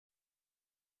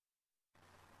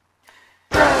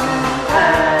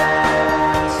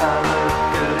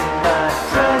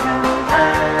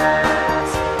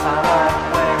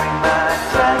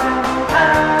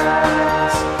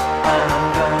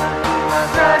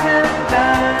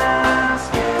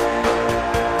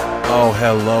Oh,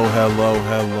 hello, hello,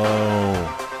 hello.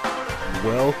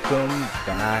 Welcome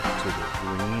back to the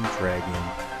Green Dragon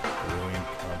Brewing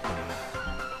Company.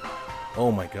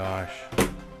 Oh my gosh.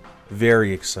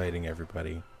 Very exciting,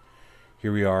 everybody.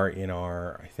 Here we are in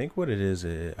our, I think what it is,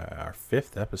 our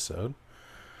 5th episode,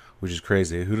 which is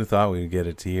crazy. Who'd have thought we would get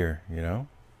it to here, you know?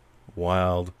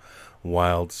 Wild,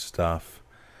 wild stuff.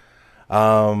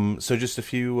 So just a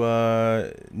few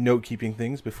note-keeping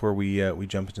things before we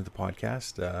jump into the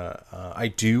podcast. I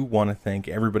do want to thank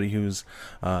everybody who's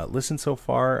listened so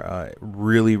far.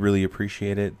 Really, really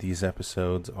appreciate it. These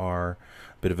episodes are a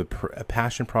bit of a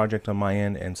passion project on my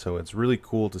end, and so it's really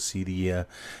cool to see the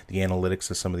analytics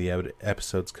of some of the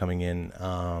episodes coming in.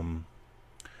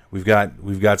 We've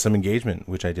got some engagement,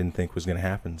 which I didn't think was going to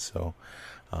happen. So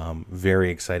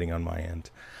very exciting on my end.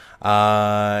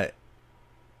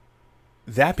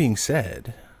 That being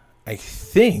said, I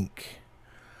think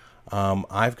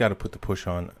I've got to put the push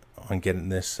on getting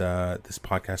this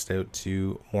podcast out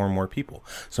to more and more people.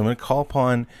 So I'm going to call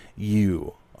upon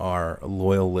you, our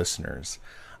loyal listeners.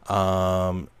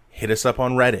 Hit us up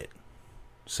on Reddit,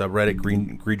 subreddit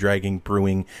Green Dragon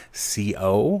Brewing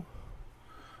Co.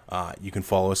 You can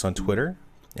follow us on Twitter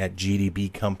at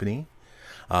GDB Company.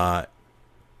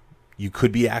 You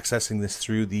could be accessing this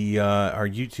through our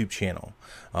YouTube channel.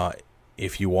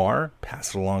 If you are,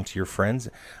 pass it along to your friends.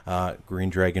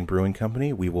 Green Dragon Brewing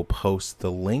Company. We will post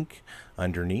the link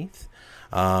underneath.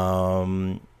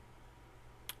 You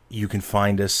can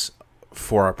find us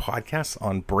for our podcasts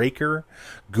on Breaker,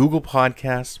 Google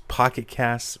Podcasts, Pocket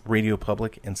Casts, Radio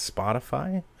Public, and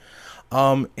Spotify.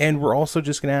 And we're also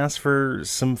just going to ask for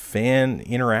some fan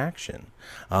interaction.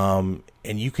 And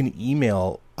you can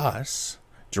email us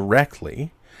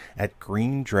directly at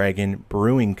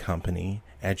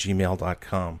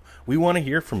greendragonbrewingcompany@gmail.com. We want to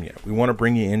hear from you. We want to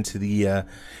bring you into the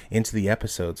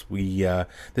episodes.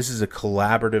 This is a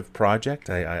collaborative project.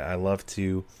 I love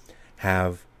to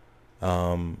have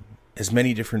as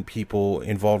many different people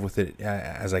involved with it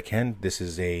as I can. This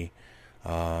is it's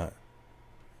a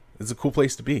cool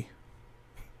place to be,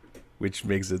 which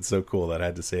makes it so cool that I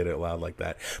had to say it out loud like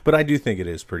that. But I do think it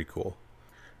is pretty cool.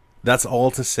 That's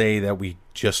all to say that we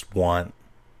just want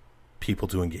people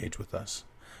to engage with us.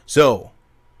 So,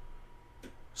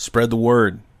 spread the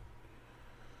word.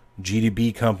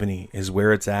 GDB Company is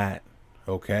where it's at.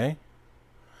 Okay?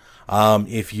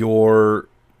 If you're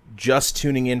just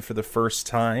tuning in for the first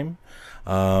time,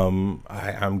 I'm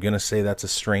going to say that's a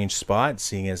strange spot,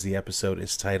 seeing as the episode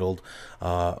is titled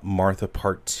Martha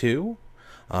Part 2.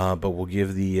 But we'll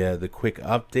give the quick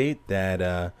update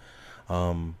that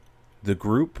the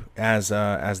group, as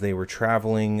they were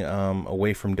traveling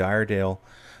away from Dyerdale,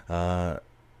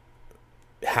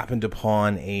 happened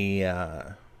upon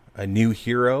a new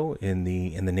hero in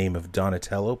the name of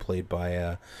Donatello, played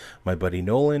by my buddy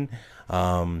Nolan,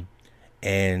 and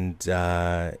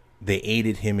they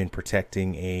aided him in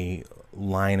protecting a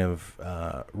line of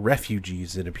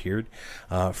refugees that appeared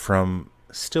from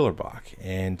Stiller Bach.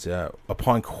 And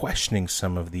upon questioning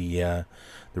some of the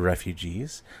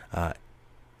refugees,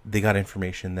 they got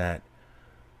information that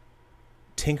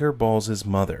Tinker Balls'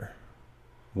 mother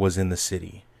was in the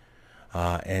city,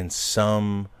 and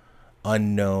some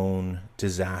unknown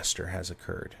disaster has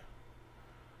occurred.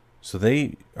 So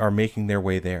they are making their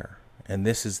way there, and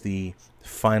this is the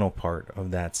final part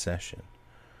of that session.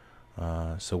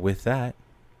 So with that,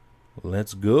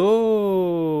 let's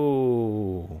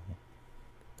go!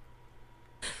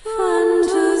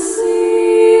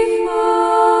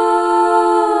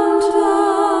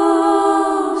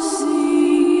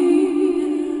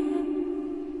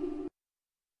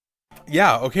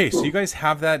 Yeah. Okay. So you guys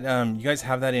have that. You guys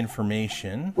have that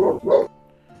information.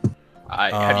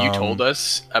 Have you told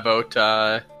us about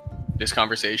this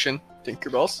conversation,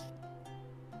 Tinkerbells?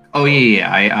 Oh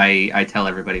yeah. I tell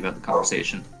everybody about the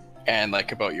conversation. And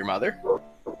like about your mother?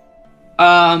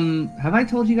 Have I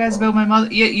told you guys about my mother?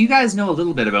 Yeah, you guys know a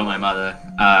little bit about my mother,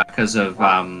 because of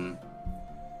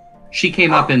she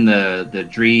came up in the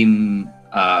dream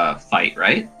fight,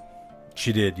 right?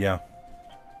 She did, yeah.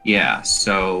 Yeah.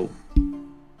 So.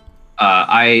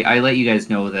 I let you guys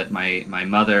know that my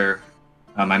mother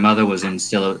was in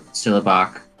Stiller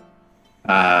Bach.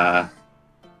 I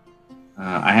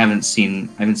haven't seen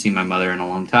my mother in a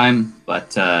long time,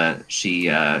 but she's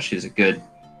a good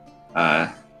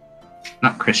not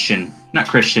Christian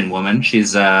woman.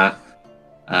 She's a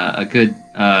good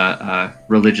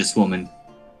religious woman,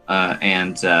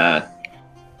 and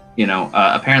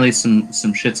apparently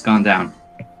some shit's gone down.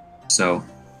 So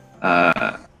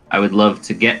I would love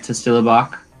to get to Stiller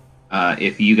Bach.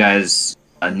 If you guys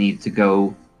need to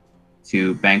go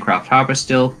to Bancroft Harbor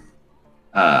still,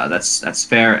 that's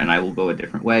fair, and I will go a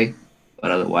different way.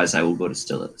 But otherwise, I will go to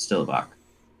Stiller Bach.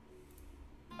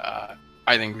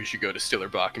 I think we should go to Stiller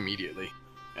Bach immediately,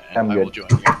 and I'm I good. will join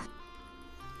you.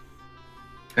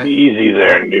 Okay. Easy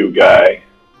there, new guy.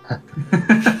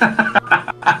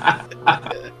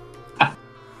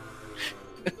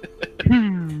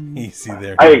 Easy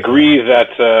there. I agree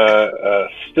that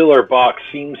Stiller Bach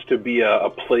seems to be a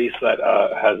place that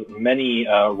has many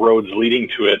roads leading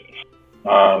to it.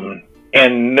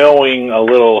 And knowing a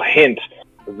little hint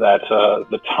that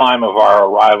the time of our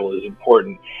arrival is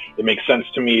important, it makes sense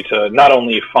to me to not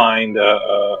only find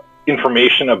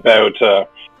information about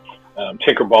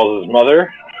Tinkerball's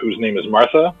mother, whose name is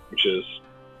Martha, which is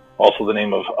also the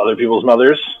name of other people's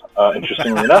mothers,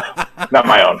 interestingly enough. Not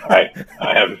my own.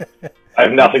 I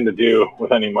have nothing to do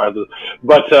with any Marthas.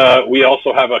 But we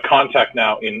also have a contact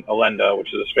now in Elenda,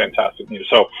 which is fantastic news.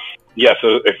 So, yes,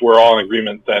 if we're all in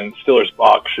agreement, then Stiller's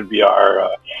Bach should be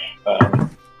our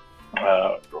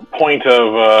point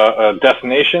of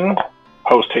destination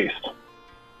post-haste.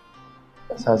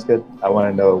 That sounds good. I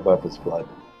want to know about this flood.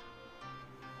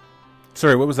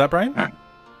 Sorry, what was that, Brian?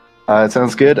 It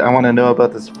sounds good. I want to know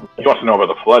about this. He wants to know about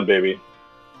the flood, baby.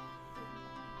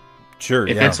 Sure,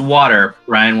 If yeah. it's water,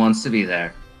 Ryan wants to be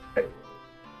there.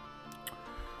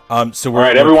 So All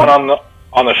right, everyone on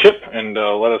the ship, and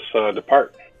let us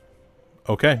depart.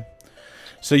 Okay.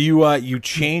 So you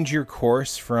change your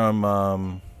course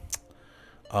from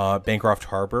Bancroft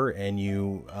Harbor, and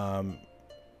you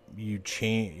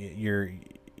change your,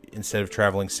 instead of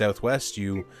traveling southwest,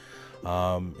 you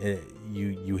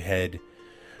head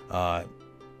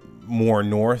more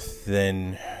north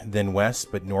than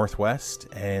west, but northwest,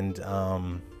 and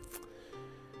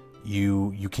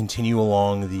you continue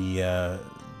along the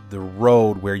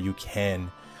road where you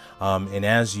can, and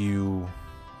as you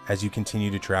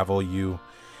continue to travel, you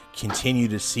continue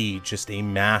to see just a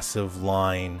massive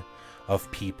line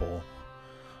of people.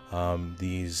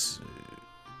 These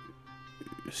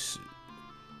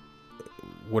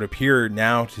what appear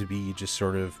now to be just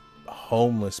sort of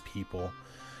homeless people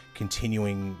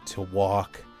continuing to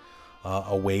walk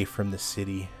away from the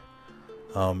city.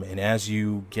 And as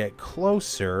you get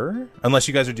closer, unless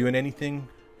you guys are doing anything,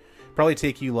 probably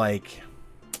take you like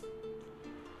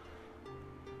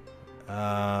 2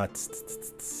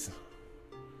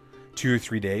 or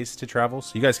 3 days to travel,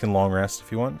 so you guys can long rest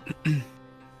if you want.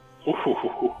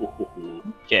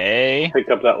 Okay. Picked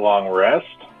up that long rest.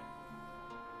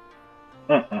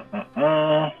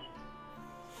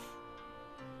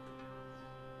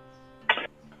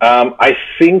 I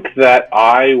think that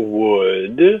I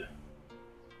would,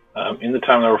 in the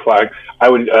time that I reflect, I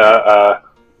would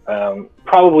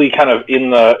probably kind of in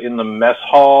the mess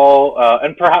hall,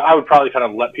 and perhaps I would probably kind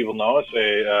of let people know.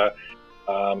 Say,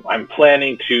 I'm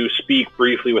planning to speak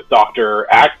briefly with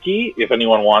Dr. Aki if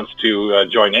anyone wants to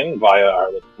join in via our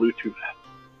Bluetooth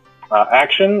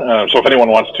action. So if anyone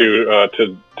wants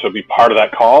to be part of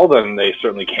that call, then they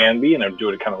certainly can be, and I'd do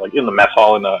it kind of like in the mess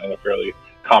hall in a fairly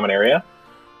common area.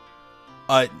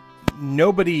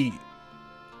 Nobody.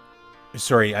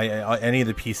 Sorry, any of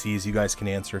the PCs you guys can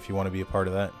answer if you want to be a part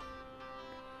of that.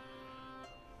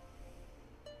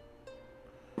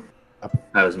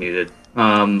 I was muted.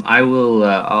 I will.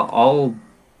 I'll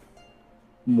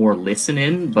more listen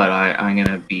in, but I'm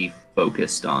gonna be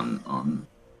focused on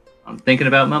thinking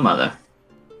about my mother.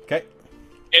 Okay.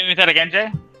 Give me that again,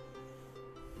 Jay.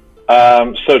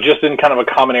 So just in kind of a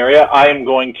common area, I am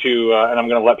going to, and I'm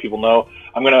going to let people know,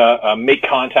 I'm going to make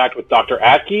contact with Dr.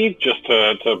 Atke just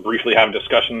to briefly have a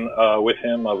discussion with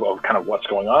him of kind of what's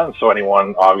going on. So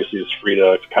anyone obviously is free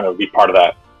to kind of be part of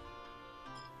that.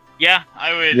 Yeah,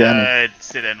 I would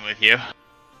sit in with you.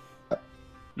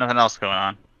 Nothing else going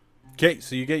on. Okay,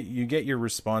 so you get your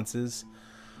responses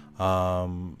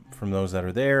from those that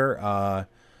are there.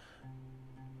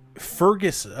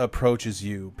 Fergus approaches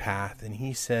you, Path, and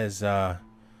he says,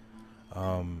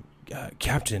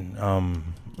 Captain,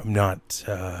 I'm not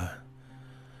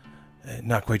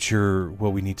quite sure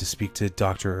what we need to speak to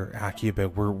Dr. Aki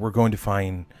about. We're going to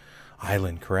find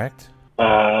Island, correct?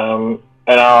 And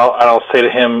I'll say to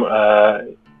him,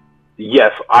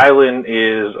 yes, Island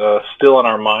is still on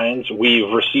our minds. We've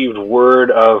received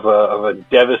word of a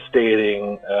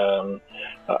devastating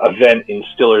event in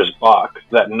Stiller's Bach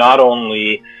that not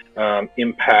only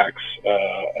impacts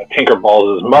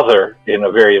Tinkerball's mother in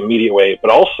a very immediate way, but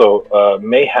also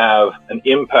may have an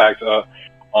impact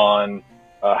on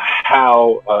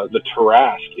how the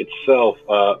Tarrasque itself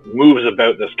moves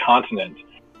about this continent.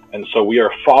 And so we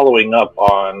are following up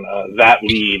on that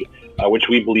lead, which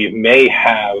we believe may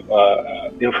have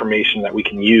information that we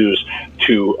can use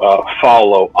to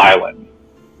follow Island.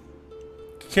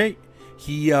 Okay.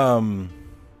 He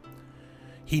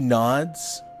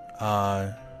nods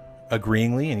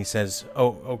agreeingly, and he says,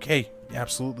 "Oh, okay,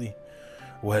 absolutely.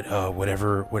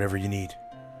 Whatever you need."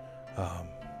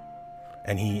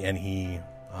 And he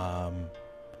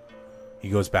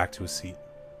goes back to his seat.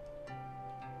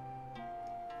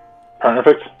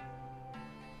 Perfect.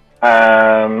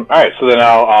 All right, so then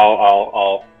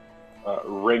I'll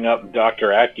ring up Dr.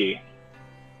 Atke.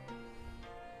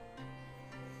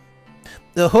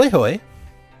 Ahoy, hoy.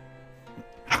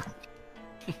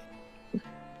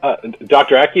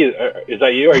 Dr. Atke, is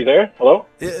that you? Are you there? Hello?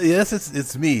 Yes,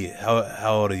 it's me.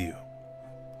 How old are you?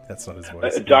 That's not his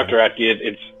voice. Dr.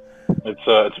 Atke,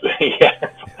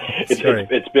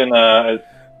 it's been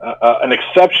an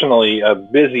exceptionally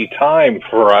busy time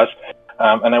for us,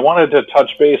 and I wanted to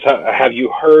touch base. Have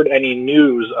you heard any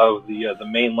news of the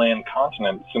mainland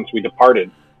continent since we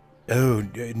departed? Oh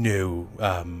no,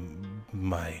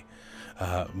 my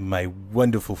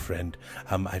wonderful friend.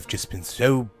 I've just been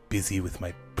so busy with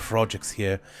my projects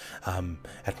here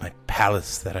at my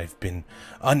palace that I've been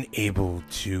unable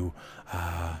to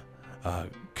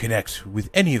connect with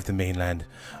any of the mainland.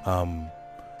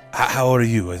 How are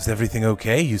you? Is everything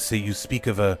okay? You speak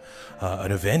of an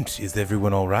event. Is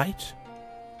everyone all right?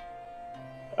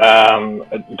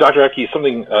 Dr. Eki,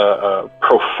 something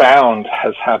profound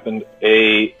has happened.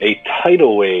 A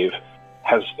tidal wave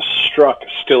has struck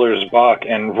Stiller's Bach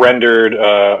and rendered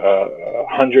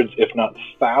hundreds, if not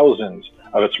thousands,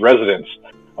 of its residents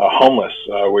homeless.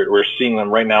 We're seeing them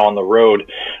right now on the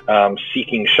road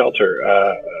seeking shelter.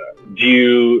 Do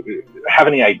you have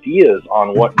any ideas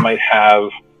on what might have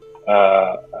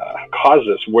caused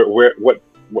this?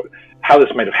 How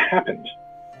this might have happened?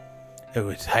 Oh,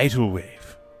 a tidal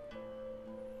wave.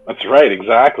 That's right,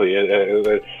 exactly.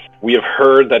 We have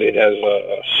heard that it has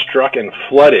struck and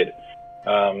flooded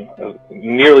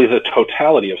nearly the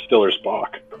totality of Stiller's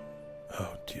Bach.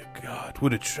 Oh, dear God,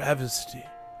 what a travesty.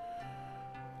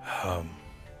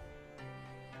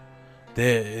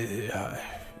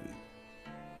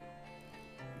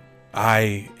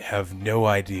 I have no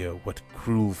idea what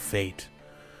cruel fate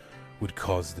would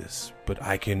cause this, but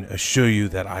I can assure you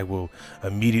that I will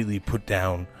immediately put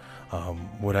down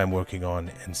what I'm working on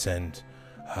and send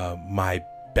my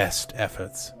best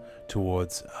efforts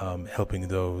towards helping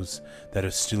those that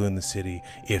are still in the city,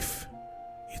 if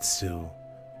it still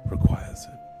requires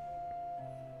it.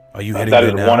 Are you heading there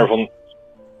now? That is wonderful.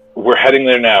 We're heading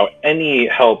there now. Any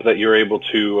help that you're able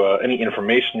to, any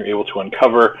information you're able to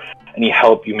uncover, any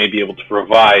help you may be able to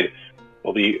provide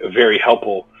will be very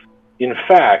helpful. In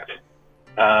fact,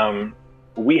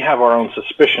 we have our own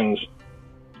suspicions.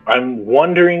 I'm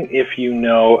wondering if you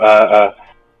know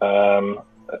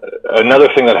another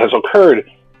thing that has occurred.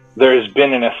 There has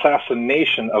been an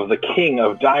assassination of the king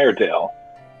of Dyerdale.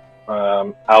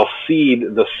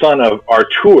 Alcide, the son of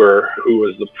Artur, who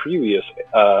was the previous,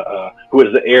 who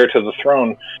was the heir to the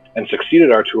throne and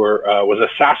succeeded Artur, was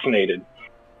assassinated.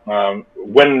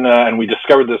 And we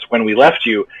discovered this when we left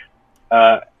you.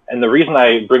 And the reason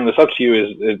I bring this up to you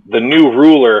is the new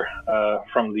ruler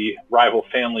from the rival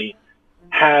family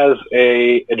has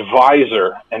a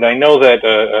advisor, and I know that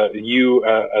you,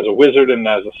 as a wizard and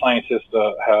as a scientist,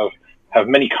 have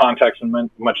many contacts and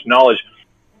much knowledge.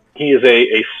 He is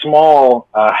a small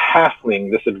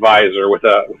halfling, this advisor, with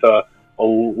a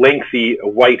lengthy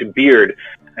white beard,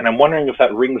 and I'm wondering if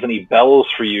that rings any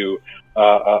bells for you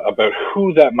about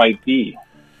who that might be.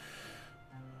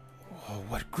 Oh,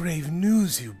 what grave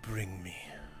news you bring me!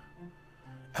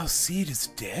 Alcide is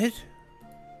dead?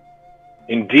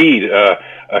 Indeed,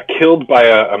 killed by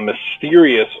a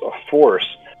mysterious force,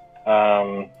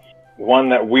 one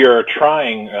that we are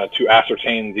trying to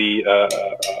ascertain the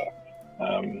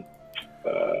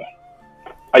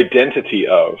identity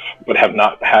of, but have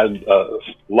not had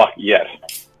luck yet.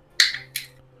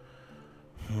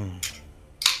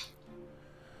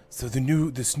 So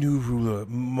this new ruler,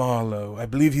 Marlowe, I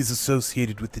believe he's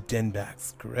associated with the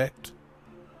Denbachs, correct?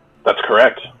 That's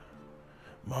correct.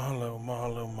 Marlowe.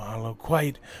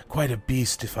 Quite a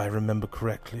beast, if I remember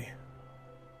correctly.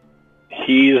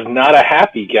 He's not a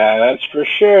happy guy, that's for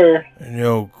sure.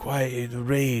 No, quite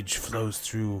rage flows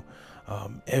through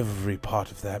every part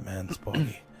of that man's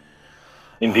body.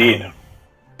 Indeed.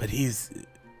 But you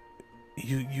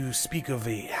speak of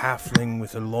a halfling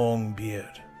with a long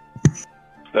beard.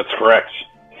 That's correct.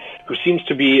 Who seems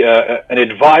to be an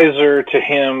advisor to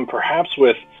him, perhaps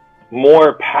with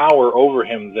more power over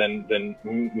him than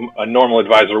a normal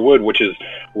advisor would, which is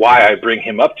why I bring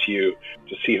him up to you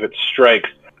to see if it strikes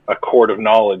a chord of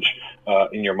knowledge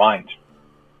in your mind.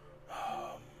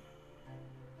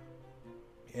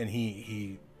 And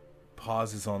he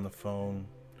pauses on the phone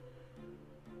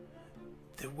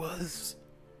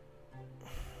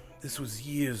This was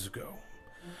years ago,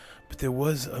 but there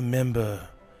was a member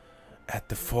at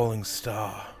the Falling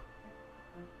Star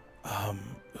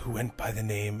who went by the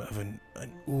name of an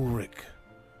Ulrich.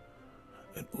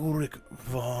 An Ulrich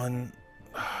von...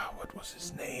 what was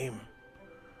his name?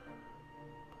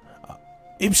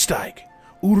 Ibsteig.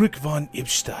 Ulrich von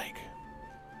Ibsteig.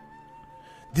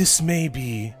 This may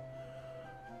be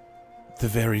the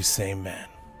very same man.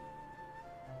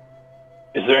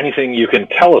 Is there anything you can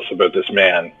tell us about this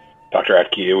man, Dr.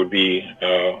 Atke? It would be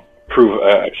prove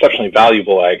exceptionally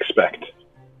valuable, I expect.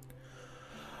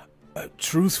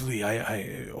 Truthfully,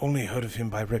 I only heard of him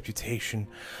by reputation,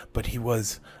 but he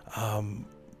was,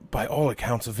 by all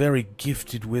accounts, a very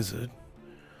gifted wizard,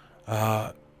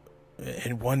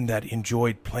 and one that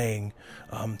enjoyed playing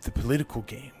the political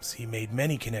games. He made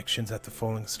many connections at the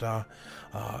Falling Star,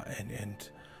 and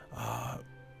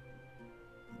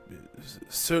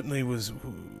certainly was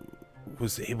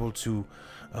able to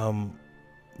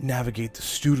navigate the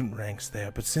student ranks there.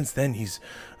 But since then,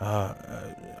 I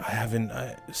haven't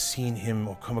seen him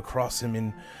or come across him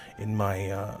in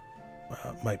my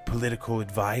my political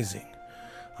advising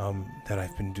that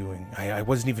I've been doing. I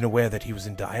wasn't even aware that he was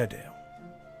in Diredale.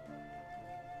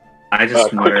 I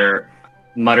just mutter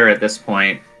at this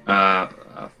point.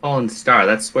 Fallen Star.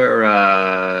 That's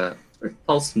where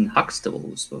Paulson Huxtable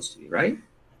was supposed to be, right?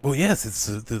 Well, yes, it's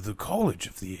the College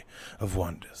of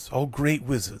Wonders. All great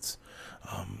wizards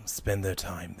spend their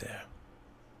time there.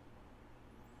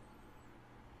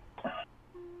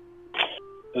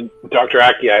 Dr.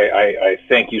 Atke, I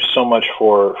thank you so much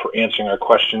for answering our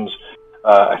questions.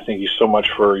 I thank you so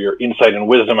much for your insight and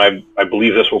wisdom. I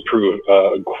believe this will prove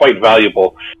quite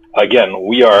valuable. Again,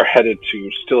 we are headed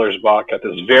to Stiller's Bach at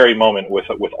this very moment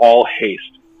with all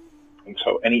haste. And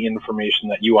so any information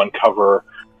that you uncover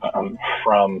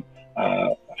from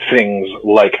things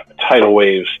like tidal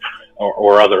waves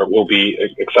or other will be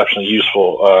exceptionally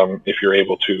useful if you're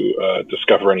able to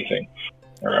discover anything.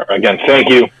 Again, thank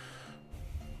you,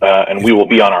 and we will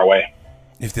be on our way.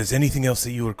 If there's anything else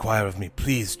that you require of me,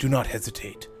 please do not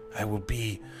hesitate. I will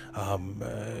be,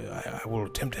 I will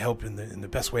attempt to help in the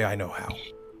best way I know how.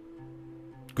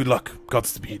 Good luck.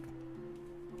 Godspeed.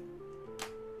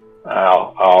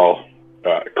 I'll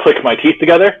click my teeth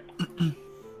together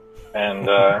and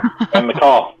end the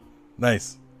call.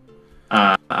 Nice.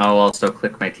 I'll also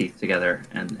click my teeth together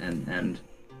and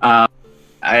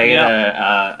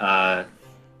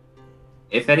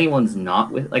if anyone's not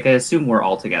with, like, I assume we're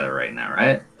all together right now,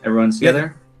 right? Everyone's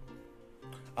together?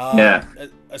 Yeah.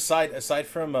 Aside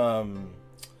from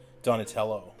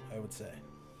Donatello, I would say.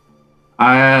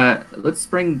 Let's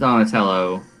bring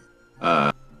Donatello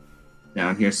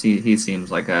down here. See, he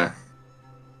seems like a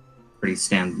pretty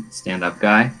stand-up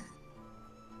guy.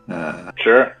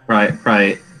 Sure. Probably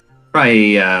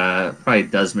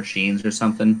does machines or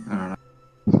something. I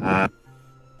don't know.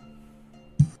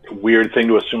 Weird thing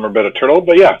to assume about a turtle,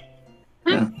 but yeah.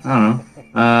 Yeah, I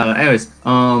don't know. Anyways,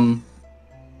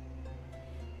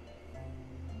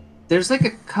 there's like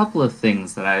a couple of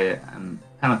things that I'm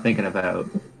kind of thinking about.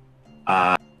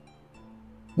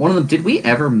 One of them, did we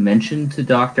ever mention to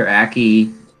Dr.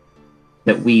 Atke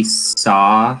that we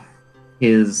saw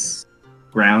his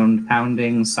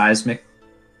ground-pounding seismic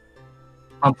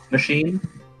pump machine?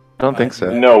 I don't think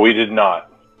so. No, we did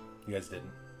not. You guys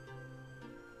didn't.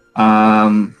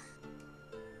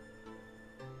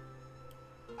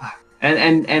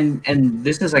 And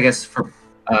this is, I guess, for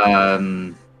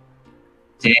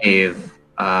Dave.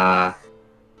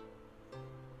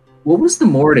 What was the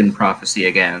Morden prophecy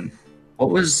again?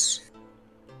 What was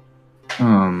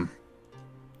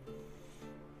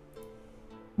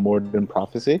Morden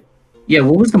prophecy? Yeah,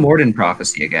 what was the Morden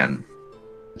prophecy again?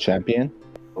 Champion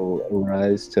will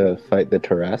arise to fight the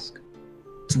Tarrasque.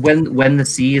 When the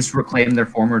seas reclaim their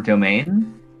former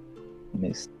domain?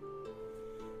 Nice.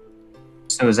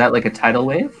 So is that like a tidal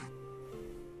wave?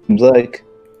 Seems like.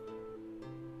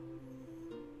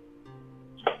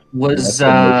 Was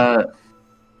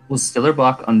Stiller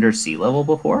Bach under sea level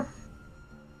before?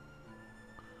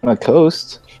 On a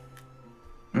coast.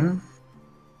 Hmm.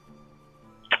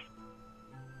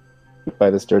 By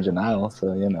the Sturgeon Isle,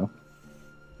 so you know.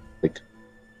 Like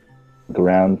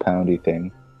ground poundy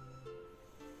thing.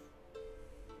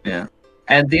 Yeah.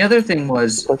 And the other thing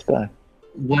was Close by.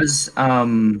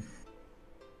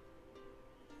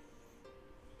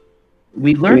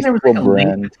 We learned there was like a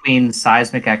brand. link between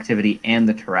seismic activity and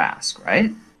the Tarrasque, right?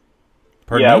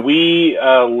 Pardon Yeah, me? we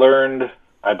learned,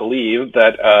 I believe,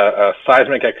 that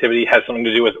seismic activity has something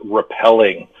to do with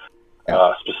repelling,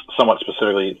 somewhat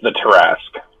specifically, the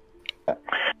Tarrasque.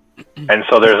 And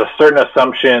so there's a certain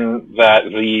assumption that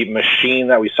the machine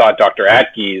that we saw at Dr.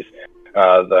 Atke's,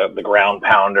 the ground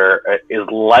pounder, is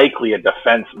likely a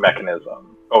defense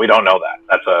mechanism. But we don't know that.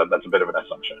 That's a bit of an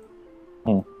assumption.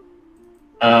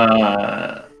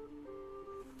 I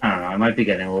don't know. I might be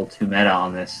getting a little too meta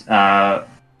on this.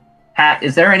 Pat,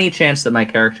 is there any chance that my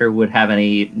character would have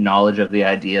any knowledge of the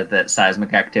idea that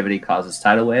seismic activity causes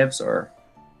tidal waves? Or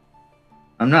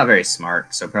I'm not very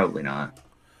smart, so probably not.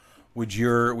 Would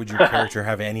your character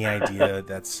have any idea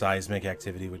that seismic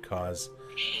activity would cause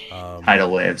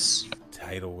Tidal waves.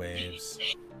 Tidal waves.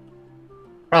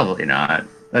 Probably not.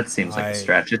 That seems like a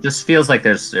stretch. It just feels like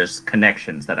there's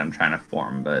connections that I'm trying to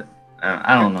form, but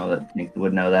I don't know that Nick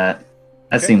would know that.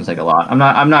 That seems like a lot.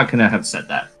 I'm not gonna have said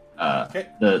that.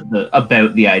 The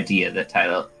about the idea that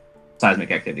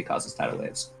seismic activity causes tidal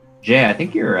waves. Jay, I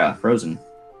think you're frozen.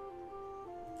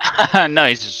 No,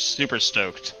 he's just super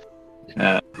stoked.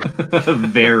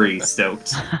 Very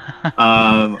stoked.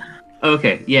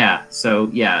 Okay, yeah. So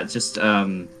yeah, just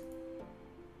calling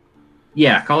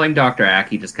Dr.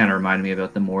 Aki just kind of reminded me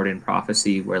about the Morden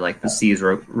prophecy, where like the seas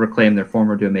reclaim their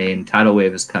former domain, tidal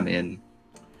wave has come in,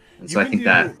 and so I think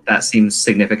that seems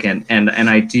significant, and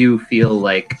I do feel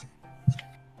like,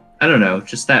 I don't know,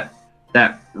 just that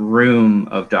room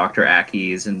of Dr.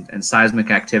 Aki's and seismic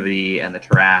activity and the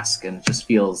Tarrasque, and it just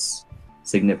feels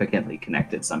significantly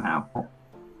connected somehow.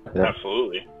 Yeah.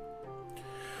 Absolutely.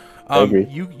 I agree.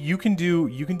 You can do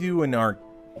an not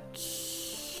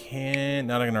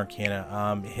an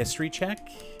arcana, history check.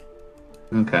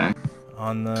 Okay.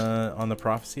 On the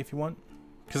prophecy if you want,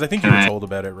 because I think you were told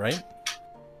about it, right?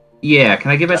 Yeah.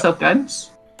 Can I give myself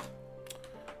guidance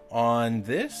On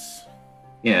this?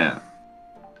 Yeah.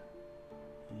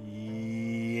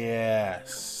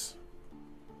 Yes.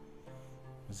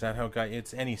 Is that how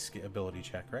it's any ability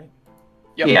check, right?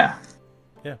 Yep. Yeah.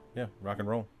 Yeah. Rock and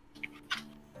roll.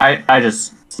 I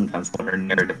just sometimes wonder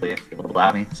narratively if people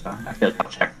allow me, so I feel like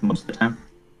I'll check most of the time.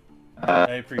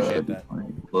 I appreciate that.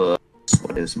 What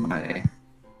is my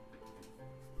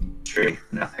history?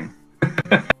 Nothing.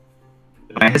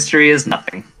 My history is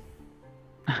nothing.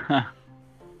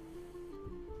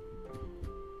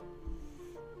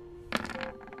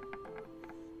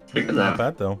 Figure Not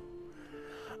that. bad though.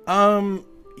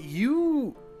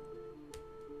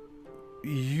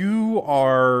 You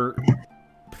are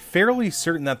fairly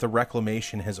certain that the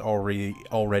reclamation has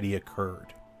already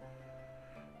occurred.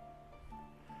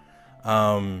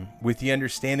 With the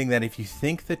understanding that if you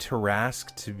think the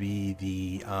Tarrasque to be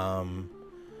the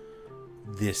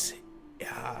this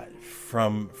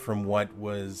from what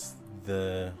was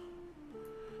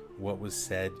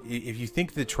said, if you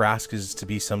think the Tarrasque is to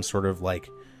be some sort of like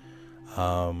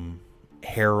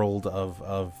herald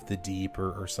of the deep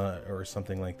or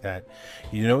something like that,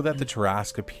 you know that the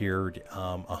Tarrasque appeared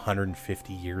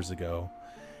 150 years ago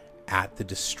at the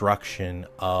destruction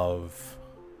of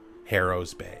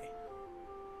Harrow's Bay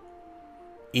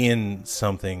in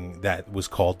something that was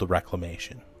called the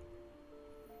Reclamation.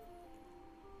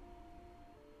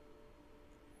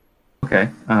 Okay.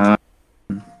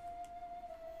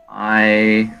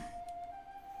 I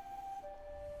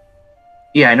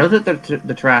know that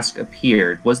the Tarrasque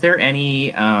appeared. Was there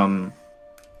any? There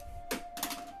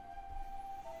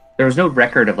was no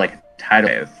record of like tidal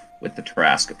wave with the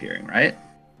Tarrasque appearing, right?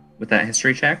 With that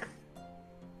history check.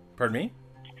 Pardon me?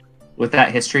 With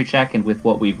that history check and with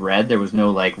what we've read, there was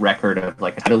no like record of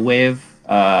like a tidal wave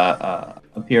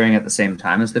appearing at the same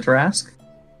time as the Tarrasque.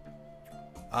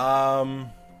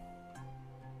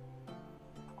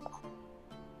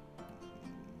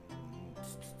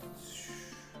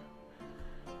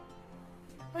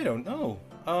 I don't know.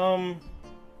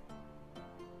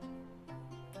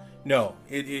 No,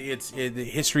 the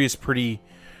history is pretty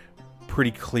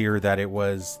clear that it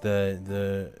was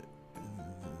the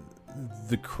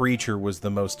creature was the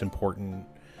most important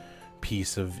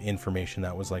piece of information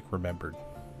that was like remembered.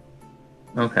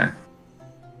 Okay.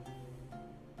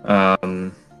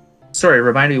 Sorry,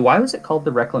 remind me, why was it called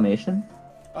the Reclamation?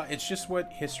 It's just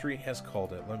what history has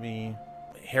called it.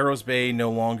 Harrow's Bay no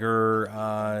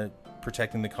longer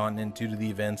protecting the continent due to the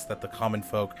events that the common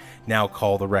folk now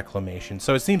call the Reclamation.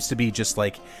 So it seems to be just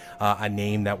like a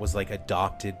name that was like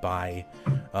adopted by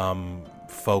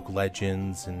folk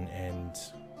legends and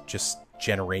just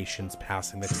generations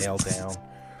passing the tale down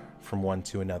from one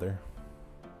to another.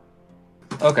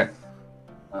 Okay.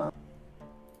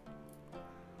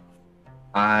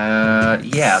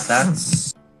 Yeah,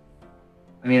 that's.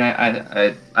 I mean,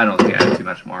 I don't think I have too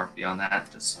much more beyond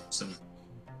that. Just some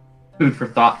food for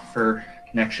thought for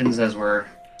connections as we're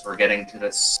getting to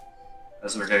this,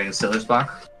 as we're getting to Stiller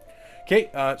Bach. Okay,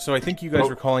 so I think you guys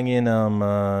were calling in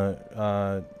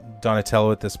Donatello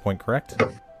at this point, correct?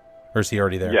 Or is he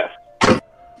already there? Yes.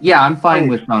 Yeah, I'm fine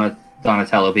with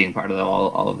Donatello being part of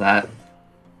all of that.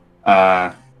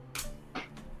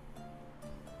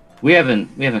 We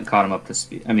haven't caught him up to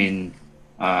speed. I mean,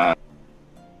 yeah,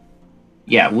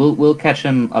 we'll catch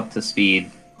him up to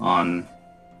speed on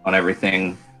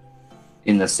everything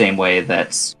in the same way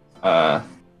that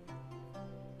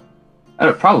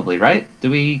probably, right?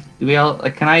 Do we all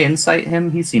like? Can I insight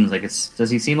him? He seems like does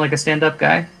he seem like a stand-up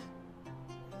guy?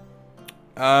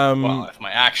 Well, if my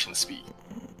actions speak.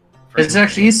 It's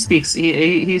actually he speaks.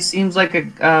 He seems like a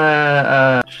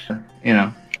guy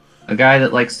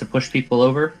that likes to push people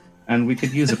over, and we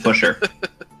could use a pusher.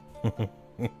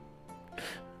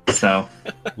 So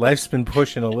life's been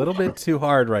pushing a little bit too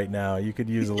hard right now. You could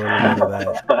use a little bit of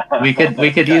that. We could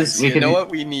Guys, you know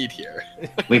what we need here.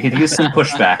 We could use some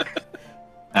pushback.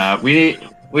 We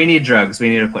need drugs. We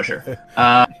need a pusher.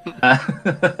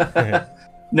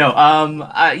 No.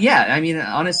 Yeah. I mean,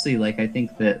 honestly, like I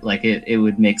think that like it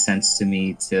would make sense to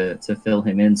me to fill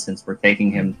him in since we're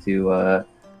taking him to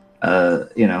to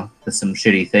some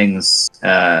shitty things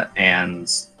and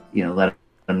let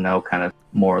him know kind of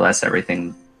more or less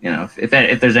everything.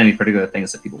 If there's any particular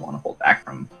things that people want to hold back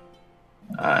from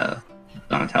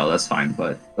Donatello, that's fine.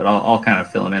 But I'll kind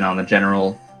of fill him in on the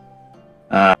general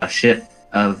shit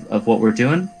of what we're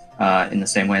doing in the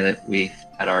same way that we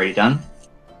had already done.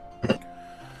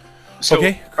 So,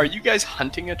 okay. Are you guys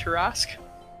hunting a Tarrasque?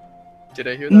 Did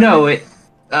I hear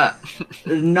that?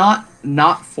 No,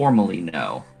 not formally.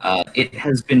 No, it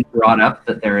has been brought up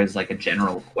that there is like a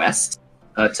general quest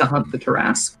to hunt the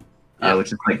Tarrasque,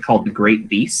 which is like called the Great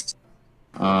Beast.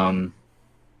 We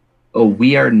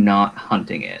are not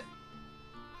hunting it.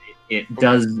 It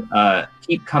does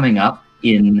keep coming up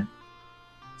in.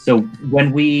 So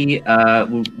when we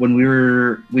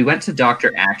went to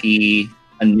Dr. Aki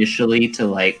initially to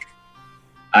like.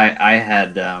 I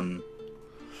had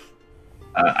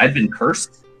I'd been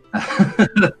cursed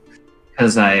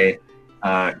because I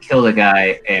killed a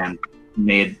guy and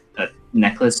made a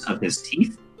necklace of his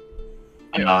teeth.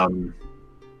 Yeah,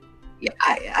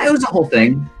 it was a whole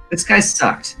thing. This guy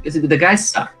sucked. The guy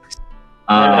sucked.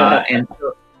 And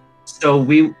so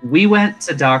we went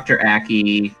to Dr.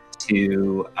 Aki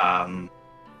to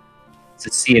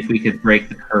see if we could break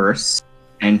the curse.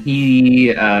 And he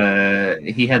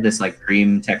had this like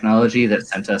dream technology that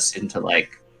sent us into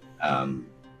like our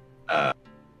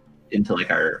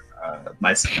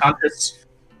my subconscious,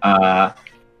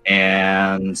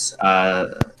 and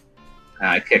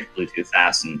I kicked Bluetooth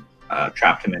ass and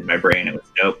trapped him in my brain. It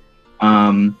was dope.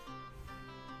 And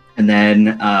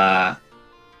then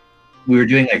we were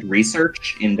doing like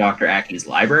research in Dr. Aki's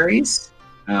libraries,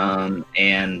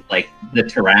 and like the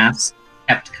Tarrasque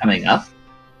kept coming up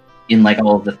in like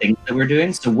all of the things that we're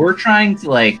doing. So we're trying to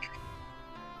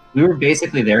we were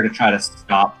basically there to try to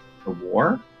stop the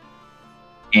war,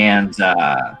 and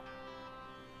kind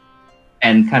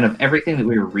of everything that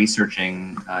we were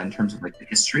researching in terms of like the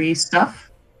history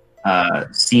stuff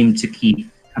seemed to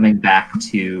keep coming back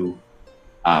to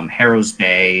Harrow's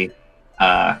Bay,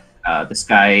 this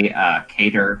guy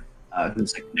Cater,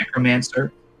 who's like a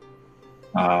necromancer,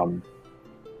 and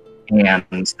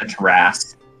the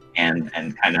Tarrasque. And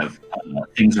kind of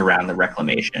things around the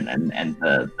reclamation and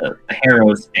the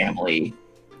Harrows family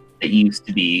that used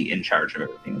to be in charge of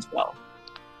everything as well.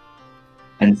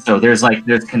 And so there's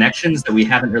connections that we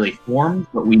haven't really formed,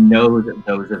 but we know that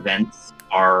those events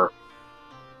are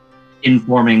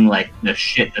informing like the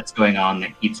shit that's going on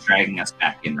that keeps dragging us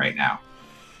back in right now.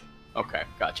 Okay,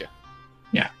 gotcha.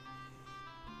 Yeah.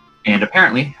 And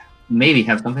apparently maybe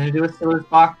have something to do with Stiller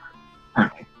Bach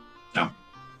currently. So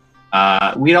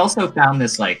we also found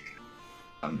this like,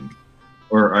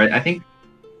 or I think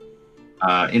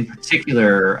in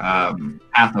particular,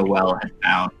 Pathowell had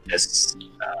found this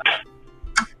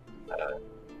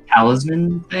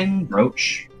talisman thing,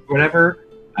 brooch, whatever,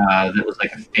 that was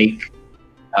like a fake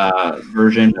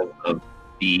version of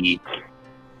the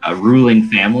ruling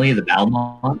family, the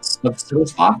Balmonts of Stiller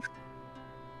Bach.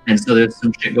 And so there's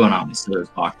some shit going on with Stiller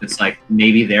Bach that's like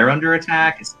maybe they're under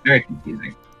attack. It's very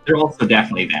confusing. They're also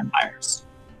definitely vampires.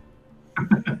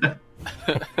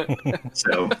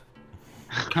 So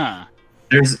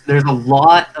there's a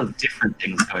lot of different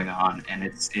things going on, and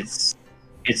it's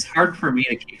hard for me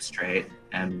to keep straight,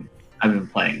 and I've been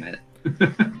playing it.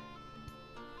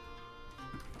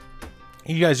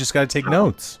 You guys just got to take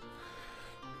notes.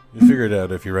 You figure it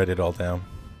out if you write it all down.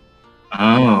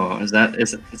 Oh, is that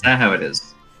how it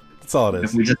is? That's all it is.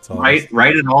 If we just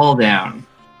write it all down.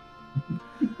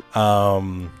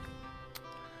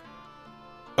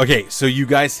 Okay, so you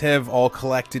guys have all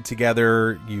collected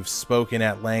together. You've spoken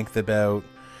at length about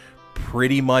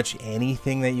pretty much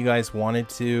anything that you guys wanted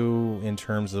to in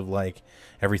terms of like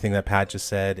everything that Pat just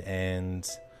said and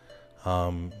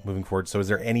moving forward. So is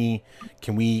there any,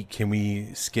 can we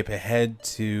skip ahead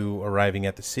to arriving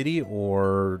at the city,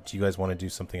 or do you guys want to do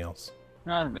something else?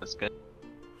 No, I think that's good.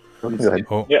 Go ahead.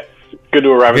 Oh, Yeah, good to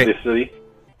arrive Okay. at the city.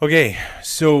 okay.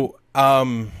 So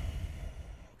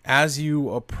as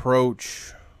you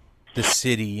approach the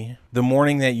city, the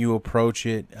morning that you approach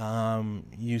it,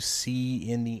 you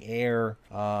see in the air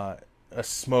a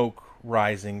smoke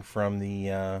rising from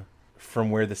the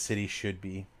from where the city should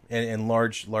be, and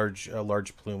large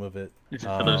plume of it. Is it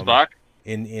Stiller's Bach?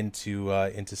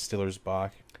 Into Stiller's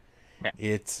Bach. Yeah.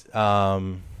 It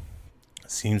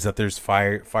seems that there's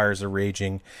fires are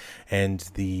raging, and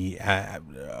the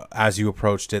as you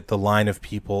approached it, the line of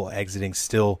people exiting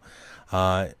still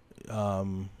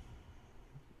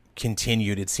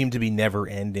continued. It seemed to be never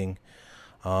ending,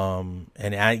 and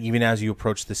even as you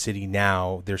approach the city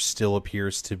now, there still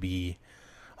appears to be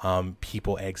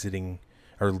people exiting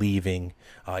or leaving,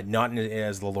 not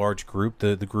as the large group.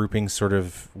 The groupings sort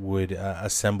of would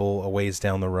assemble a ways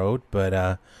down the road,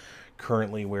 but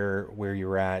currently where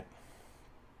you're at,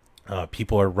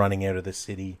 people are running out of the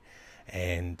city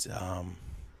and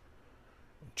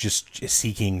just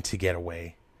seeking to get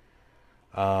away.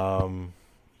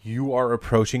 You are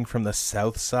approaching from the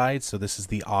south side, so this is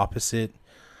the opposite.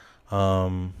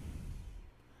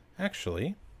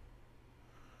 Actually,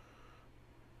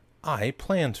 I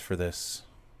planned for this.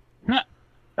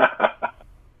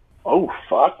 Oh,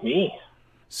 fuck me.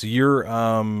 So you're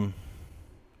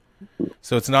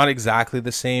so it's not exactly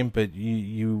the same, but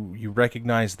you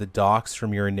recognize the docks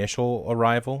from your initial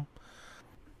arrival.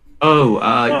 Oh,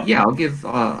 yeah. I'll give.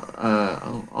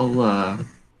 I'll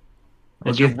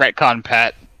It's your retcon,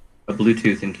 Pat. a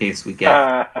Bluetooth in case we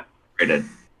get rated.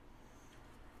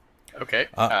 Okay.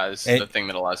 This is and- the thing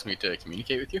that allows me to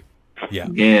communicate with you. Yeah.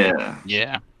 Yeah,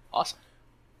 Yeah. Awesome.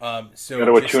 So Got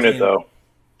to attune it though.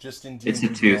 Just in it's a D&D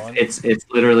tooth. Beyond- It's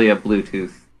literally a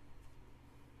Bluetooth.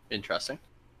 Interesting.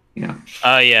 Yeah.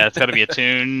 Yeah, it's got to be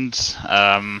attuned.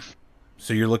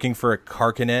 So you're looking for a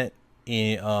Carcanet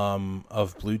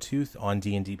of Bluetooth on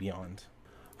D&D Beyond.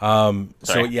 So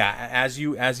Sorry. yeah, as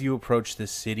you approach the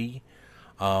city,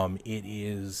 it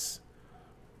is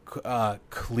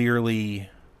clearly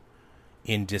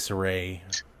in disarray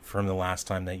from the last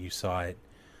time that you saw it.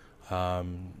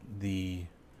 The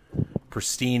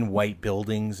pristine white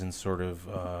buildings and sort of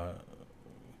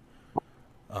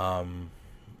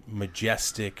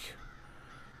majestic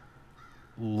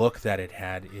look that it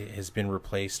had, it has been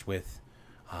replaced with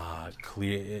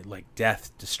clear, like,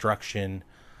 death, destruction,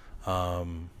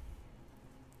 and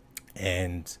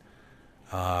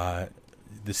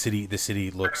the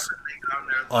city looks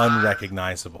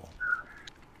unrecognizable.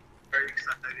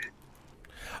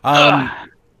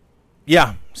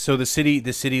 Yeah, so the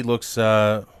city looks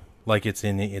like it's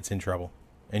in trouble,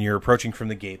 and you're approaching from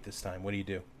the gate this time. What do you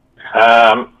do?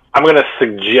 I'm going to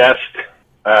suggest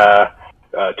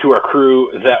to our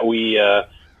crew that we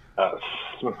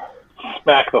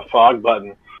smack the fog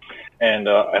button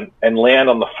and land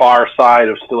on the far side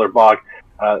of Stiller Bach,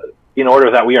 in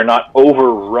order that we are not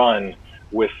overrun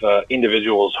with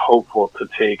individuals hopeful to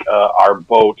take our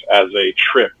boat as a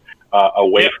trip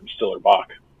away from Stiller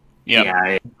Bach. Yep.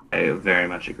 Yeah, I very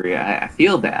much agree. I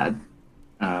feel bad.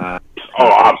 Oh,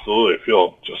 absolutely. I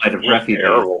feel just Out of refuge.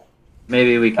 terrible.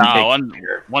 Maybe we can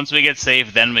take Once we get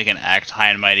safe, then we can act high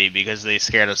and mighty because they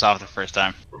scared us off the first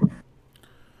time.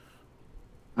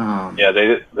 Yeah, they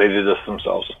did this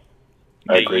themselves.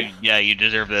 I agree. You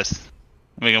deserve this.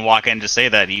 We can walk in to say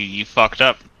that you fucked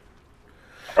up.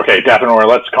 Okay, Dappinor,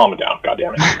 let's calm it down. God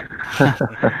damn it.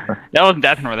 That wasn't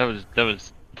Dappinor. That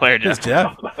was player It's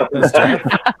Jeff. Jeff. It's Jeff.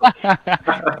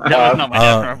 That was not my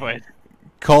Dappinor voice.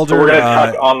 Calder. So we're going to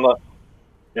talk on the...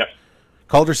 Yeah.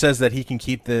 Calder says that he can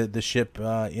keep the ship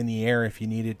in the air if you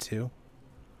needed to.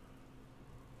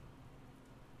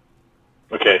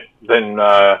 Okay, then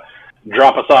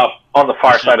drop us off on the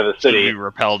far side of the Should we city.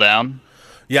 rappel down?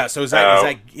 Yeah. So is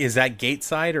that gate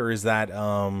side, or is that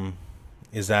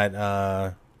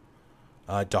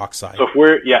dock side? So if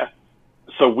we're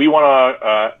so we want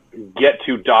to get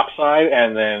to dockside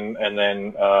and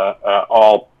then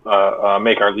all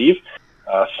make our leave,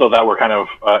 so that we're kind of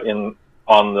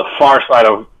on the far side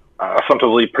of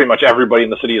assumptively pretty much everybody in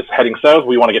the city is heading south.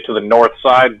 We want to get to the north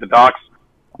side, the docks,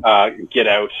 get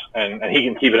out, and he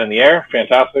can keep it in the air.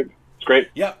 Fantastic, it's great.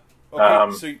 Yeah.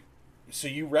 Okay. So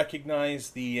you recognize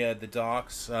the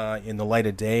docks in the light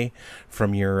of day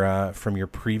from your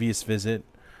previous visit,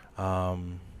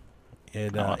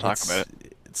 It I wanna talk about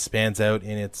it spans out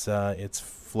in its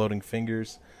floating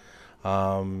fingers.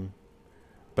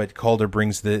 But Calder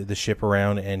brings the ship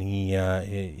around, and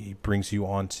he brings you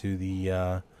onto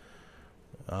the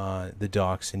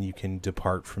docks, and you can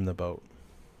depart from the boat.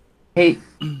 Hey,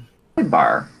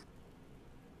 sidebar.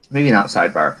 Maybe not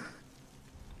sidebar.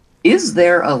 Is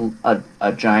there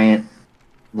a giant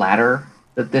ladder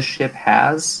that this ship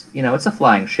has? You know, it's a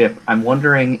flying ship. I'm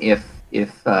wondering if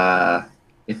our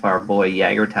boy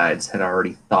Jagertides had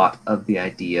already thought of the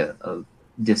idea of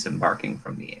disembarking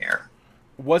from the air.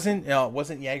 Wasn't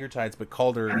Jagertides, but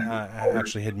Calder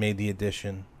actually had made the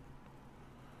addition.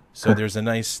 So there's a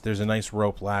nice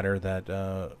rope ladder that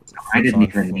I didn't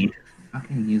even need to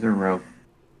fucking use a rope.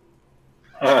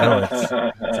 No,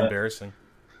 it's embarrassing.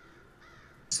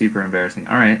 Super embarrassing.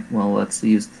 All right, well, let's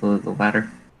use the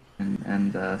ladder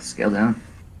and scale down.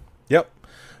 Yep.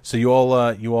 So you all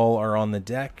are on the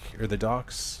deck or the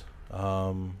docks,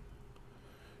 in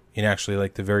actually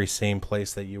like the very same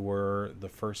place that you were the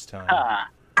first time.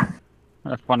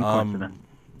 A fun coincidence.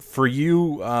 For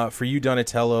you,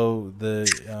 Donatello,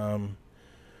 the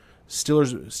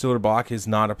Stiller Bach is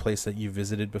not a place that you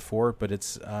visited before, but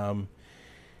it's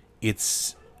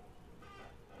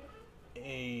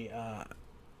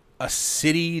a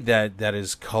city that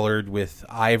is colored with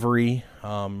ivory,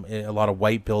 a lot of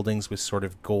white buildings with sort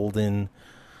of golden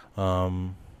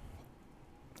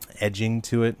edging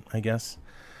to it, I guess.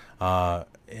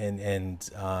 And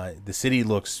the city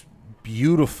looks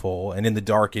beautiful, and in the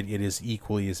dark it is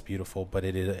equally as beautiful, but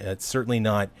it's certainly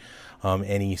not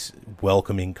any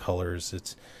welcoming colors.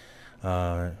 It's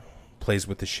plays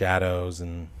with the shadows,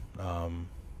 and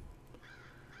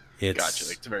it's Gotcha.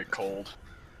 Like, it's very cold.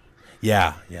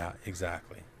 Yeah,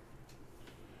 exactly.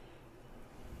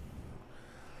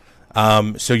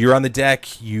 So you're on the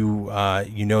deck. You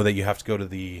know that you have to go to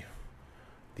the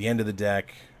end of the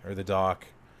deck or the dock,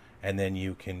 and then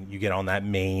you get on that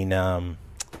main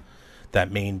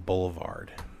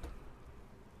boulevard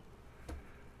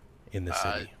in the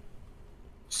city.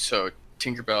 So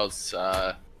Tinkerbell's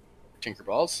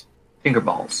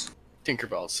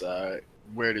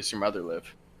where does your mother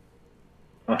live?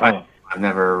 I've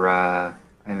never, I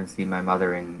haven't seen my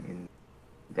mother in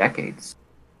decades.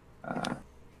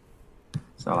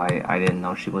 So I didn't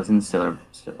know she was in Stiller.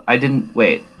 I didn't,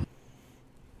 wait.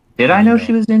 Did I know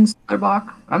she was in Stiller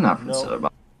Bach? I'm not from Stiller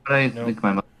Bach, but I think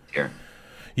my mother's here.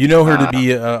 You know her to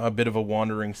be a bit of a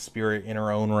wandering spirit in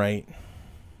her own right.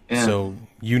 Yeah. So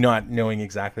you not knowing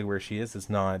exactly where she is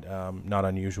not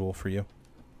unusual for you.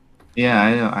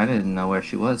 Yeah, I didn't know where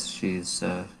she was. She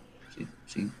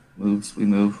moves, we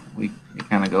move, we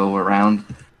kind of go around.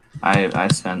 I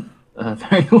spent a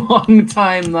very long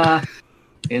time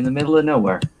in the middle of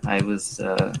nowhere. I was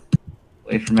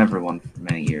away from everyone for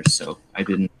many years, so I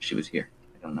didn't know she was here.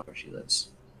 I don't know where she lives.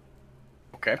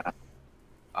 Okay.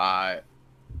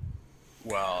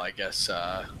 Well, I guess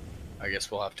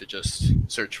we'll have to just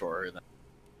search for her then.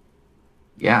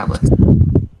 Yeah, let's.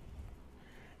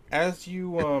 As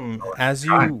you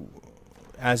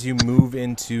move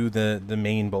into the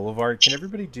main boulevard, can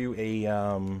everybody do a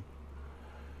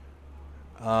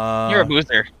You're a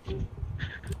boozer.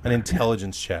 an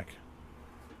intelligence check?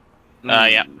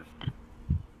 Yeah.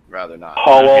 Rather not.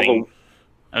 Howell,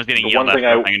 I was getting the yelled one at thing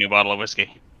for I- buying a new bottle of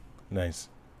whiskey. Nice.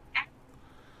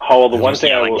 the one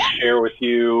thing I like will that. share with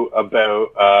you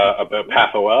about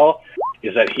Pathoel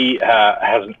is that he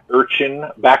has an urchin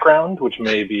background, which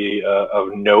may be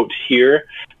of note here.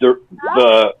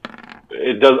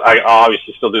 It does. I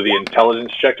obviously still do the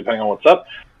intelligence check depending on what's up,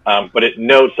 but it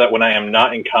notes that when I am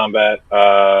not in combat,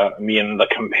 me and the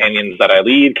companions that I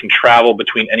lead can travel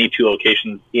between any two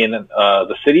locations in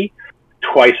the city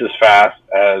twice as fast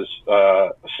as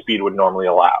speed would normally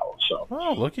allow. So,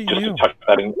 Oh, look at just you. to tuck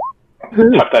that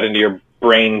into your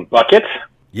brain bucket.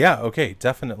 Yeah. Okay.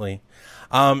 Definitely.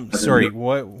 Sorry.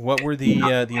 What were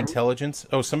the intelligence?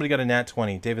 Oh, somebody got a nat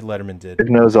 20. David Letterman did. Dave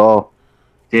knows all.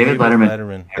 David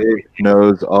Letterman. Dave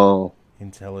knows all.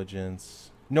 Intelligence.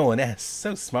 Nolan S.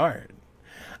 So smart.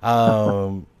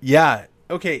 Yeah.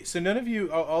 Okay. So none of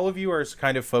you, all of you, are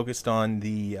kind of focused on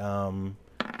the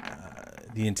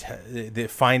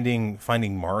finding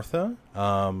Martha.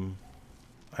 I'm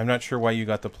not sure why you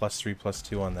got the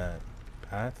 +3/+2 on that,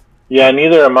 Pat. Yeah,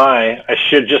 neither am I. I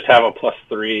should just have a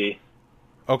 +3.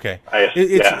 Okay.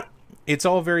 Yeah. It's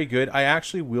all very good. I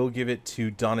actually will give it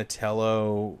to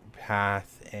Donatello,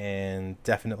 Path, and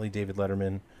definitely David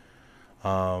Letterman.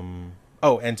 And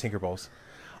Tinkerballs.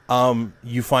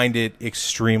 You find it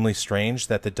extremely strange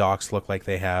that the docks look like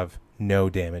they have no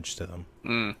damage to them.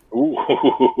 Ooh.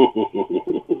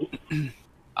 The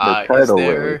tidal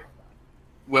wave.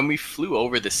 when we flew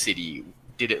over the city,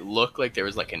 did it look like there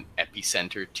was like an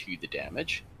epicenter to the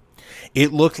damage?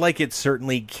 It looked like it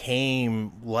certainly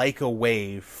came like a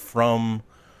wave from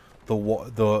the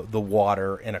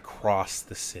water and across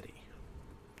the city.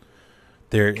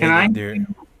 Can I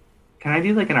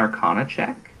do like an Arcana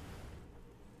check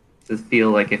to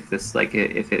feel like if it's like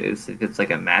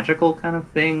a magical kind of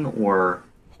thing, or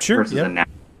versus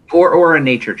or a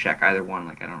nature check, either one.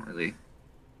 Like I don't really.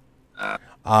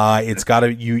 It's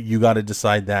gotta you gotta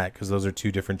decide that, because those are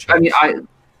two different checks. I mean,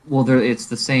 it's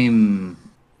the same.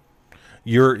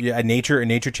 A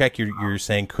nature check. You're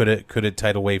saying could a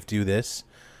tidal wave do this?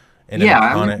 And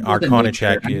yeah, an Arcana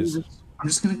check is. I'm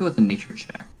just gonna go with a nature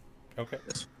check. Okay.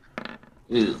 This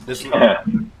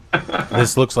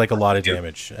this looks like a lot of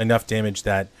damage. Enough damage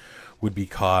that would be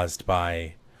caused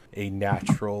by a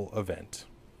natural event.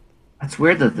 It's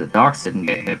weird that the docks didn't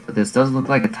get hit, but this does look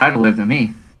like a tidal wave to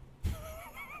me.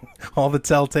 All the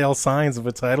telltale signs of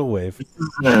a tidal wave.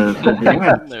 There's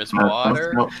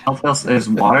water. There's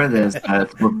water. There's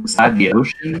beside the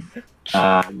ocean.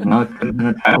 No, it could have been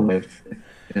a tidal wave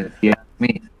if you ask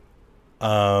me.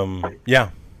 Yeah.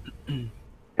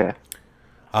 Okay.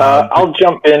 I'll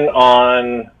jump in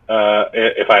on,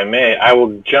 if I may, I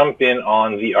will jump in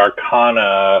on the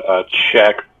Arcana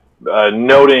check,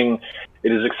 noting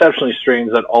it is exceptionally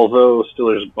strange that although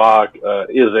Stiller Bach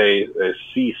is a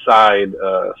seaside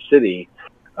city,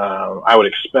 I would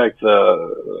expect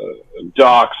the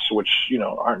docks, which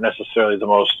aren't necessarily the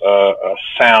most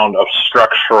sound of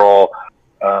structural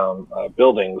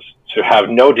buildings, to have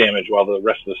no damage, while the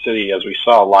rest of the city, as we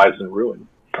saw, lies in ruin.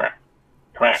 Sure.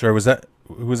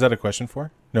 Who was that a question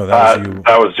for? No, that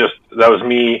was you. That was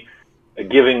me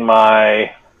giving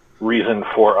my reason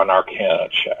for an Arcana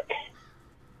check.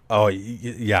 Oh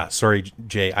yeah, sorry,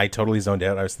 Jay. I totally zoned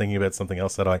out. I was thinking about something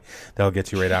else that I'll get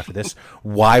to right after this.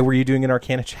 Why were you doing an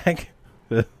Arcana check?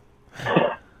 For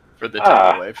the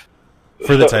tidal wave.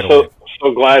 For the tidal wave.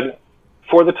 So glad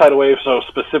for the tidal wave. So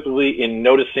specifically in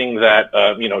noticing that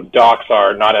docks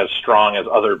are not as strong as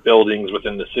other buildings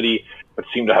within the city, but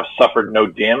seem to have suffered no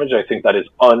damage. I think that is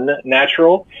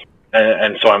unnatural,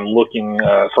 and so I'm looking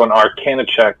an Arcana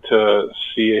check to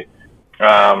see.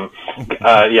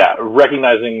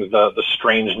 Recognizing the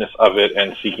strangeness of it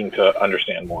and seeking to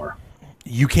understand more.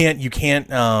 You can't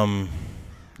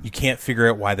figure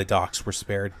out why the docks were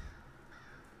spared.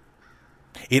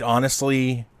 It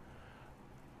honestly,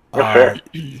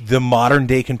 the modern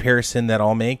day comparison that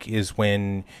I'll make is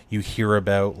when you hear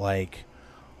about like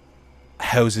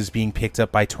houses being picked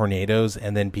up by tornadoes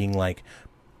and then being like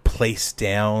placed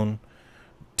down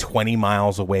 20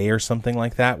 miles away or something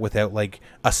like that without like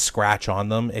a scratch on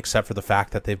them, except for the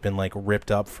fact that they've been like ripped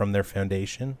up from their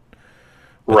foundation,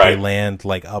 but right. They land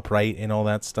like upright and all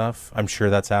that stuff. I'm sure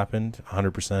that's happened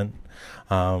 100%.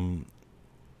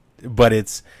 But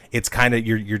it's kind of,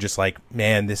 you're just like,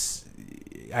 man, this,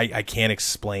 I can't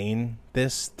explain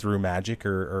this through magic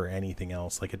or anything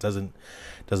else. Like it doesn't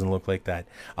look like that.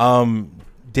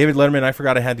 David Letterman, I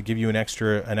forgot I had to give you an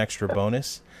extra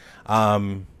bonus.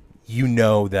 You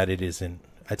know that it isn't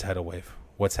a tidal wave.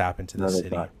 What's happened to the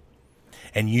city?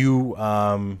 And you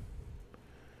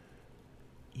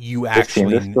actually seen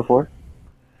this before?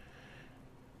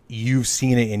 You've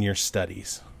seen it in your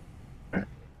studies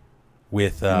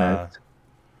with Audrin?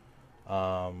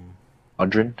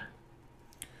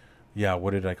 Yeah,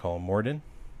 what did I call him? Morden?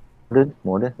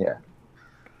 Morden, yeah.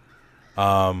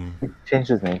 He changed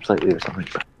his name slightly or something.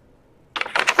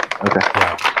 Okay.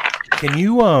 Yeah.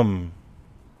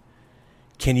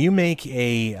 Can you make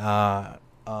a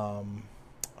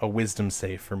wisdom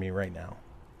save for me right now?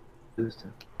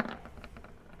 Wisdom.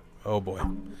 Oh boy.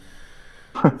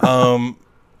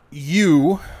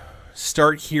 You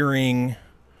start hearing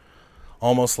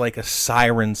almost like a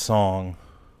siren song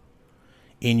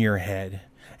in your head,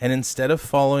 and instead of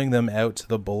following them out to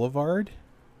the boulevard,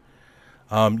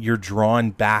 you're drawn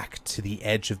back to the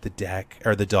edge of the deck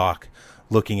or the dock,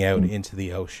 looking out into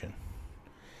the ocean.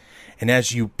 And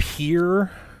as you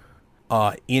peer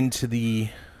into the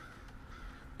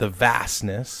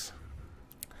vastness,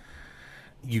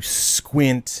 you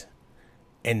squint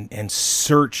and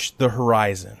search the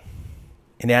horizon.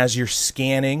 And as you're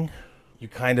scanning, you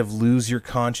kind of lose your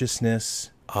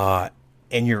consciousness,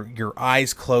 and your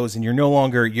eyes close, and you're no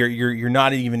longer you're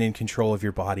not even in control of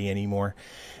your body anymore.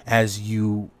 As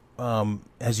you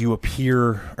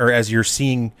appear, or as you're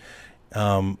seeing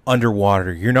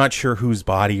underwater, you're not sure whose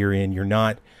body you're in. You're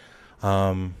not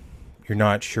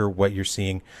sure what you're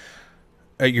seeing.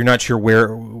 You're not sure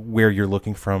where you're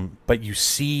looking from, but you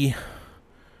see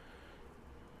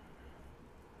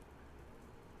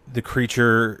the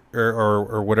creature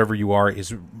or whatever you are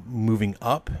is moving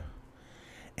up,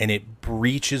 and it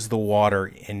breaches the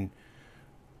water, and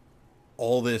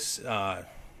all this and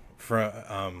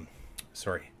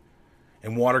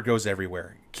water goes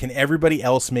everywhere. Can everybody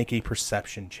else make a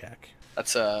perception check?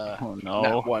 That's Oh no.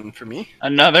 not one for me.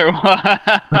 Another one.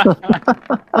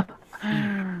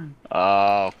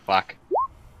 Oh fuck.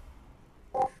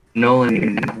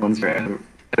 Nolan's out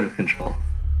of control.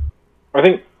 I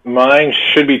think mine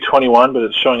should be 21, but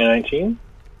it's showing a 19.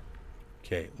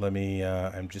 Okay, let me.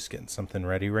 I'm just getting something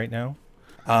ready right now.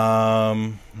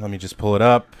 Let me just pull it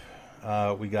up.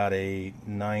 We got a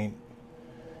 9.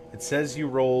 It says you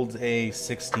rolled a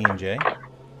 16, Jay.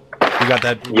 You got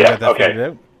that? You got that okay.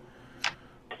 figured out?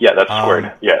 Yeah, that's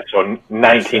squared. Yeah, so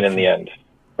 19 in the end.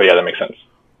 But yeah, that makes sense.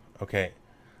 Okay.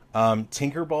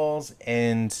 Tinkerballs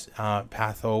and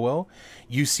Pathowell,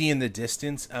 you see in the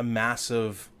distance a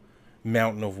massive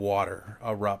mountain of water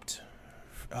erupt,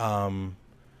 or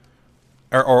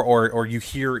you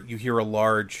hear a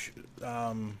large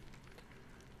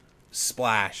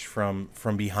splash from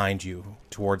behind you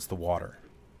towards the water,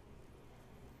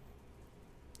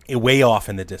 way off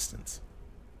in the distance.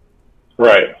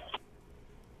 Right.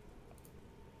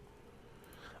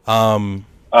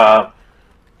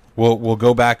 We'll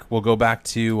go back. We'll go back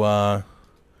to.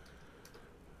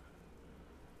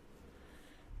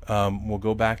 We'll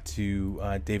go back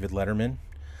to David Letterman.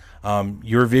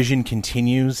 Your vision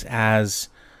continues as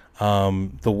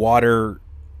the water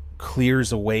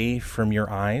clears away from your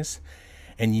eyes,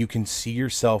 and you can see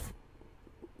yourself.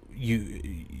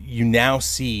 You now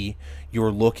see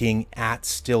you're looking at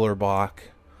Stiller Bach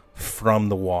from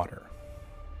the water.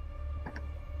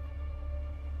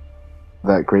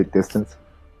 That great distance.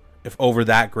 If over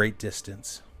that great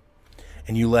distance,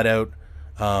 and you let out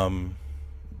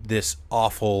this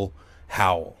awful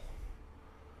howl.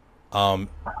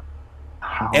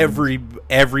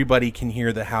 Everybody can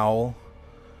hear the howl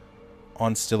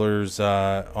on Stiller's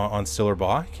on Stiller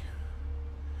Bach.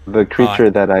 The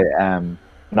creature that I am,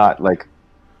 not like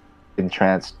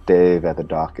entranced Dave at the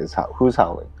dock, is who's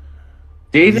howling?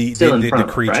 David's still in front,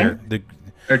 the creature.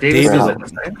 right? David is on this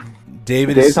side?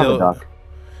 David is on still. the dock.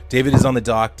 David is on the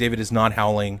dock. David is not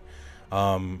howling.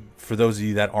 For those of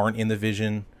you that aren't in the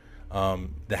vision,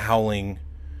 the howling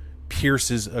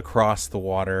pierces across the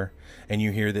water, and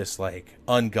you hear this like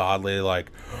ungodly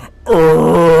like.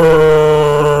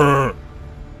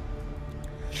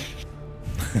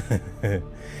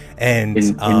 And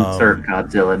insert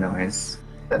Godzilla noise.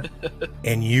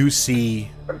 And you see,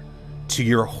 to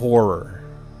your horror,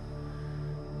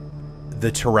 the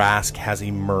Tarask has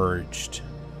emerged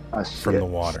from the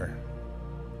water.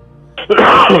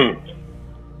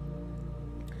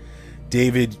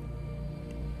 David,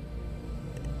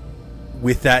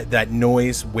 with that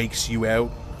noise wakes you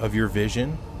out of your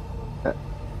vision,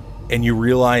 and you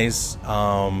realize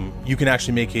you can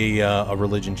actually make a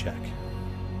religion check.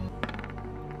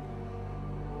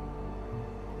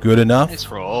 Good enough. Nice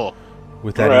roll.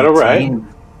 With that, all right.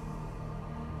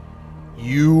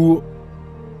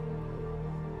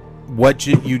 What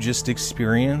you just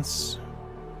experienced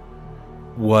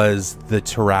was the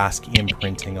Tarask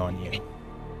imprinting on you.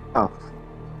 Oh,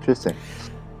 interesting.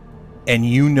 And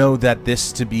you know that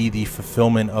this to be the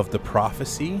fulfillment of the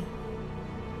prophecy,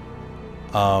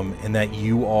 and that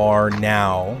you are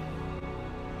now,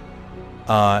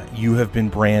 you have been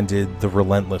branded the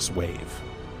Relentless Wave.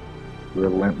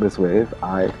 Relentless Wave?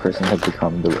 I personally have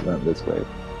become the Relentless Wave.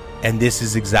 And this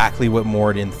is exactly what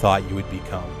Moradin thought you would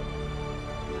become.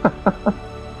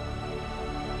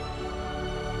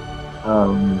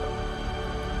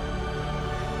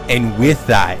 And with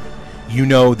that, you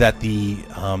know that the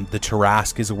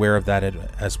Tarask is aware of that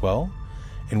as well,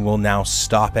 and will now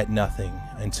stop at nothing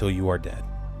until you are dead.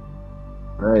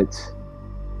 Right.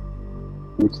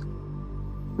 Do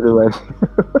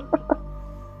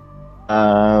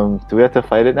we have to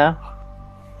fight it now?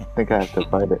 I think I have to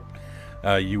fight it.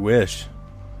 You wish.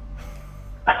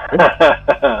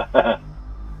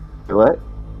 What?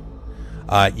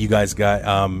 You guys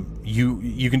got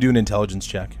you can do an intelligence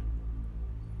check.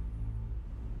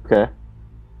 Okay.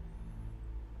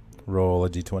 Roll a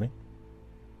d20.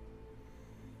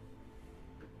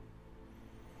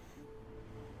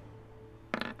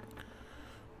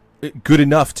 Good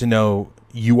enough to know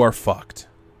you are fucked.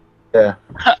 Yeah.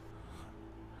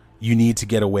 You need to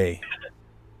get away.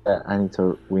 Yeah,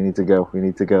 we need to go. We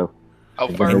need to go. How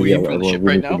far are we from the ship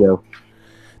right now? Go.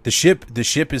 The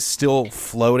ship is still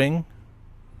floating.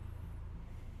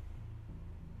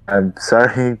 I'm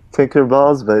sorry,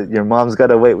 Tinkerballs, but your mom's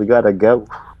gotta wait. We gotta go.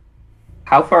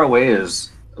 How far away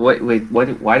is... Wait, why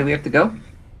do we have to go?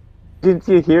 Didn't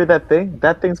you hear that thing?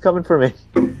 That thing's coming for me.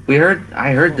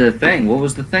 I heard the thing. What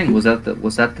was the thing? Was that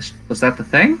the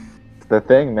thing? It's the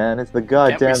thing, man. It's the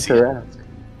goddamn see it? Tarrasque.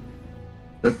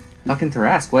 The fucking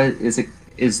Tarrasque. What is it?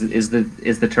 Is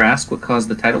the Tarrasque what caused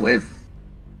the tidal wave?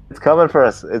 It's coming for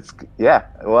us. It's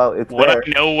Well, it's Would there. I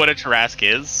know what a Tarrasque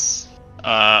is?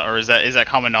 Or is that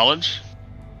common knowledge?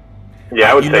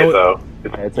 Yeah, I would You say know- so.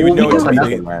 It's You would know it's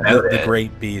nothing, the, man. the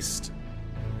great beast.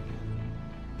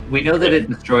 We know that it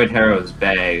destroyed Harrow's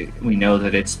Bay. We know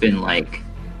that it's been like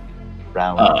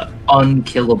Round.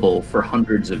 unkillable for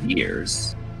hundreds of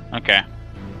years. Okay.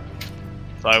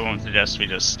 So I won't suggest we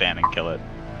just stand and kill it.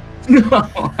 No,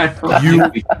 I don't You-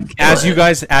 think we can kill As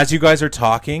it. you guys are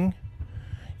talking,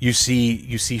 you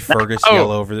see Fergus Oh.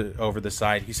 yell over the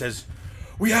side. He says,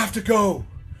 "We have to go.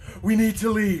 We need to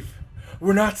leave.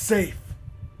 We're not safe."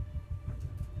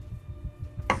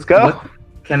 Let's go. What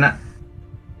can I?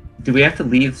 Do we have to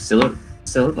leave Stiller?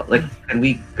 Like, can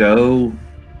we go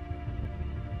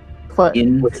But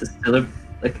into Stiller?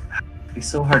 Like, it'd be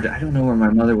so hard. I don't know where my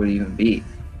mother would even be.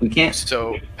 We can't.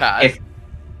 So, Pat, If-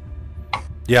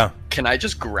 Yeah. can I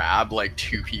just grab like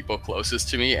 2 people closest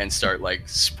to me and start like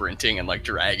sprinting and like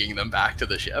dragging them back to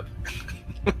the ship?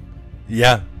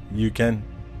 Yeah, you can.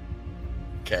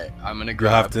 Okay, I'm gonna have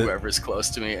grab to- whoever's close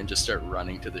to me and just start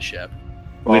running to the ship.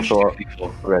 Which Also-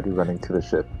 people? already running to the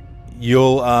ship.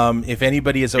 You'll if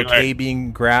anybody is Go okay ahead.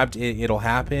 being grabbed, it'll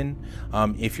happen.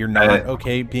 If you're not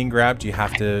okay being grabbed,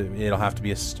 it'll have to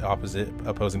be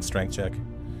opposing strength check.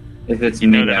 If it's You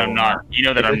me, know that I I'm will not. You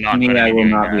know that If I'm it's not. me, gonna I be will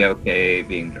doing not be that. okay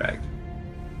being dragged.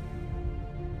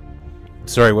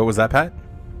 Sorry, what was that, Pat?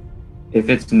 If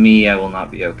it's me, I will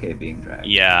not be okay being dragged.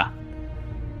 Yeah.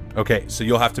 Okay, so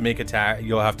you'll have to make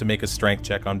a strength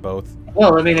check on both.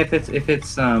 Well, I mean, if it's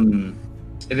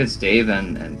Dave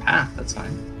and Pat, that's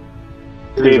fine.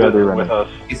 David already is running. with us.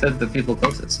 He said the people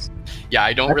closest. Yeah,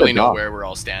 I don't That's really a know dog. where we're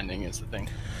all standing is the thing.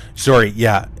 Sorry,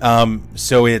 yeah.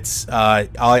 So it's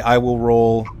I will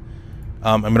roll.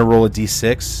 I'm gonna roll a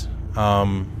d6.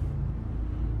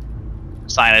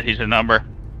 Sign it. He's a number.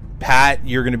 Pat,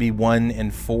 you're gonna be 1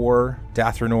 and 4.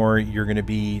 Dathranor, you're gonna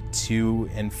be 2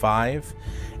 and 5,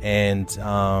 and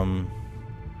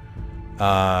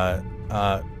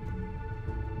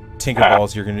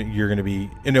Tinkerballs, you're gonna be.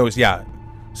 No, yeah.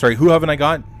 Sorry, who haven't I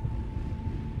got?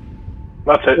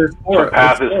 That's it. There's So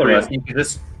Path there's is four 3. of us. You could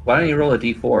just, why don't you roll a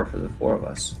d4 for the 4 of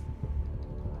us?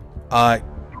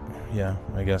 Yeah,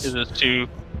 I guess. Is this two?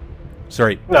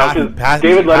 Sorry, No, because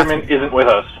David Letterman isn't with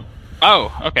us.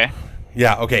 Oh, okay.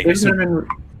 Yeah, okay. There's So no-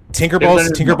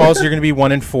 Tinkerballs, you're gonna be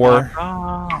 1 and 4.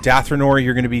 Oh. Dathranor,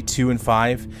 you're gonna be 2 and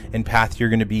 5, and Path, you're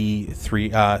gonna be 3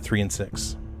 and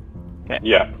 6.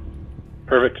 Yeah.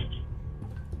 Perfect.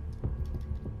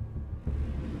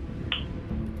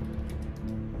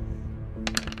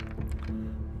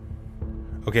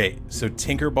 Okay, so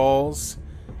Tinkerballs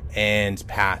and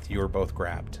Path, you are both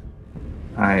grabbed.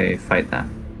 I fight that.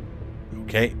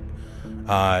 Okay.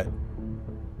 So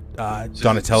is it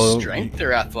Donatello. strength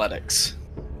or athletics?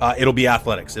 It'll be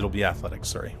athletics.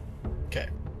 Sorry. Okay.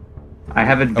 I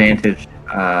have advantage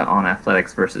on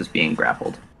athletics versus being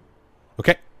grappled.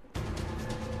 Okay.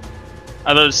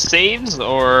 Are those saves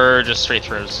or just straight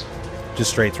throws?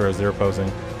 Just straight throws. They're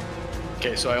opposing.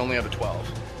 Okay, so I only have a 12.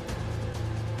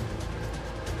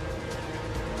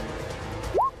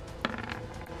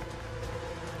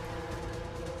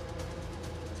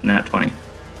 Nat 20.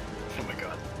 Oh my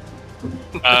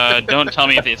god. Don't tell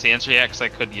me if it's the answer yet, because I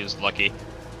could use lucky.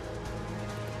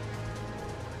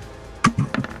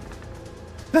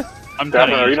 I'm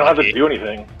gonna Daphne, you use don't have to lucky. do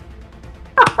anything.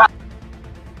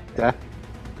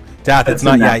 Dath, it's That's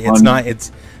not. a Yeah, nat it's one. not.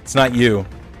 It's not you.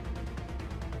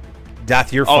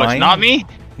 Dath, you're Oh, fine. it's not me?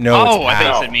 No, oh, it's I thought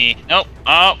Path. you said me. Nope.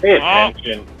 Oh, Pay oh.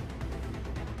 attention.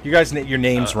 You guys, your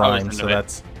names I was rhyme, into so it.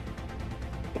 that's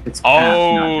It's Path,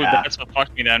 Oh, not Dath. that's what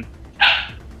fucked me then.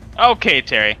 Okay,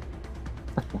 Terry.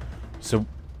 so.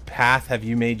 Path, have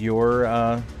you made your?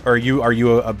 Are you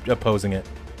opposing it?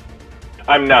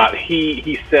 I'm not.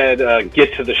 He said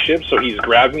get to the ship, so he's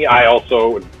grabbed me. I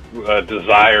also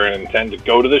desire and intend to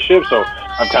go to the ship, so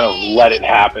I'm kind of let it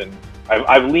happen.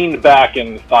 I've leaned back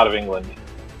and thought of England.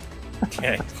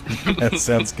 Okay, that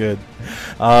sounds good.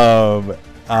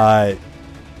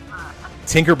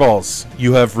 Tinkerballs,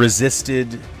 you have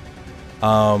resisted.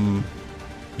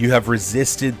 You have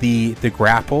resisted the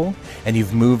grapple, and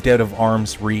you've moved out of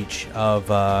arm's reach of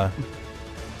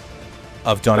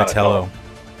Donatello.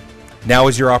 Now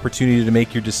is your opportunity to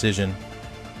make your decision.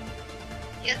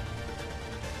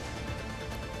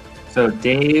 So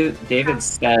David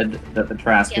said that the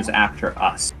Trask is after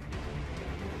us.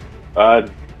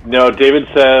 No, David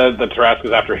said the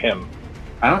Tarrasque after him.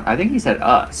 I think he said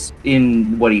us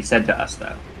in what he said to us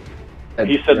though.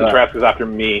 He said the Tarrasque after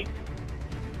me.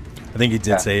 I think he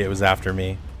did say it was after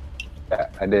me. Yeah,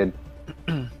 I did.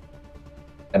 And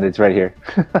it's right here.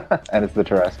 And it's the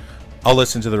Tarrasque. I'll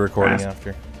listen to the recording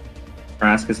after.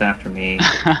 Tarrasque is after me.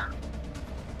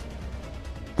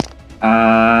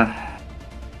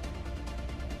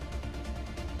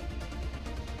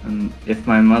 If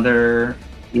my mother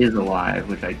is alive,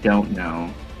 which I don't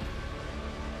know,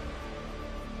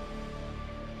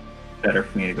 better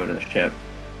for me to go to the ship.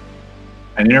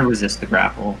 I'm gonna resist the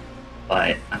grapple,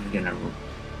 but I'm gonna.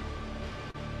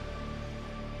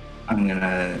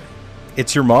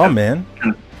 It's your mom, man.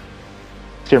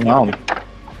 It's your mom.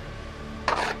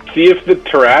 See if the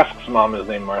Tarrasque's mom is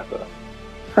named Martha.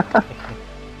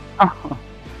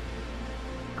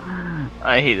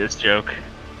 I hate this joke.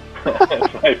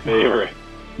 It's my favorite.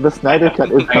 The Snyder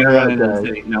Cut is coming out,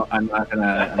 guys. No, I'm not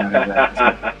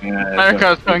gonna.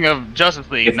 America's coming of Justice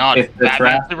League, not if the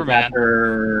Batman, Tarrasque Superman.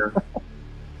 After,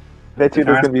 Bet you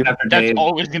there's gonna be. after That's Dave,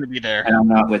 always going to be there. and I'm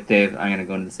not with Dave. I'm gonna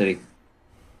go into the city.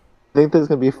 I think there's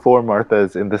gonna be 4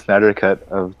 Marthas in the Snyder Cut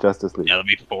of Justice League. Yeah, there'll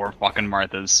be 4 fucking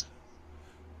Marthas.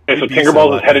 Okay, so You'd be so Tinkerbell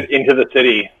is lucky. headed into the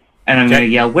city. And I'm Okay. gonna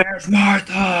yell, "Where's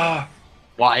Martha?"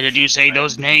 Why did you say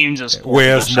those names? As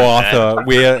Where's Martha?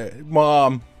 Where,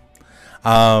 Mom?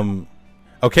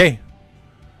 Okay.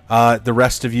 The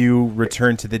rest of you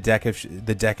return to the deck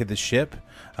of the ship,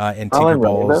 and While I'm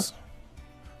running, Tinkerball's.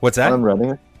 What's that?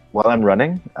 While I'm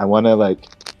running, I want to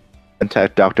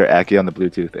contact Dr. Aki on the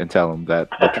Bluetooth and tell him that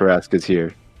the Tarrasque is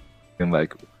here. And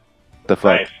what the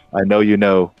fuck? Nice. I know you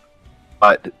know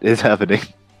what is happening.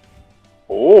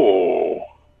 Oh.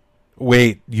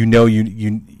 Wait,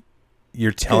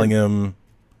 you're telling him?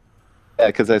 Yeah,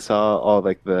 because I saw all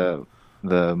the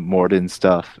Morden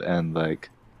stuff and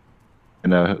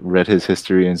read his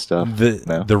history and stuff.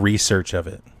 The research of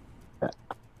it. Yeah.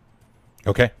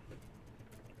 Okay.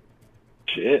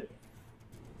 Shit.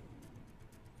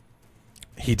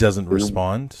 He doesn't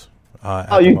respond. At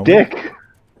Oh, the you moment. dick!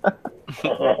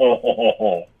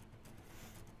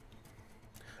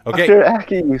 Okay. Dr.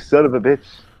 Aki, you son of a bitch.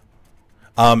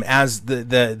 As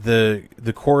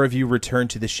the core of you return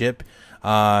to the ship,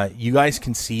 you guys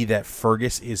can see that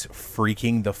Fergus is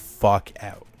freaking the fuck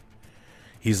out.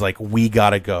 He's like, "We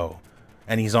gotta go,"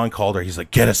 and he's on Calder. He's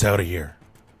like, "Get us out of here."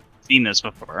 Seen this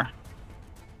before.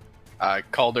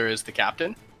 Calder is the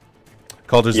captain.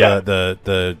 Calder's Yeah. the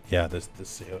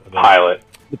Pilot.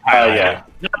 The pilot. yeah.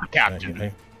 Not the captain.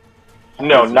 Okay.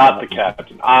 No, not the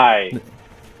captain. I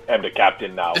am the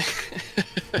captain now.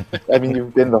 I mean,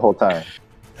 you've been the whole time.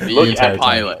 Look The at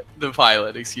pilot. The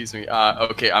pilot. Excuse me.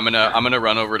 Okay, I'm gonna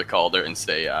run over to Calder and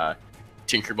say,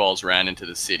 Tinkerball's ran into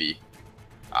the city.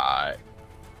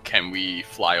 Can we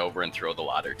fly over and throw the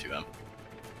ladder to him?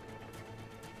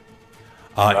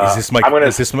 Is this my?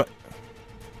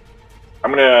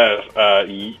 I'm gonna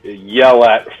yell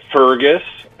at Fergus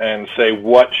and say,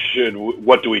 what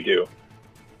do we do?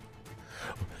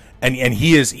 And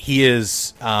he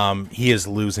is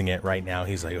losing it right now.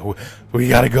 He's like, "Oh, we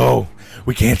gotta go.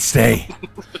 We can't stay.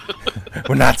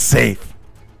 We're not safe."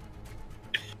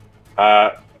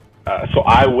 So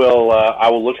I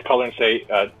will look to Calder and say,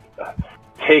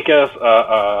 take us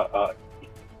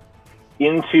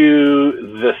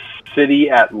into the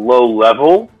city at low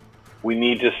level. We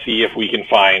need to see if we can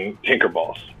find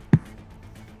Tinkerballs.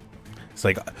 It's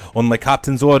like, on my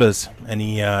captain's orders, and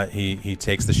he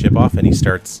takes the ship off and he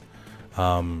starts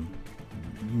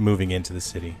moving into the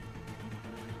city.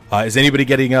 Is anybody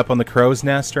getting up on the crow's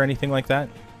nest or anything like that?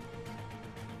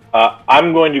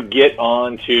 I'm going to get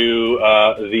onto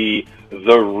the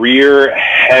rear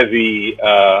heavy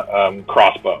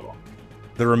crossbow.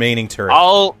 The remaining turret.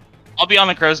 I'll be on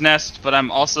the crow's nest, but I'm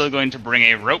also going to bring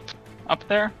a rope up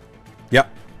there. Yep.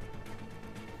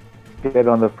 Get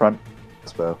on the front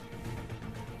crossbow.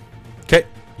 Okay,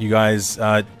 you guys.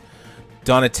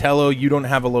 Donatello, you don't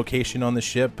have a location on the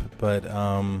ship, but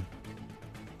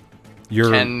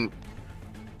you're.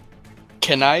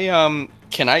 Can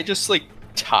I just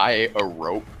tie a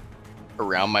rope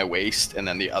around my waist and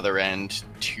then the other end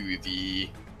to the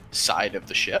side of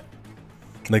the ship?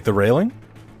 Like the railing?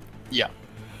 Yeah.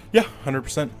 Yeah,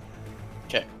 100%.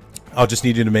 Okay. I'll just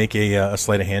need you to make a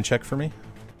sleight of hand check for me.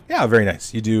 Yeah, very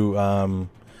nice. You do.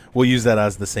 We'll use that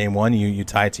as the same one. You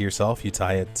tie it to yourself. You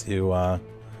tie it to.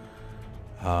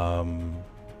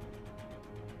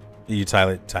 You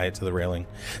tie it to the railing.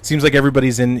 Seems like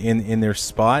everybody's in their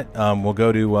spot. We'll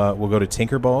go to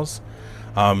Tinkerball's.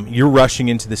 You're rushing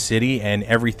into the city, and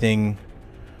everything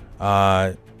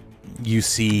you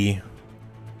see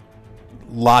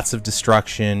lots of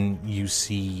destruction. You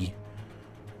see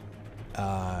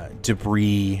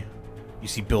debris. You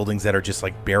see buildings that are just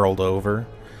like barreled over.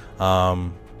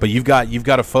 But you've got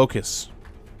to focus.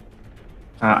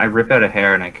 I rip out a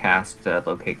hair and I cast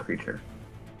locate creature.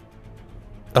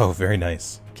 Oh, very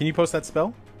nice. Can you post that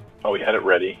spell? Oh, we had it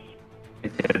ready.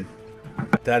 It did.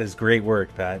 That is great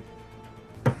work, Pat.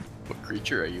 What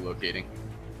creature are you locating?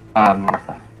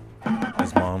 Martha.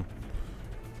 His mom.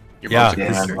 Your Yeah. mom's a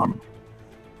Yeah, creature. mom.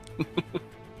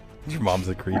 Your mom's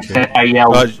a creature. I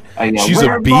yelled. She's a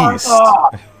 "Where's beast.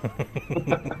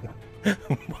 Martha?"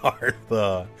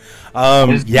 Martha.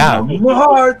 His Yeah. mom,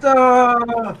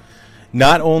 Martha.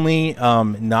 Not only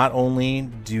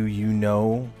do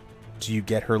you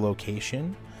get her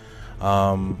location,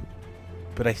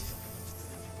 but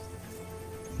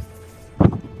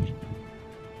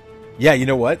yeah, you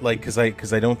know what? Like, because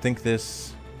I don't think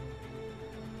this.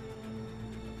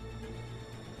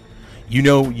 You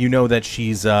know that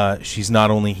she's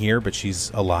not only here, but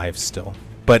she's alive still.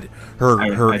 But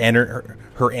her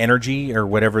energy, or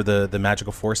whatever the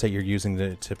magical force that you're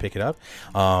using to pick it up,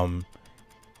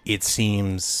 it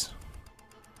seems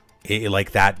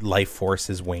like that life force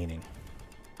is waning.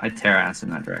 I tear ass in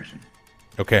that direction.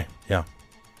 Okay, yeah.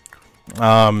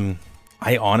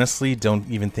 I honestly don't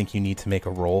even think you need to make a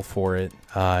roll for it.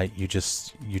 You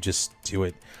just do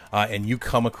it, and you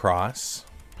come across.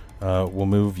 We'll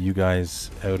move you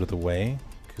guys out of the way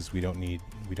because we don't need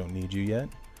you yet.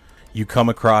 You come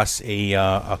across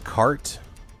a cart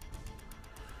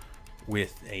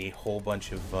with a whole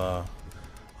bunch of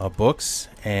books,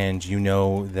 and you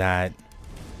know that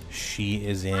she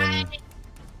is in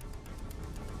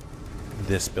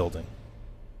this building.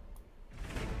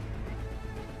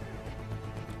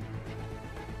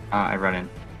 I run in.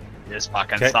 This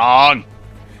fucking Okay. song.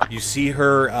 You see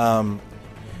her.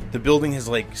 The building has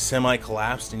like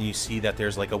semi-collapsed, and you see that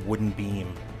there's like a wooden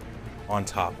beam on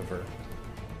top of her.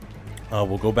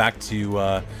 We'll go back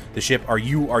to the ship. Are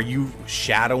you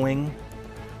shadowing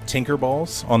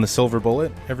Tinkerballs on the Silver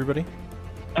Bullet, everybody?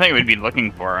 I think we'd be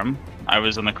looking for him. I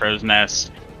was in the crow's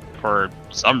nest for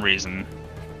some reason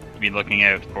to be looking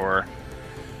out for.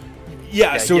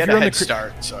 Yeah. So he if had you're a on the head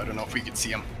start, so I don't know if we could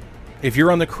see him. if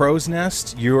you're on the crow's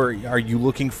nest, are you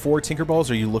looking for Tinkerballs,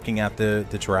 or are you looking at the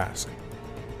Tarrasque?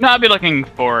 No, I'd be looking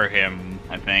for him,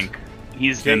 I think.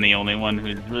 He's Okay. been the only one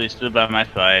who's really stood by my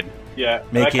side. Yeah,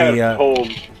 Make I kind a, of told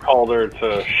Calder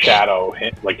to shadow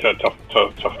him, like to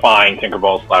find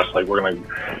Tinkerball's flashlight. We're gonna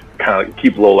kind of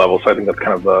keep low level, so I think that's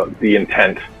kind of the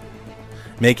intent.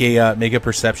 Make a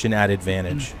perception at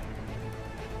advantage.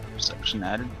 Perception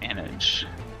at advantage.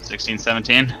 16,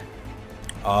 17.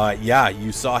 Yeah,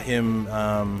 you saw him.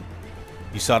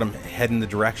 You saw him head in the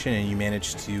direction, and you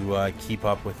managed to keep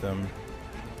up with them.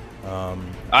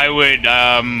 I would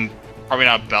probably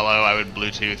not bellow. I would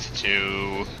Bluetooth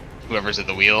to whoever's at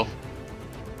the wheel.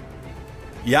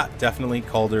 Yeah, definitely.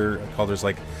 Calder's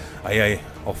like,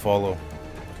 I'll follow.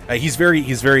 He's very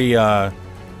And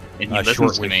he listens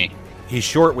short to with me. He's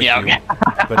short with Yeah, you, okay.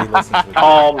 but he listens with you.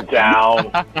 Calm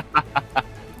down.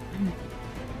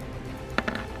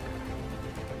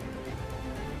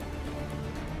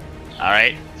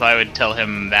 Alright, so I would tell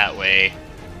him that way.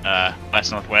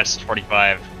 West-northwest,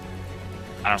 45.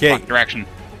 I don't know, Okay. fuck direction.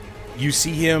 You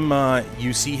see him.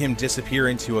 You see him disappear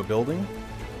into a building.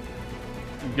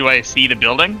 Do I see the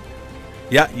building?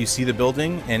 Yeah, you see the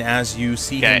building, and as you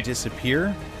see him Okay.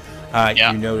 disappear,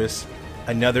 Yeah. you notice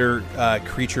another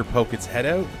creature poke its head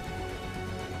out.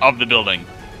 Of the building.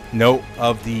 No,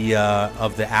 of the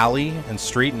alley and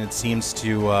street, and it seems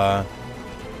to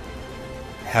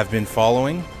have been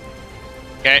following.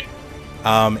 Okay.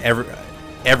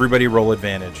 Everybody roll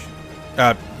advantage.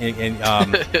 Not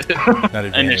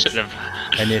advantage. Initiative.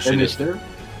 Initiative.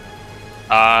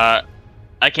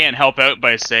 I can't help out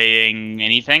by saying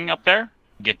anything up there.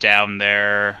 Get down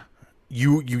there.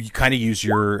 You kind of use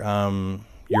your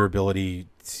ability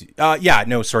to. Yeah.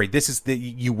 No. Sorry. This is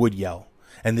you would yell,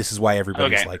 and this is why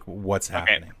everybody's Okay. like, "What's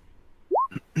Okay.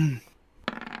 happening?"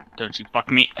 Don't you fuck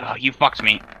me. Oh, you fucked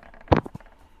me.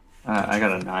 I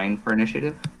got a 9 for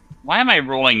initiative. Why am I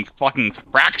rolling fucking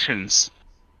fractions?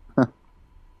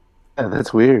 Yeah,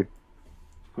 that's weird.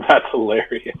 That's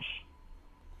hilarious.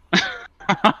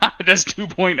 Does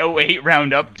 2.08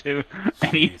 round up to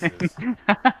anything? Jesus.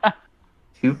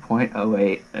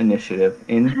 2.08 initiative.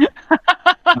 In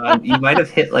you might have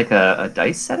hit like a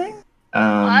dice setting.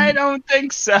 I don't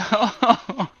think so.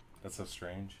 That's so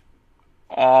strange.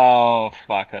 Oh,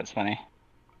 fuck, that's funny.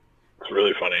 It's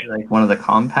really funny. like one of the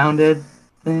compounded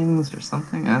things or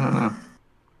something. I don't know.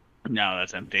 No,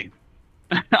 that's empty.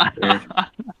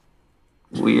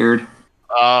 Weird.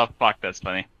 Oh, fuck, that's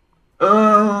funny.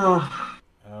 Oh,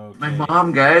 Okay. my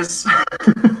mom, guys.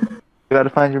 You gotta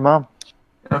find your mom.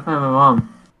 Gotta find my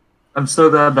mom. I'm so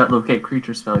glad that locate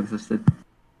creature spell existed.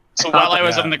 So thought while I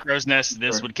was that- up in the crow's nest,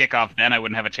 this would kick off. Then I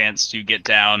wouldn't have a chance to get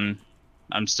down.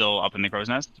 I'm still up in the crow's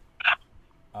nest.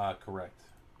 Correct.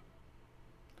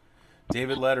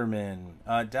 David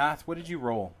Letterman. Dath, what did you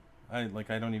roll? I don't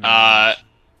even know. A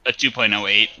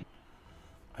 2.08.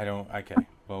 I don't. Okay.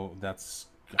 Well, that's.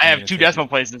 I I'm have gonna two take decimal it-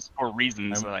 places for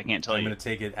reasons that I can't tell I'm you. going to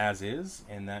take it as is,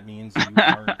 and that means you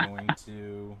are going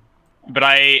to.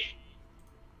 But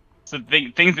so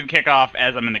things would kick off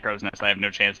as I'm in the crow's nest. I have no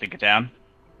chance to get down.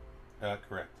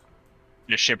 Correct.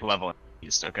 Just ship level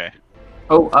east. Okay.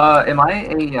 Oh, am I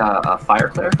a fire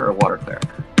cleric or a water cleric?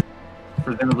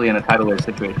 Presumably in a tidal wave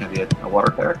situation, I'd be a water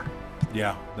cleric.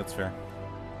 Yeah, that's fair.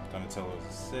 Donatello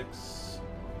is a 6.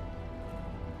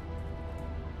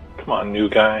 Come on, new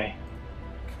guy.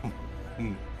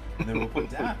 And then we'll put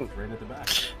Dath right at the back.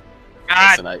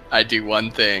 God. Listen, I do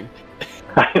one thing.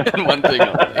 And one thing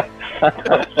only.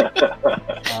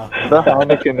 The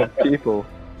Heineken of people.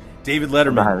 David The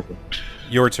Letterman, Heineken.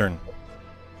 your turn.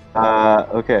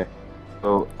 Okay.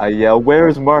 So I yell,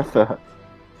 "Where's Martha?"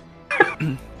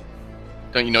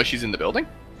 Don't you know she's in the building?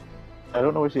 I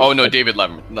don't know where she. Oh no, David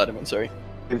Letterman, sorry.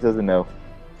 He doesn't know.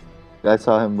 I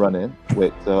saw him run in.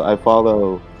 Wait, so I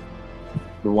follow.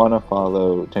 We want to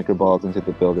follow Tinkerballs into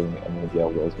the building and then yell,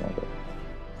 "Where's Martha?"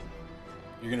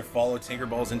 You're going to follow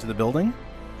Tinkerballs into the building?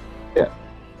 Yeah.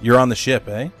 You're on the ship,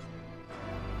 eh?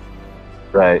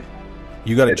 Right.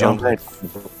 You got to Yeah, jump don't like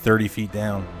 30 feet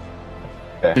down.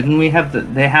 Didn't we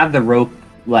have they had the rope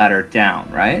ladder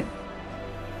down, right?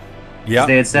 Yeah.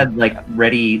 They had said like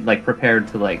ready, like prepared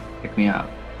to like pick me up.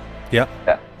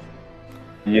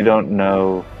 You don't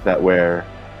know that we're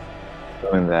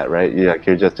doing that, right? You're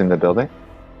just in the building.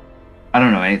 I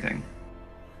don't know anything.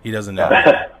 He doesn't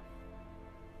know.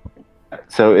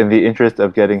 So, in the interest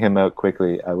of getting him out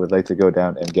quickly, I would like to go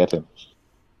down and get him.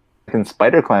 I can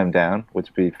spider climb down, which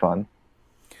would be fun.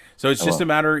 So it's I just a won't.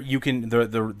 matter, you can,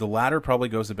 the ladder probably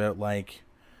goes about like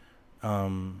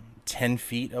 10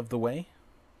 feet of the way.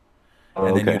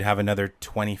 And then you'd have another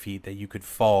 20 feet that you could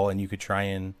fall and you could try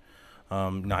and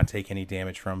not take any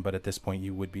damage from, but at this point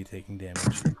you would be taking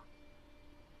damage.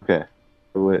 Okay.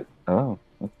 Would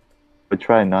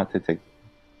try not to take.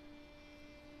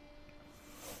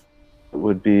 It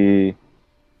would be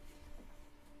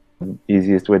the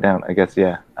easiest way down, I guess.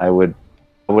 Yeah, I would.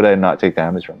 How would I not take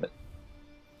damage from it?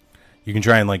 You can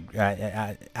try and like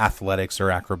athletics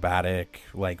or acrobatic,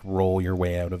 like roll your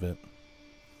way out of it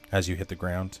as you hit the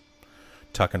ground.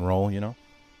 Tuck and roll, you know?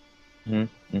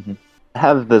 Mm-hmm. I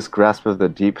have this grasp of the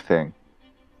deep thing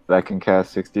that I can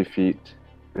cast 60 feet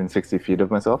within 60 feet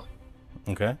of myself.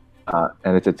 Okay.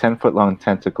 And it's a 10-foot long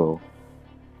tentacle.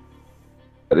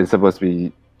 But it's supposed to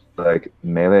be like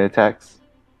melee attacks,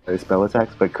 spell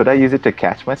attacks. But could I use it to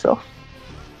catch myself?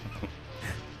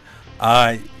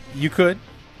 You could.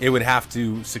 It would have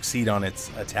to succeed on its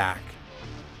attack.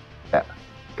 Yeah.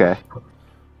 Okay.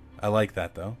 I like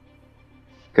that though.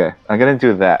 Okay. I'm gonna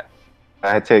do that.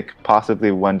 I take possibly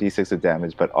 1d6 of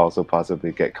damage, but also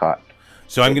possibly get caught.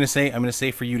 So I'm gonna say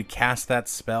for you to cast that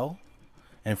spell,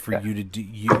 and for you to do,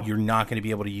 you're not gonna be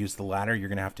able to use the ladder. You're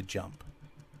gonna have to jump.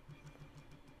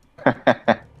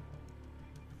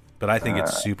 But I think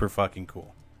it's super fucking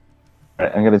cool.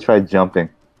 Alright, I'm gonna try jumping.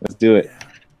 Let's do it.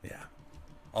 Yeah.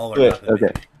 All or Do it. nothing. Okay.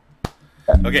 baby.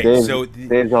 Okay. Dave's, So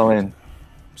Dave's all in.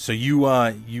 So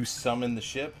you summon the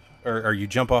ship, or you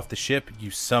jump off the ship.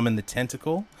 You summon the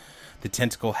tentacle. The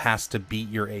tentacle has to beat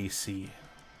your AC.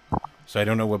 So I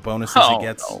don't know what bonuses Oh, it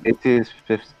gets. no. It is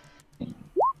 15.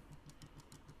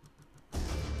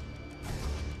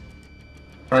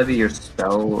 Probably your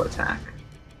spell attack.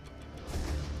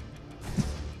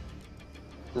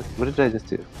 What did I just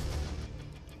do?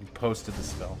 You posted the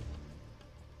spell.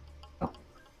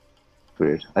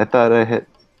 Weird. I thought I hit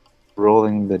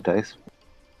rolling the dice.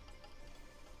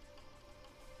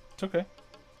 It's okay.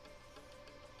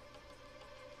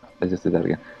 I just did that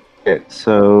again. Okay,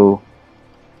 so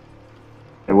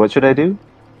what should I do?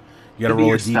 You gotta Give me roll a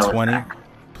your spell d20 attack.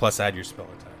 plus add your spell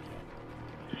attack.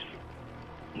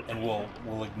 And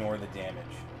we'll ignore the damage.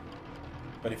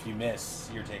 But if you miss,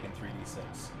 you're taking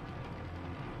 3d6.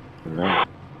 Right.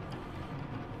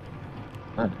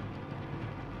 Fine.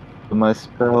 So my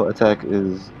spell attack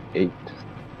is 8.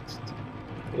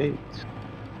 8.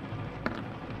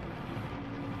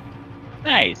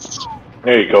 Nice.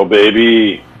 There you go,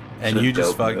 baby. And That's you a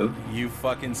just dope move.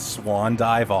 fucking swan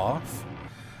dive off.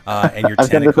 And your I've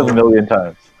done this a tentacle million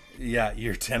times. Yeah,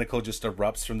 your tentacle just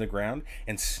erupts from the ground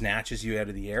and snatches you out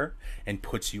of the air and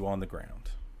puts you on the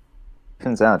ground.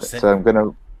 Turns out, so I'm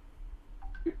gonna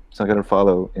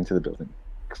follow into the building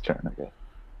next turn, I guess.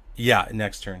 Yeah,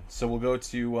 next turn. So we'll go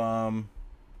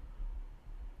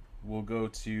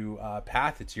to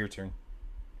Path. It's your turn.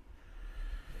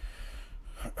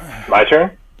 My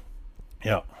turn?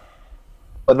 Yeah.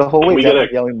 But the whole Can way we down, get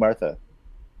I'm yelling Martha.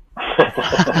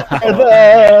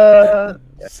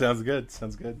 Sounds good.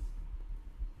 Sounds good.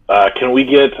 Can we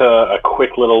get a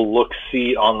quick little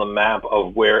look-see on the map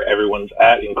of where everyone's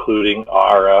at, including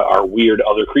our weird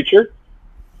other creature?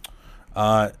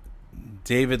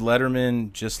 David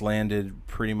Letterman just landed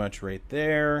pretty much right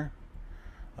there.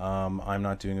 I'm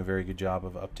not doing a very good job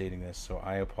of updating this, so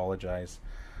I apologize.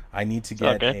 I need to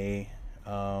get a...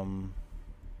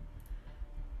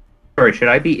 Sorry, should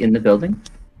I be in the building?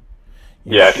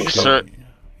 Yeah, I think so.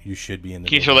 You should be in the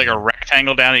Can you building. throw like a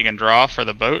rectangle down that you can draw for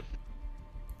the boat?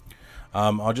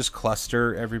 I'll just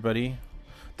cluster everybody.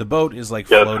 The boat is like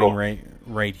Yeah, floating cool.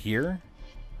 right here.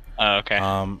 Oh, okay.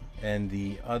 And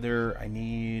the other, I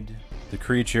need the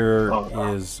creature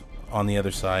is on the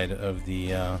other side of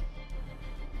the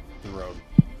road.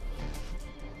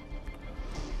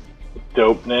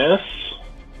 Dopeness.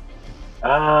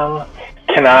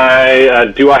 Can I?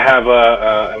 Do I have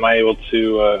a? Am I able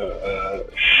to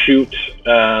shoot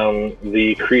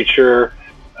the creature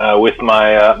with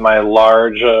my my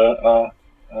large?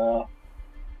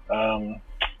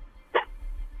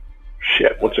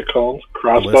 Shit, what's it called?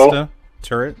 Crossbow. Ballista?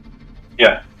 Turret?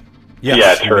 Yeah. Yes,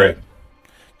 Yeah, you turret. may.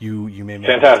 You may make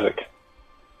Fantastic.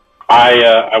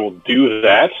 I will do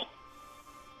that.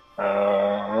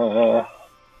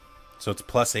 So it's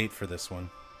 +8 for this one.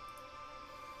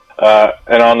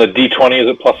 And on the D20, is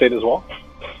it +8 as well?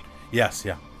 Yes,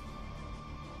 yeah.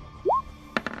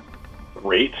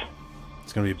 Great.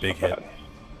 It's gonna be a big hit.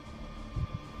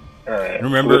 All right.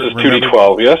 Remember- So this is remember-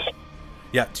 2D12, yes?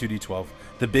 Yeah, 2d12.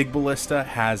 The big ballista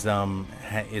has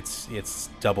it's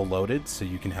double loaded, so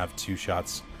you can have 2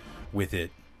 shots with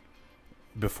it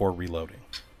before reloading.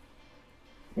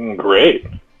 Great.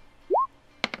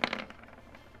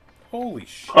 Holy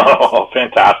shit! Oh,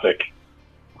 fantastic.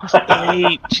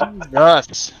 Hey,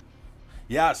 Jesus.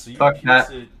 Yeah, so you Fuck pierce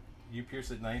that. it. You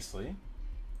pierce it nicely.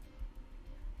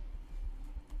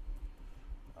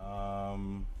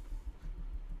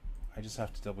 I just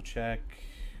have to double check.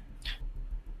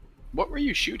 What were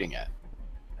you shooting at?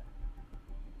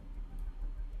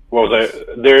 What was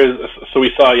I?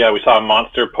 We saw a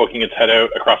monster poking its head out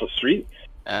across the street.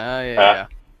 Yeah.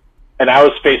 And I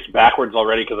was faced backwards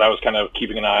already because I was kind of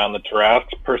keeping an eye on the terrace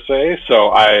per se. So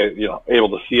I, able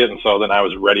to see it, and so then I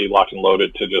was ready, locked and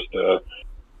loaded to just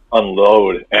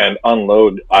unload. And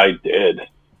unload, I did.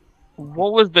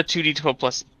 What was the 2d12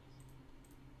 plus?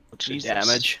 The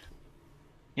damage.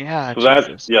 Yeah, So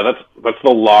Jesus. that's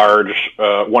the large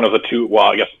one of the two. Well,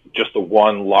 I guess just the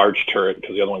one large turret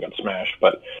because the other one got smashed.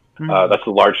 But that's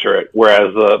the large turret.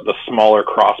 Whereas the smaller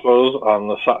crossbows on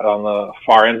the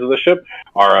far ends of the ship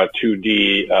are a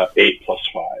 2d 8 plus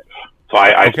 5. So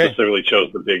I Okay. specifically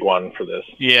chose the big one for this.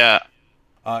 Yeah.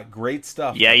 Great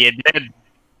stuff. Yeah, you did.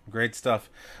 Great stuff.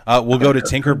 We'll go to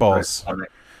Tinkerballs.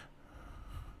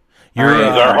 You're, Is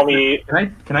our homie?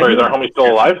 Can I Sorry, do is our homie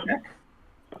still alive?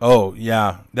 oh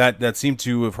yeah, that seemed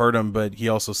to have hurt him, but he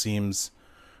also seems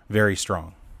very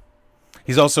strong.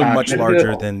 He's also much can I do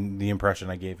larger it? than the impression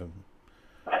I gave him.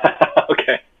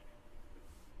 Okay.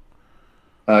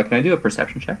 Can I do a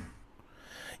perception check?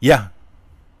 Yeah.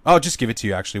 I'll just give it to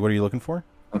you. Actually, what are you looking for?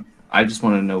 I just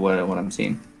want to know what I'm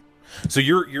seeing. So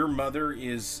your mother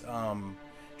is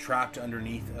trapped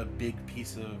underneath a big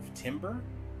piece of timber,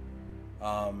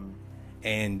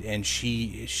 and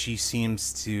she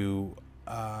seems to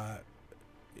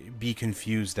be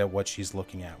confused at what she's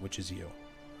looking at, which is you.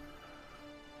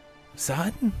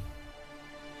 Son?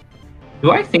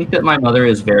 Do I think that my mother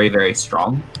is very, very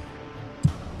strong?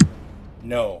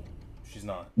 No, she's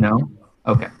not. No?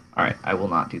 Okay. All right. I will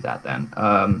not do that then.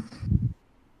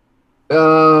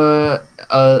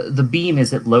 The beam,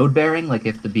 is it load bearing? Like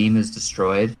if the beam is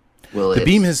destroyed, will The it...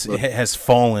 beam has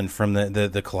fallen from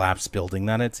the collapsed building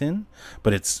that it's in,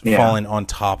 but it's fallen on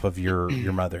top of your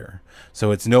mother.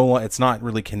 So it's not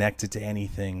really connected to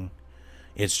anything.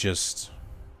 It's just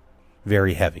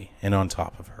very heavy and on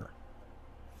top of her.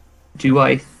 Do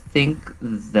I think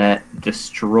that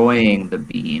destroying the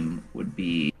beam would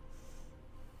be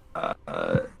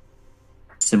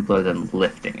simpler than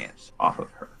lifting it off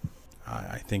of her?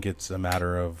 I think it's a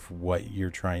matter of what you're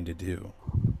trying to do.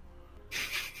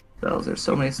 Spells. There's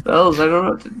so many spells. I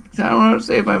don't know how to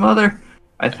save my mother.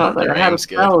 I thought that I had a Dragon's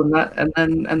good. spell,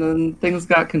 and then things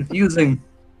got confusing.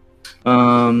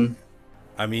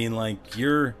 I mean, like,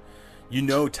 you're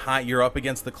up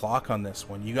against the clock on this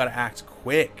one. You got to act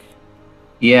quick.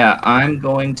 Yeah, I'm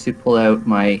going to pull out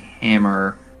my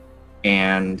hammer,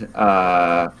 and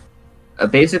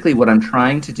basically what I'm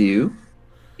trying to do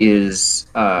is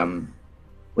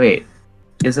wait,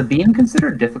 is a beam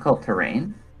considered difficult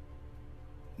terrain?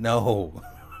 No.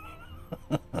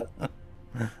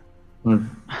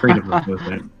 Freedom of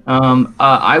movement.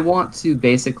 I want to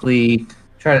basically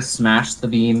try to smash the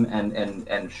beam and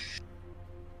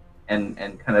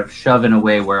kind of shove in a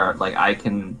way where like I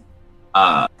can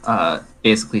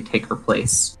basically take her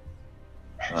place.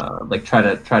 Like try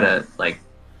to like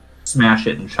smash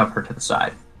it and shove her to the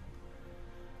side.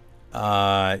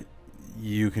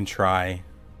 You can try.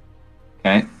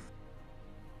 Okay.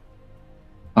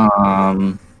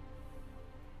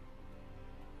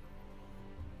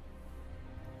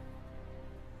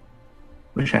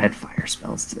 Wish I had fire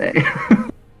spells today.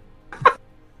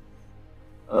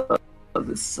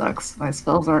 This sucks. My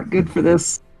spells aren't good for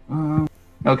this.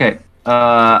 Okay.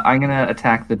 I'm gonna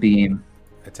attack the beam.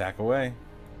 Attack away.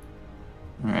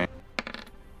 Alright.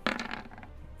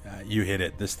 You hit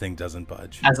it. This thing doesn't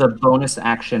budge. As a bonus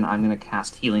action, I'm gonna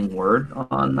cast Healing Word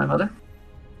on my mother.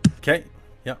 Okay.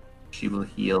 Yep. She will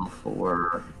heal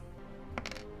for...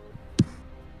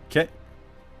 Okay.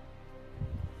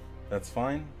 That's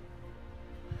fine.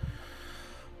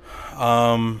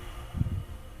 And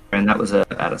that was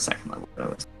at a second level. That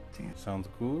was... Sounds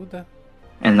good.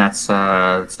 And that's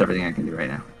everything I can do right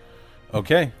now.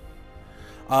 Okay.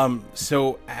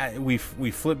 So we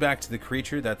flip back to the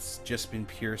creature that's just been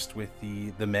pierced with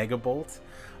the mega bolt.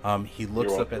 He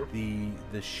looks up at the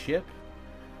ship,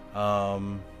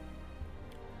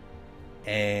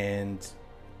 and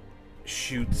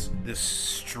shoots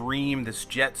this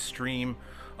jet stream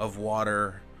of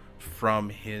water from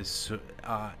his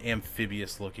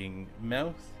amphibious-looking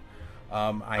mouth.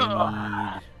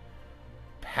 I need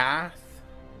Path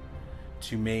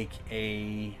to make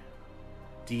a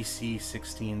DC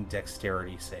 16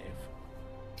 dexterity save.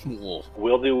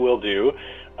 Will do.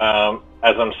 As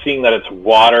I'm seeing that it's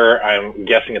water, I'm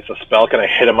guessing it's a spell. Can I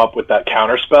hit him up with that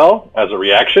counter spell as a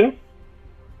reaction?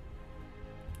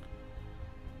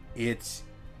 It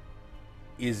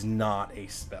is not a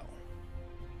spell.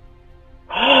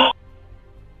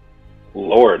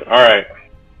 Lord. Alright.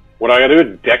 What do I gotta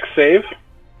do? Dex save?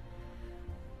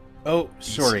 Oh,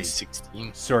 sorry. DC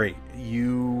 16. Sorry.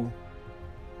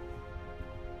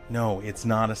 No, it's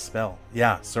not a spell.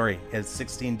 Yeah, sorry. It's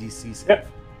 16 DC save. Yep.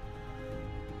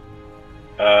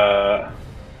 A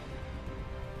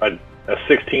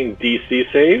 16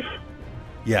 DC save?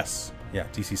 Yes. Yeah,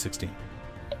 DC 16.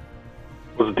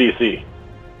 What's the DC?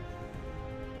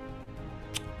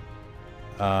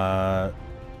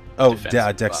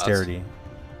 Dexterity.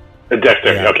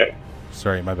 Dexterity, Yeah. okay.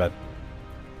 Sorry, my bad.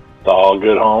 It's all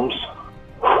good, Holmes.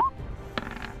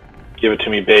 Give it to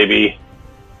me, baby.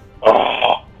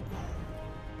 Oh.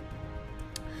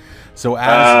 So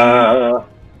as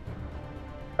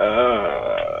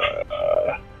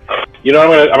you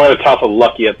know, I'm gonna toss a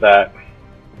lucky at that.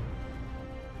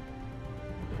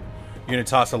 you're gonna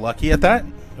toss a lucky at that?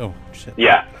 Oh shit.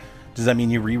 Yeah. Does that mean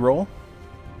you re-roll?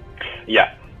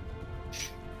 Yeah.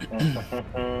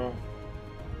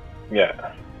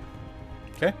 Yeah.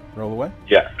 Okay, roll away.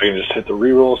 Yeah, I can just hit the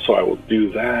reroll, so I will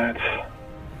do that.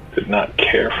 Did not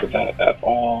care for that at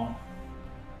all.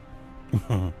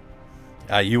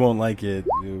 You won't like it.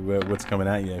 What's coming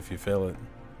at you if you fail it?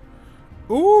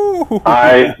 Ooh.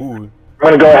 I'm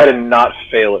gonna go ahead and not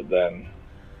fail it then.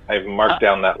 I've marked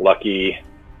down that lucky.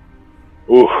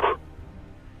 Ooh.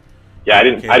 Yeah, I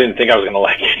didn't think I was gonna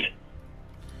like it.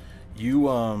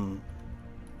 You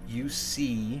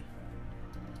see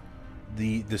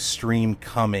the stream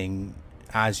coming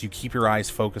as you keep your eyes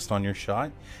focused on your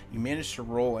shot. You manage to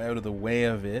roll out of the way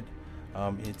of it.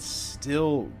 It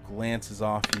still glances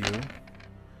off you.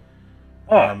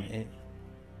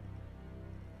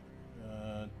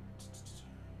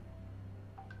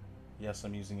 Yes,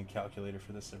 I'm using a calculator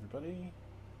for this, everybody.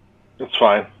 It's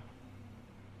fine.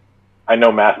 I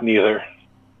know math neither.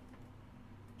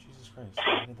 Jesus Christ.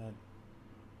 Why did that...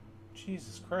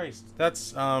 Jesus Christ.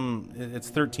 That's, it's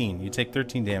 13. You take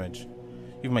 13 damage.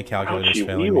 Even my calculator's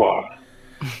failing me.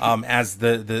 As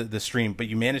the stream, but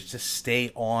you managed to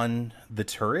stay on the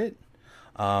turret.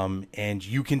 And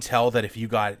you can tell that if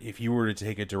you were to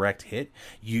take a direct hit,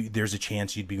 there's a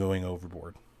chance you'd be going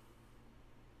overboard.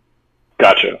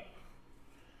 Gotcha.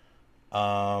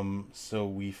 So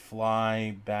we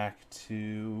fly back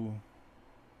to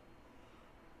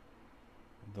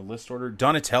the list order.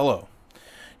 Donatello,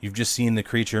 You've just seen the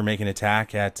creature make an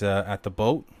attack at the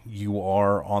boat. You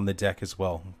are on the deck as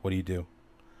well. What do you do?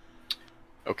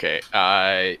 Okay.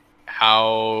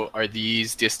 How are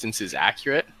these distances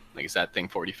accurate? Like, is that thing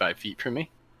 45 feet from me?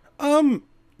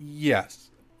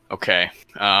 Yes. Okay.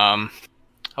 How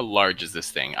large is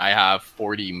this thing? I have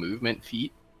 40 movement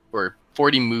feet, or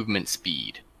 40 movement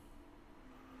speed.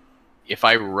 If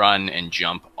I run and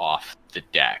jump off the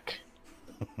deck,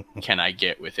 can I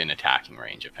get within attacking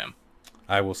range of him?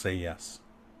 I will say yes.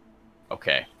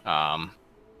 Okay.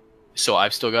 So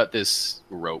I've still got this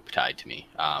rope tied to me.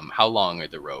 How long are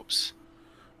the ropes?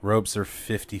 Ropes are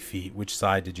 50 feet. Which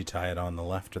side did you tie it on, the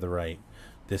left or the right?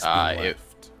 This being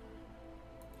left.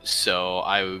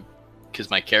 So because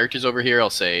my character's over here, I'll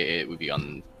say it would be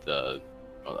on the,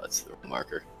 oh, that's the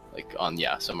marker. Like on,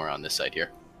 yeah, somewhere on this side here.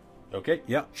 Okay,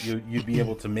 yeah. You'd be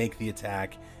able to make the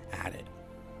attack at it.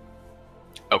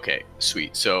 Okay,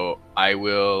 sweet. So I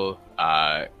will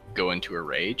go into a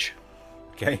rage.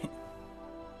 Okay.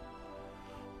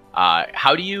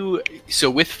 How do you... So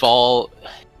with fall...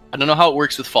 I don't know how it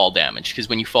works with fall damage, because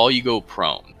when you fall, you go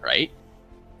prone, right?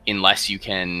 Unless you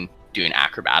can do an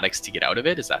acrobatics to get out of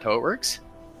it. Is that how it works?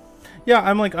 Yeah,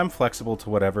 I'm flexible to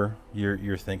whatever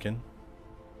you're thinking.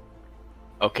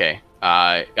 Okay.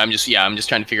 I'm just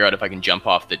trying to figure out if I can jump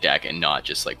off the deck and not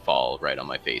just like fall right on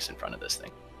my face in front of this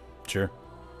thing. Sure.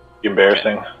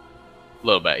 Embarrassing. Okay. A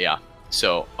little bit, yeah.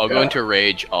 So I'll go into a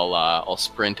rage. I'll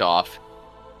sprint off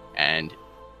and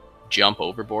jump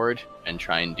overboard and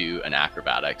try and do an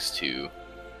acrobatics to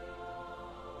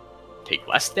take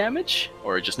less damage,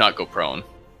 or just not go prone.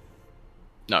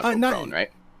 Not go prone, right?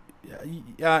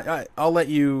 Yeah. I'll let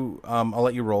you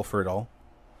roll for it all.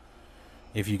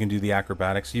 If you can do the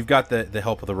acrobatics, you've got the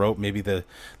help of the rope. Maybe the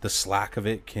slack of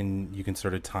it you can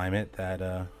sort of time it.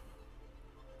 That.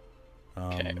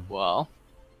 Okay. Well,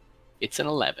 it's an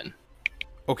 11.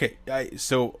 Okay.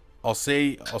 So I'll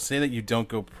say that you don't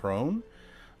go prone,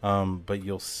 but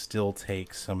you'll still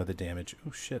take some of the damage.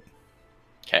 Oh shit.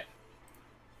 Okay.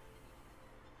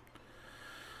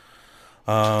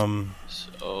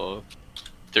 So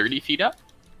 30 feet up?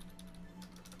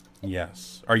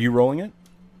 Yes. Are you rolling it?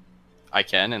 I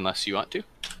can, unless you want to.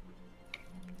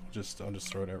 I'll just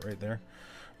throw it out right there.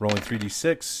 Rolling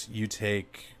 3d6, you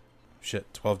take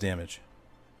 12 damage.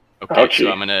 Okay, Ouchie.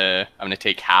 so I'm gonna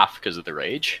take half because of the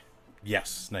rage.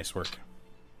 Yes, nice work.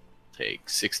 Take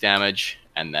 6 damage,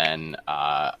 and then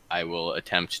I will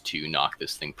attempt to knock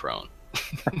this thing prone.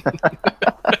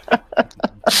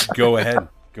 Go ahead.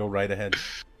 Go right ahead.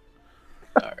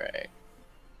 All right.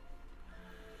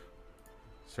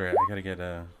 Sorry, I gotta get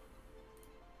a...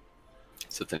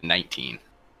 So it's a 19.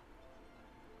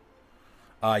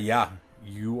 Yeah.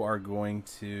 You are going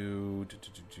to...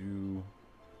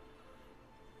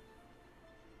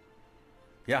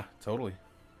 Yeah, totally.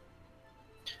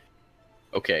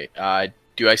 Okay,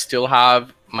 do I still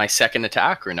have my second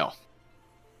attack, or no?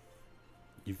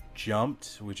 You've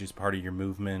jumped, which is part of your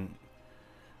movement.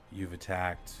 You've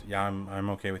attacked. Yeah, I'm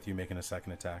okay with you making a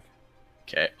second attack.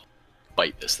 Okay.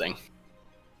 Bite this thing.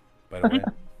 By the way.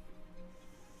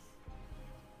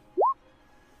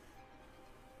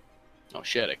 Oh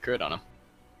shit, I crit on him.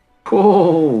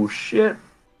 Oh shit!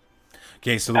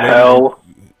 Okay, so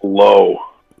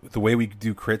the way we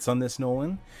do crits on this,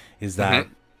 Nolan, is that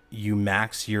you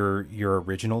max your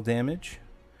original damage,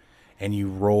 and you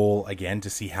roll again to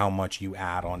see how much you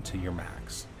add onto your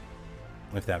max.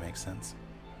 If that makes sense.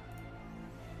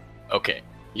 Okay,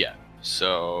 yeah.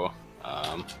 So,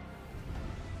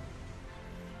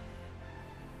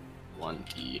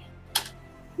 1d.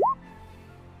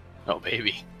 Oh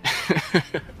baby.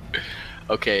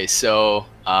 Okay, so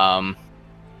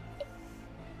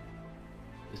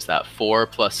is that 4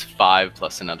 plus 5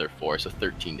 plus another 4, so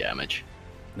 13 damage.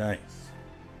 Nice.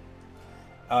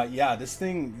 Yeah, this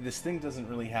thing doesn't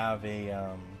really have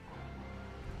a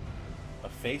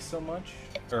face so much,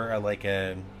 or like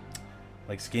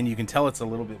skin. You can tell it's a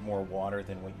little bit more water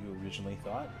than what you originally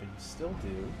thought, but you still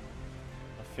do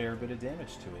a fair bit of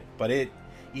damage to it. But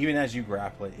even as you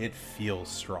grapple it, it feels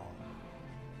strong.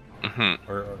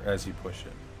 Or as you push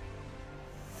it.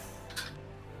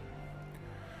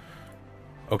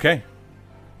 Okay.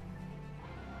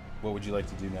 What would you like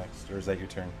to do next, or is that your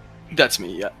turn? That's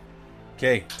me, yeah.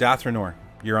 Okay, Dathranor,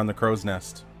 you're on the crow's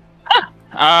nest.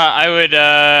 I would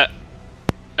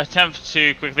attempt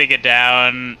to quickly get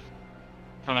down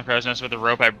from the crow's nest with a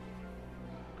rope.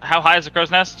 How high is the crow's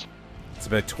nest? It's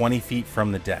about 20 feet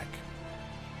from the deck.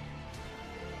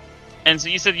 And so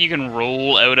you said you can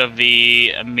roll out of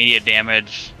the immediate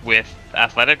damage with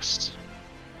athletics?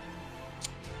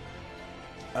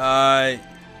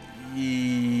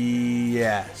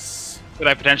 Yes. could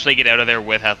I potentially get out of there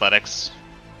with athletics?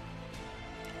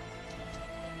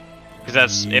 Because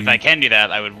that's if I can do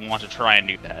that, I would want to try and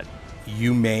do that.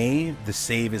 You may. The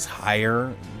save is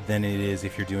higher than it is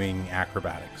if you're doing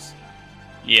acrobatics.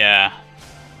 Yeah.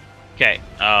 Okay.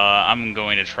 I'm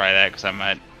going to try that because I'm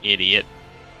an idiot.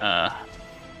 I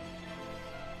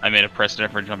made a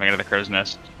precedent for jumping out of the crow's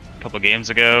nest a couple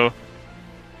games ago.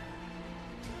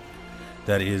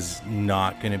 That is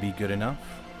not going to be good enough.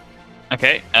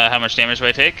 Okay. How much damage do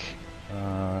I take?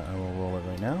 I will roll it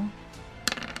right now.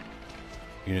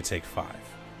 You're going to take 5.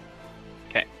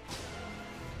 Okay.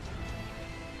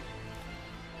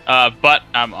 But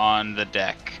I'm on the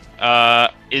deck.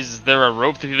 Is there a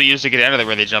rope that people use to get out of there?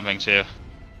 Where are they jumping to?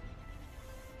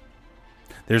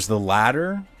 There's the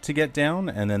ladder to get down,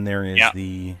 and then there is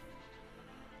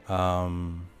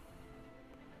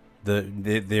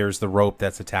there's the rope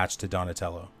that's attached to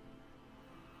Donatello.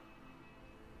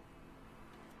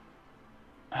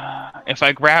 If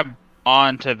I grab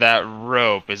onto that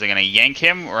rope, is it going to yank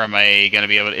him, or am I going to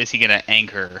be able to, is he going to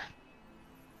anchor?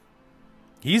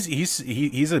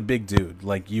 He's a big dude.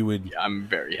 Like, you would... Yeah, I'm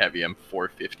very heavy. I'm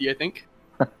 450, I think.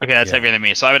 Okay, that's Yeah. heavier than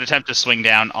me. So I would attempt to swing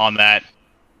down on that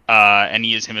and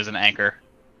use him as an anchor.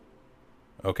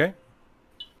 Okay.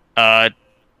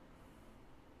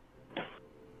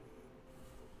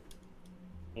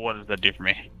 What does that do for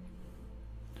me?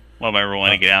 What am I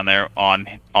rolling to get down there on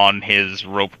his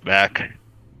rope back?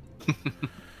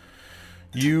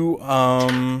 You,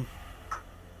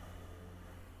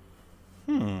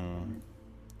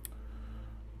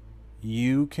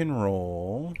 You can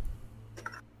roll...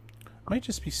 Might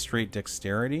just be straight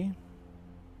dexterity.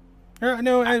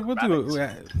 No, we'll do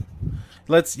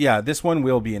it. This one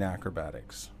will be in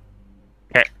acrobatics.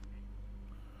 Okay.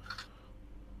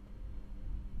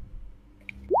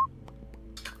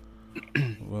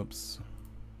 Whoops.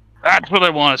 That's what I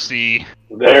want to see.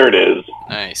 There it is.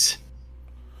 Nice.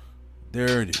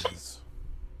 There it is.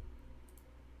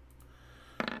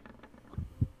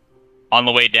 On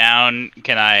the way down,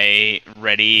 can I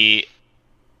ready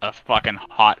a fucking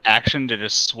hot action to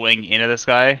just swing into this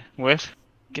guy with?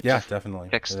 Definitely.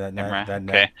 Fix That camera.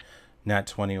 nat, nat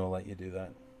 20 will let you do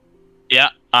that. Yeah,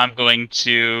 I'm going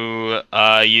to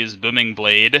use Booming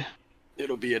Blade.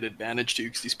 It'll be at advantage too,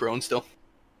 because he's prone still.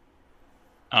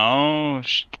 Oh,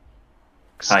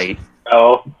 Height.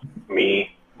 Tell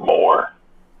me more.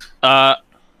 So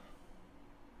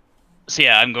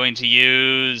yeah, I'm going to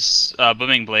use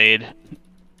Booming Blade.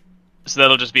 So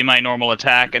that'll just be my normal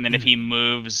attack, and then if he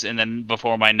moves, and then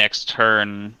before my next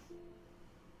turn,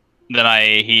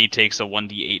 then he takes a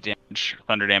 1d8 damage,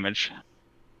 thunder damage.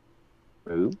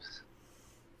 Moves?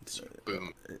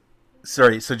 Boom.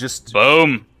 Sorry, so just...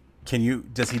 Boom!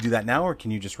 Does he do that now, or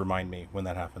can you just remind me when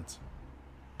that happens?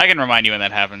 I can remind you when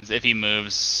that happens, if he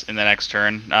moves in the next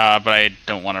turn, but I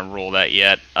don't want to roll that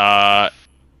yet. I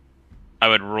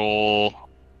would roll,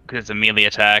 because it's a melee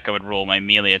attack, I would roll my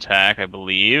melee attack, I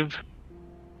believe,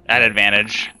 at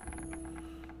advantage.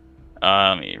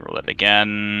 Let me roll it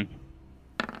again.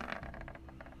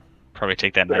 Probably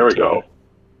take that 19. There we go.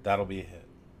 That'll be a hit.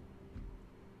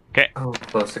 Okay. Oh,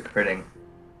 close to critting.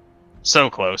 So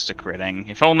close to critting.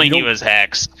 If only he was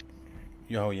hexed.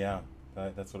 Oh, yeah.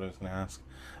 That's what I was going to ask.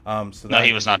 So No,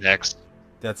 he was not hexed.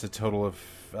 That's a total of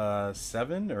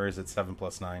 7, or is it 7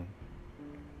 plus 9?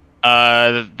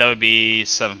 That would be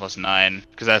 7 plus 9.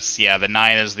 Because that's, the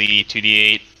 9 is the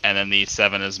 2d8, and then the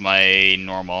 7 is my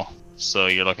normal. So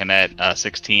you're looking at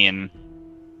 16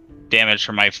 damage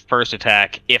for my first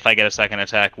attack, if I get a second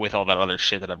attack with all that other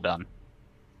shit that I've done.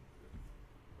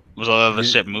 Was all that other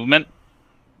shit movement?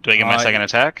 Do I get my second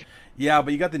attack? Yeah,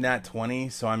 but you got the nat 20,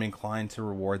 so I'm inclined to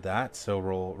reward that. So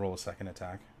roll a second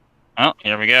attack. Oh,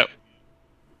 here we go.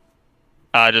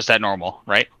 Just at normal,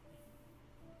 right?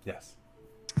 Yes.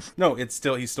 No, he's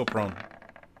still prone.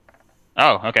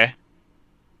 Oh, okay.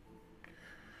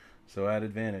 So at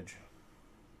advantage.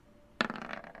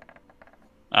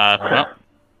 Well,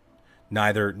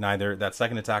 Neither that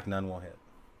second attack, none will hit.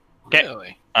 okay.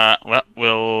 Really? Well,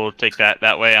 we'll take that.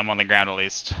 That way I'm on the ground at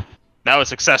least. That was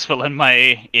successful in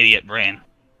my idiot brain.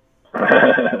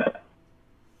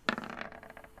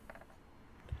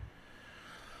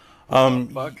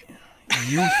 Fuck.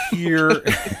 You hear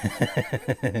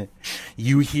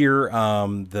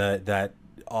that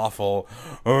awful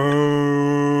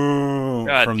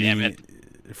God from damn the it.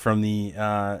 from the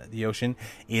ocean.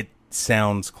 It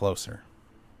sounds closer.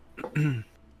 David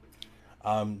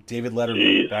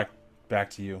Letterman, Jeez. back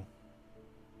to you.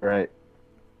 Right.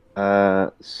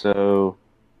 So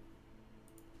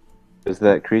is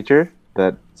that creature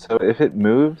so if it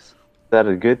moves, is that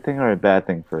a good thing or a bad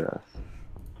thing for us?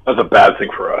 That's a bad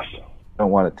thing for us. I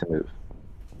don't want it to move.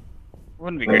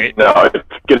 Wouldn't be great. No, it's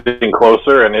getting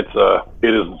closer, and it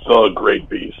is a great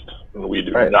beast, and we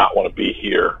do Right. not want to be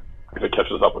here if it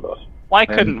catches up with us. Why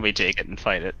couldn't we take it and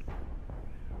fight it?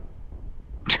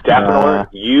 Dappinor,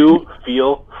 you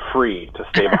feel free to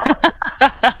stay behind.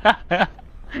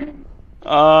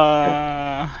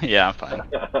 Yeah, I'm fine.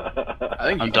 I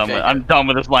think I'm done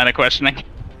with this line of questioning.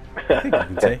 I think you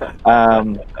can take it. I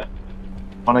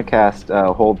want to cast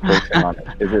hold person on it.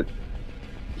 Is it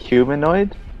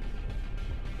humanoid?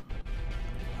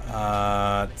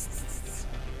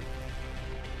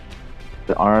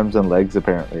 The arms and legs,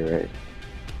 apparently, right?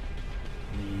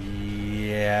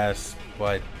 Yes,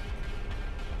 but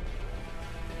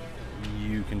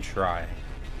you can try.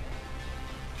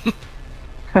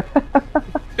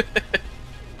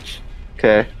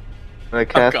 Okay. I How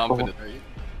cast. confident are you?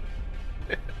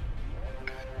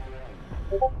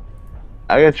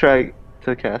 I'm gonna try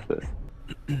to cast this.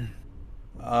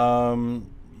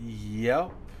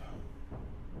 Yep.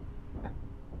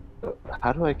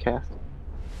 How do I cast it?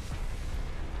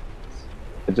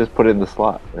 I just put it in the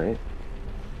slot, right?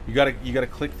 You gotta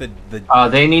click the.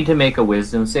 They need to make a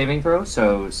wisdom saving throw,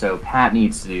 so Pat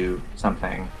needs to do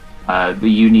something. But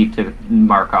you need to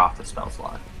mark off the spell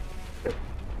slot.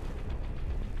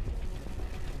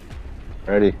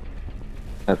 Ready?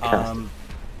 I've cast it.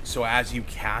 So as you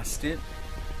cast it,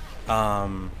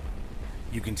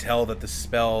 you can tell that the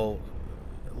spell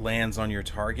lands on your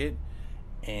target,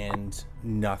 and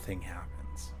nothing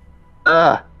happens.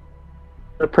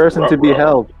 A person to be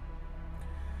held.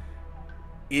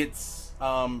 It's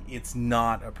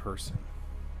not a person.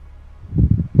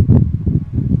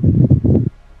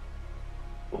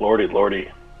 Lordy.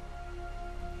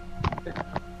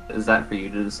 Is that for you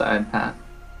to decide, Pat?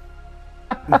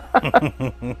 I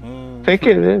think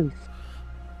it is.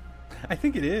 I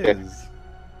think it is.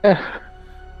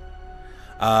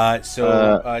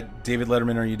 David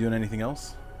Letterman, are you doing anything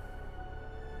else?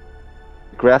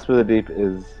 Grasp of the Deep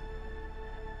is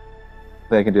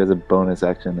something I can do as a bonus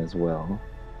action as well.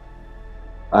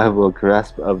 I will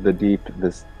Grasp of the Deep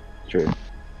this turn.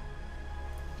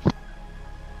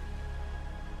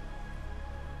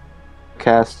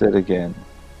 Cast it again.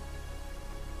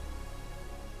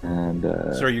 And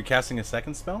So are you casting a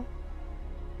second spell?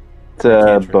 it's a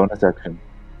cantrip? bonus action.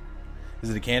 Is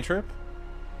it a cantrip?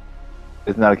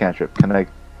 It's not a cantrip. Can I?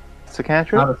 It's a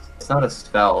cantrip. It's not a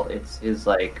spell. It's his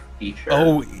like feature.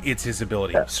 Oh, it's his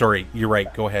ability. Yeah. Sorry, you're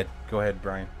right. Go ahead,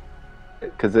 Brian.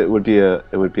 Because it would be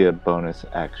a bonus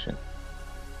action.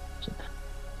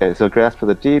 Okay, so Grasp of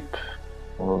the Deep.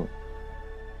 Well,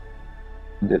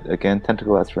 again,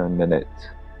 tentacle lasts for a minute,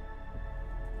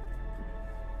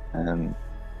 and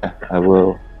I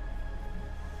will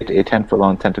hit a 10-foot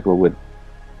long tentacle with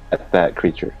at that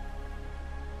creature.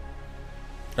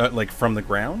 Like from the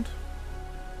ground?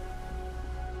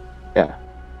 Yeah.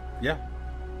 Yeah.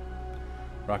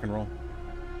 Rock and roll.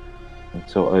 And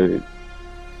so I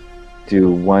do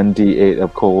 1d8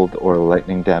 of cold or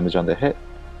lightning damage on the hit.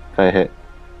 If I hit,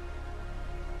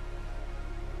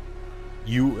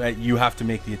 You have to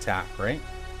make the attack, right?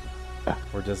 Yeah.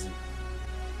 Or does it?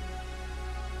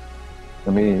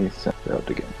 let me send it out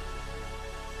again.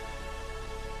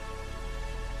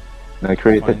 And I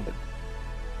create the. Fine.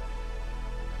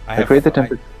 I create the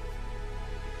temper.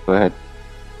 Go ahead.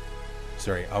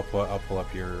 Sorry, I'll pull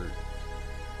up your.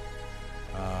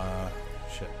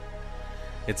 Shit.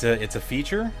 It's a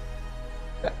feature.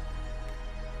 Yeah.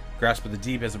 Grasp of the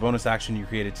Deep. As a bonus action, you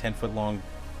create a 10-foot long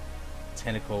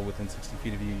tentacle within 60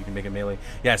 feet of you. You can make a melee.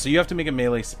 Yeah, so you have to make a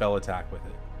melee spell attack with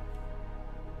it.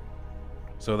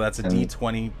 So that's a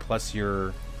D20 plus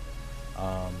your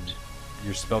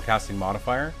spellcasting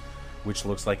modifier, which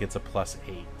looks like it's a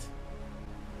 +8,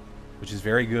 which is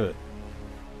very good.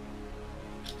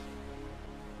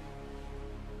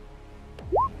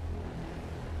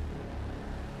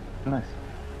 Nice.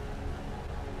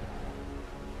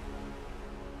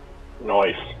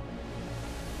 Nice.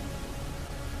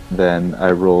 Then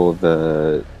I roll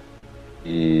the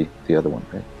other one,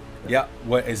 right? Yeah.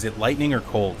 What is it? Lightning or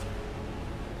cold?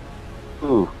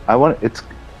 Ooh, I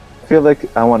feel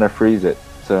like I want to freeze it,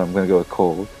 so I'm gonna go with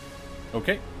cold.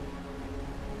 Okay.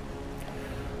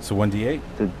 So 1d8.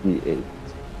 The D8.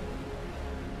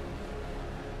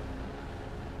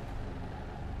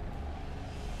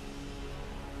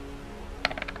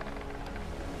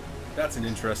 That's an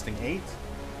interesting 8.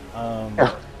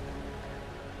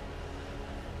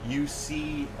 You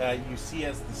see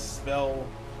as the spell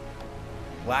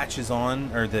latches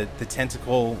on, or the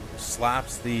tentacle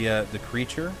slaps the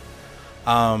creature.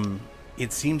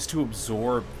 It seems to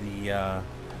absorb the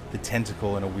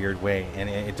tentacle in a weird way, and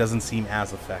it doesn't seem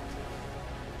as effective.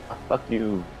 Fuck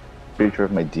you, creature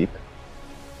of my deep.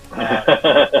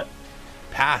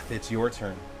 Path, it's your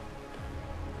turn.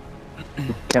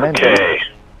 Can I Okay.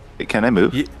 move? Can I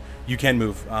move? You can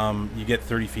move. You get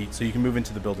 30 feet, so you can move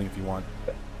into the building if you want.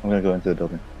 I'm gonna go into the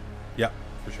building. Yeah,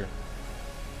 for sure.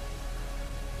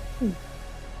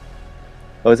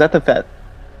 Oh, is that the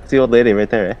It's the old lady right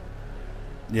there, eh?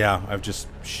 Yeah,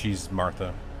 she's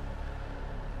Martha.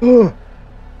 I'm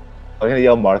gonna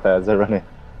yell Martha as I run in.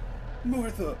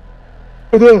 Martha!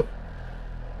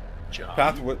 John.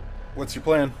 Path, what's your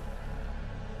plan?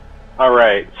 All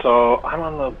right, so I'm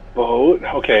on the boat.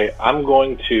 Okay, I'm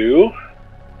going to.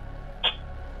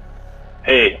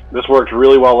 Hey, this worked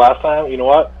really well last time. You know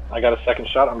what? I got a second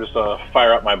shot. I'm just gonna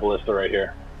fire up my ballista right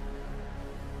here.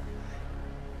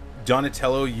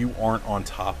 Donatello, you aren't on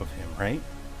top of him, right?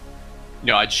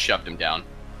 No, I just shoved him down.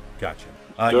 Gotcha.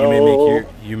 So-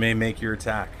 You may make your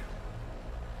attack.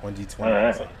 1d20. All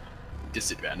right.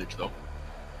 Disadvantage though.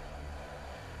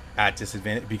 At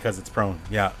disadvantage because it's prone.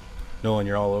 Yeah. Nolan,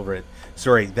 you're all over it.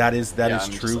 Sorry, that is I'm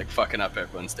true. just like fucking up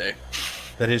everyone's day.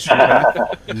 That is true.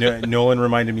 Pat. Nolan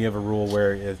reminded me of a rule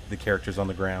where if the character's on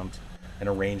the ground, an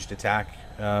ranged attack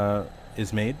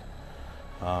is made.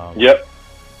 Yep.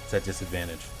 It's at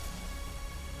disadvantage.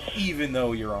 Even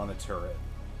though you're on a turret.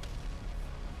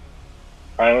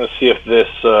 I'm gonna see if this.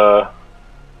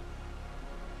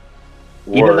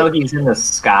 Even though works. he's in the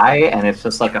sky and it's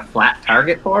just like a flat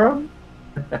target for him?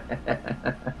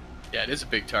 Yeah, it is a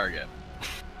big target.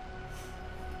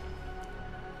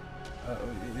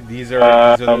 These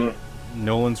are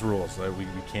Nolan's rules. We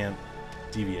can't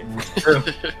deviate.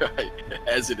 Right,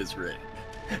 as it is written.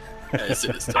 As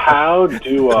it is done. How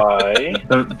do I?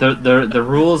 The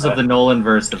rules of the Nolan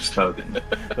verse have spoken.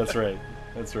 That's right.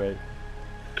 That's right.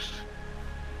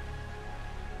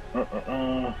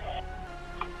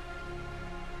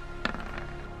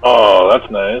 Oh,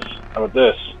 that's nice. How about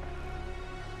this?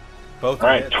 Both. All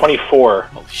right, hits. 24.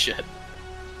 Holy shit.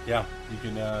 Yeah, you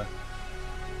can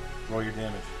roll your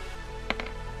damage.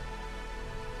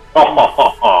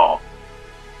 Oh,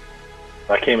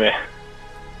 that came in.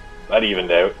 That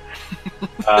evened out.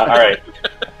 All right,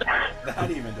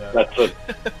 That even does.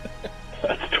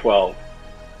 that's 12.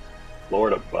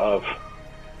 Lord above.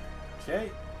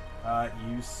 Okay.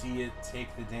 You see it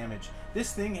take the damage.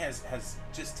 This thing has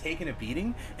just taken a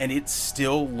beating, and it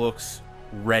still looks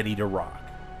ready to rock.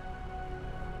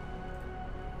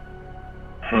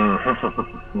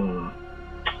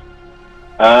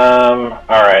 All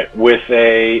right. With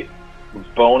a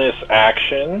bonus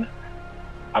action,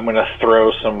 I'm gonna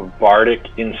throw some bardic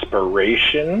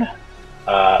inspiration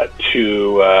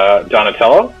to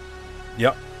Donatello,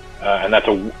 Yep. and that's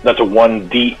a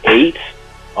 1d8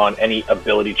 on any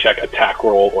ability check, attack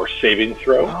roll, or saving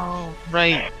throw. Oh,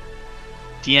 right.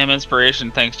 DM inspiration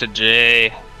thanks to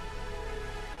Jay.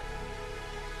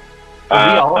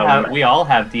 We all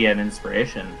have DM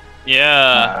inspiration.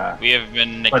 Yeah, we have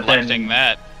been but then- neglecting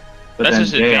that. But That's then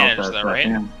just Jay advantage, also though, has right?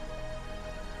 that,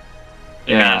 Advantage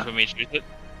Yeah. when we choose it.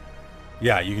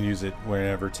 Yeah, you can use it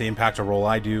whenever to impact a roll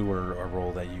I do or a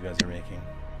roll that you guys are making.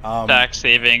 Attack,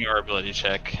 saving, or ability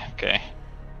check. Okay.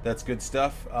 That's good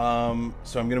stuff.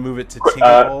 So I'm gonna move it to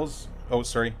Tinkerballs. Oh,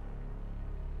 sorry.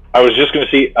 I was just gonna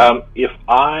see if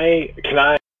I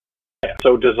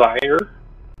so desire.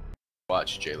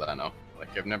 Watch Jay Leno.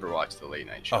 Like, I've never watched the late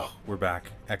night show. Oh, we're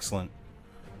back. Excellent.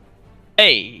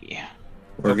 Hey.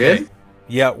 We're good?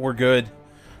 Yeah, we're good.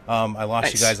 I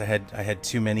lost you Nice. guys. I had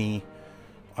too many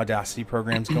Audacity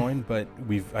programs going, but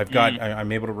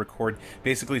I'm able to record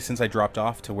basically since I dropped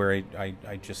off to where I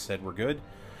just said we're good.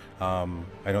 I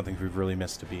don't think we've really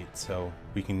missed a beat, so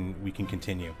we can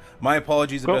continue. My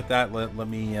apologies about that. Let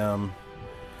me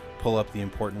pull up the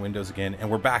important windows again, and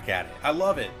we're back at it. I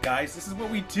love it, guys. This is what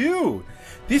we do.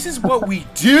 This is what we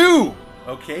do.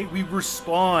 Okay, we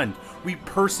respond, we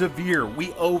persevere,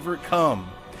 we overcome.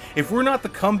 If we're not the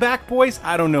comeback boys,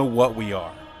 I don't know what we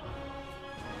are.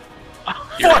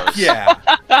 Fuck yeah!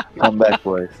 Come back,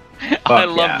 boys. I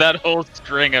love yeah. that whole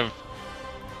string of.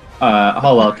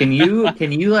 Hold on. Can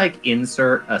you like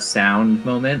insert a sound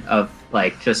moment of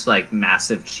like just like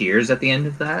massive cheers at the end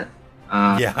of that?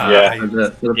 Yeah. For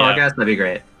the Yeah. podcast, that'd be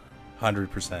great.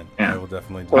 100%. Yeah. I will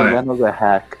definitely do Well, that. Leno's a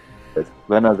hack.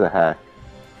 Leno's a hack.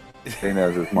 He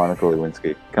knows it's Monica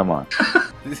Lewinsky. Come on.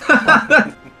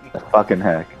 A fucking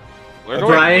hack. We're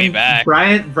going way Brian, back.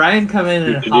 Brian come in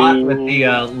and Do-do-do. hot with the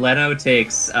Leno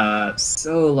takes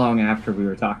so long after we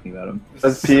were talking about him. I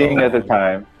was peeing at the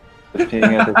time.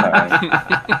 Yeah,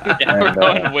 we're And,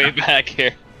 going way back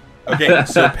here. Okay,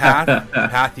 so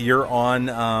Path, you're on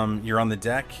the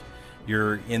deck.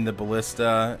 You're in the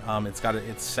ballista. It's got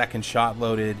its second shot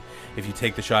loaded. If you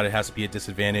take the shot, it has to be at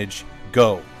disadvantage.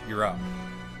 Go. You're up.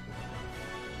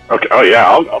 Okay. Oh yeah,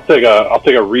 I'll take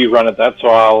a rerun at that.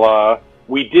 So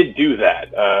we did do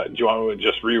that. Do you want me to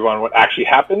just rerun what actually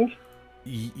happened?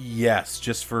 Yes,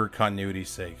 just for continuity's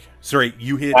sake. Sorry,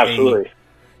 you hit Absolutely.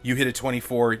 You hit a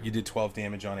 24. You did 12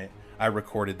 damage on it. I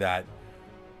recorded that.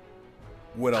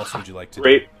 What else would you like to do?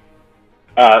 Great.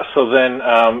 So then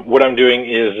what I'm doing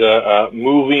is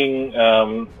moving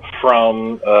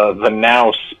from the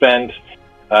now spent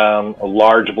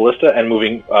large ballista and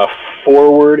moving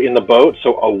forward in the boat,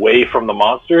 so away from the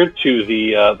monster, to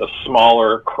the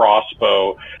smaller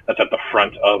crossbow that's at the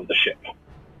front of the ship.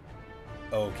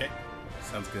 Okay,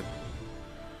 sounds good.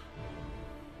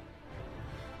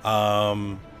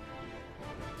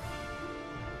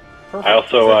 Perfect. I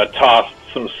also tossed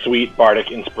some sweet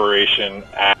bardic inspiration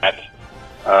at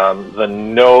the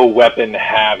no weapon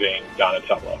having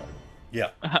Donatello. Yeah,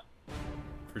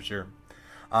 for sure.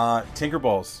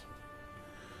 Tinkerballs.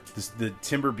 The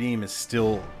timber beam is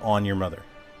still on your mother.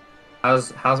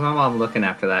 How's my mom looking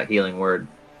after that healing word?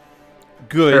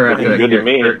 Good. Or after Good to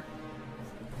me.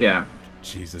 Yeah.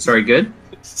 Jesus. Sorry, good?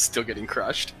 Still getting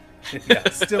crushed. Yeah,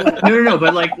 still. No.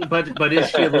 But is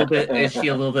she a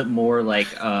little bit more like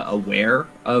aware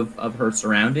of her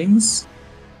surroundings?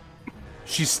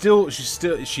 She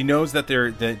knows that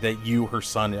that you, her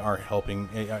son, are helping,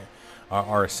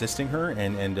 are assisting her,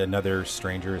 and another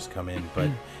stranger has come in. But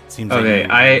it seems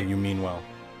like you mean well.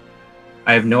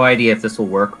 I have no idea if this will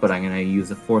work, but I'm going to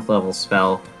use a 4th level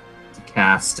spell to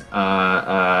cast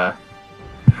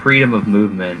Freedom of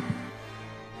Movement.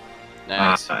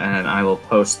 Nice. And I will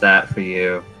post that for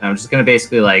you. And I'm just going to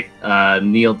basically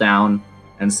kneel down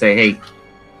and say, "Hey,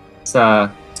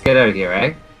 let's get out of here,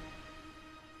 eh?"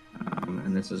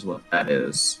 And this is what that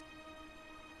is.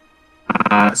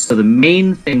 So the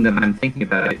main thing that I'm thinking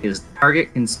about is the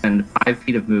target can spend 5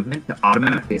 feet of movement to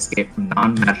automatically escape from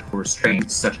non-magical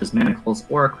restraints, such as manacles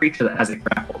or a creature that has a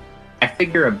grapple. I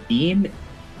figure a beam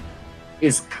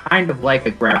is kind of like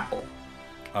a grapple.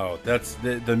 Oh, that's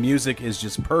the music is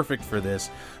just perfect for this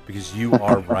because you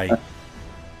are right.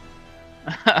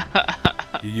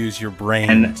 You use your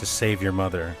brain to save your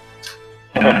mother.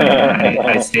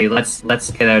 I say, let's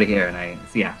get out of here, and I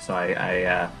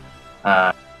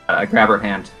grab her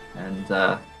hand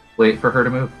and wait for her to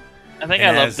move. I think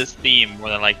I love this theme more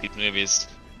than I like these movies.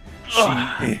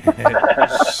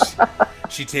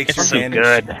 She takes your so hand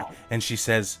good. and she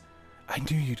says, "I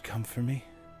knew you'd come for me."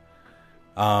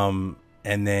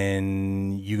 And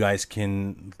then you guys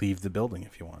can leave the building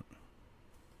if you want.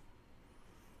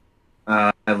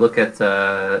 I look at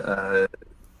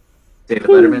David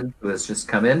Letterman, who has just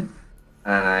come in,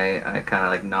 and I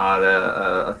kind of nod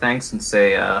a thanks and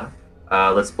say,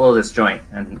 "Let's blow this joint."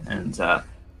 And throw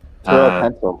a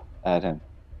pencil at him.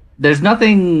 There's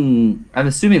nothing. I'm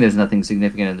assuming there's nothing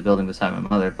significant in the building beside my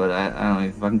mother, but I don't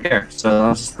even fucking care. So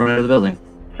I'll just run out of the building.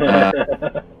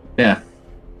 Yeah.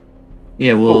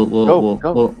 Yeah, we'll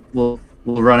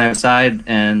run outside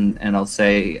and I'll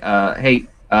say, "Hey,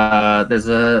 there's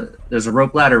a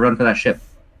rope ladder. Run for that ship."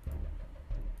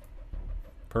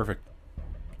 Perfect.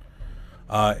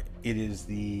 It is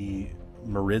the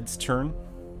Marid's turn.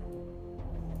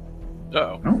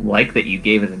 Uh-oh. I don't like that you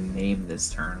gave it a name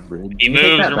this turn. He Can you take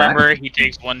moves, that back? remember, he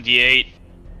takes 1d8.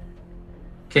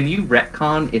 Can you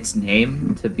retcon its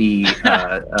name to be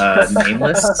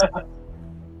nameless?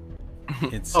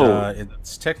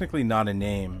 It's technically not a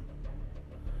name.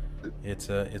 It's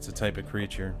a type of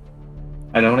creature.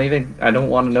 I don't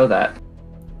want to know that.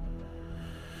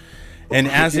 And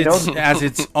as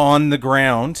it's on the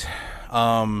ground,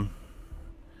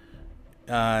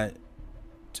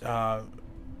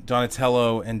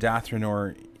 Donatello and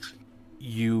Dathranor,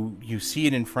 you see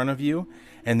it in front of you,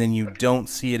 and then you don't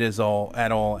see it at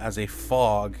all as a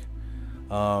fog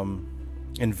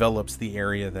envelops the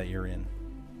area that you're in.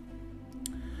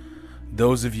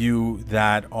 Those of you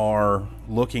that are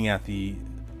looking at the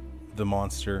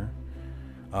monster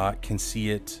can see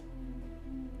it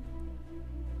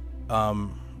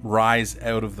rise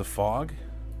out of the fog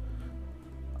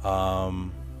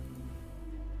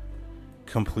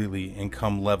completely and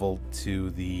come level to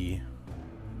the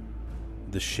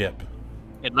ship.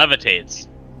 It levitates.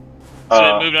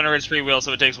 So it moved under its free will,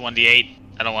 so it takes 1d8.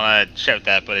 I don't want to shout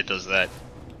that, but it does that.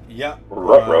 Yeah.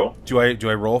 Ruh-roh. Do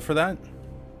I roll for that?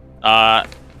 No,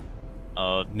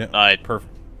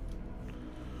 Perfect.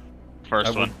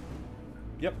 First one.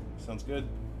 Yep, sounds good.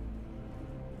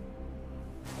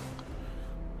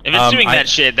 If it's doing that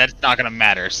shit, that's not gonna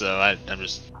matter, so I'm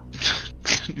just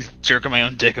jerking my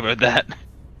own dick about that.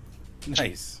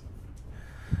 Nice.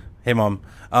 Hey, Mom.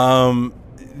 Sorry.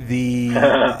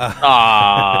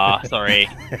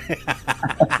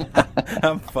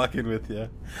 I'm fucking with you.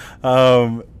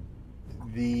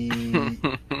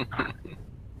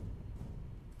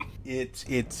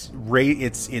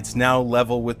 It's now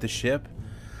level with the ship.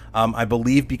 I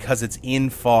believe because it's in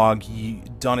fog,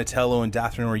 Donatello and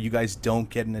Dathranor, you guys don't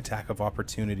get an attack of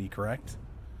opportunity, correct?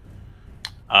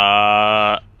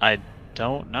 I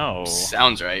don't know.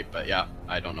 Sounds right, but yeah,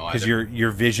 I don't know either. Because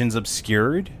your vision's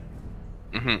obscured.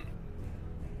 Mm-hmm.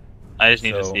 I just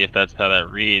need to see if that's how that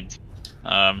reads.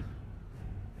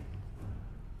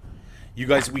 You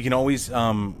guys, we can always,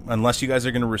 unless you guys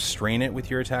are going to restrain it with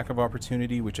your attack of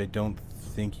opportunity, which I don't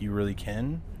think you really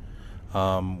can.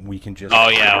 We can just. Oh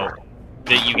yeah,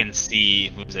 that you can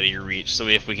see moves out of your reach. So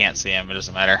if we can't see him, it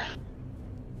doesn't matter.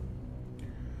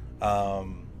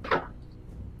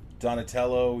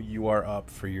 Donatello, you are up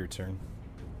for your turn.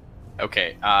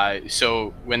 Okay.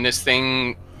 So when this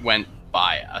thing went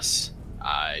by us,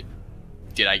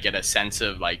 did I get a sense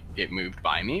of like it moved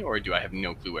by me, or do I have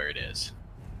no clue where it is?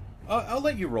 I'll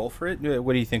let you roll for it.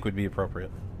 What do you think would be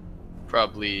appropriate?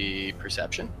 Probably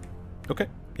perception. Okay.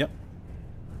 Yep.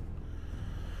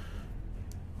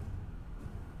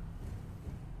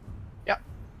 Yeah.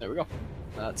 There we go.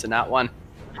 That's a nat 1.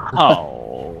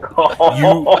 Oh.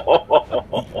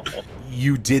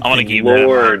 You did. I want to keep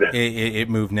Lord. that. It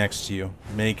moved next to you.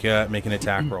 Make an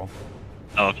attack roll.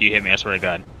 Oh, if you hit me, I swear to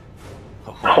God.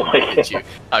 Oh my God.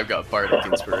 I've got bardic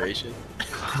inspiration.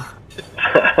 Where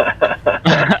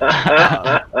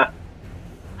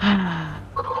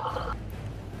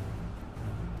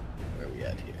are we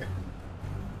at here?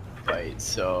 Right,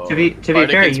 so To be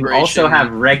fair, you also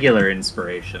have regular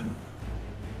inspiration.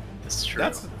 That's true.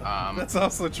 That's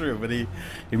also true, but he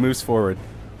moves forward.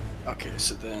 Okay,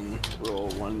 so then roll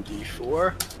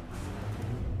 1d4.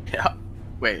 Yeah.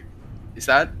 Wait, is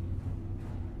that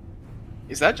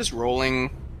just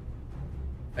rolling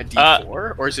a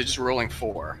d4, or is it just rolling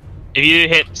 4? If you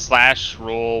hit /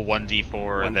 roll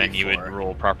 1d4, then you would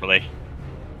roll properly.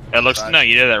 It looks no,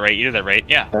 you did that right. You did that right.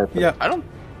 Yeah. Yeah. I don't.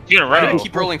 You got it Why do I right.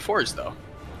 keep rolling 4s though?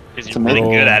 Because you're really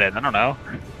good at it. I don't know.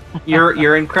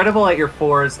 You're incredible at your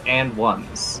 4s and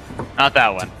 1s. Not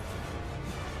that one.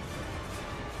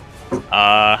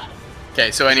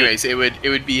 Okay, so anyways, it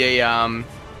would be a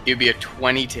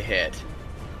 20 to hit.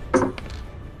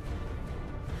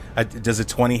 Does a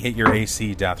 20 hit your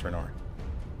AC, Dathranor?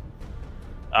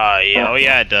 Yeah, oh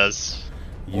yeah, it does.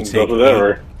 You take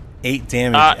 8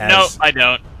 damage. No, I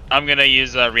don't. I'm gonna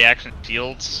use reaction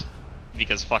shields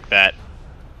because fuck that.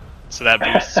 So that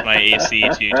boosts my AC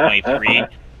to 23.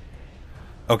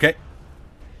 Okay.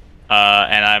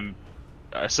 And I'm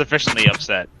sufficiently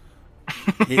upset.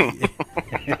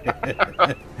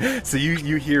 So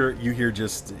you hear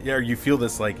just, yeah, you feel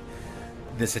this like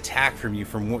this attack from you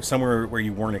from somewhere where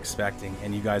you weren't expecting,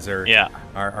 and you guys are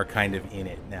kind of in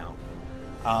it now.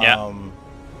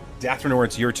 Dathranor,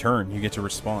 it's your turn. You get to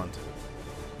respond.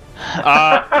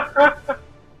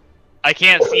 I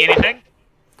can't see anything.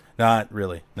 Not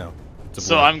really. No.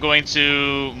 So I'm going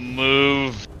to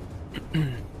move.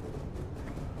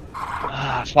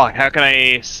 Fuck. How can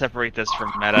I separate this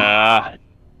from meta?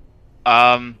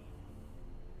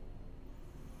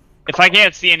 If I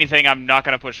can't see anything, I'm not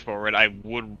gonna push forward. I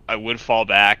would fall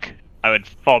back. I would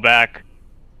fall back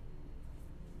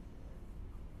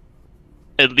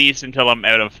at least until I'm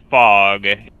out of fog.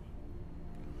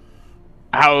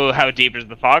 How deep is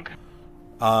the fog?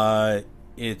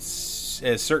 It's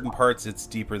at certain parts it's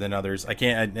deeper than others. I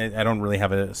don't really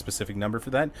have a specific number for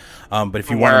that. But if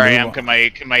you want to where I am, can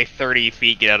my 30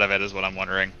 feet get out of it? Is what I'm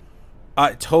wondering.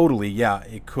 Totally, yeah,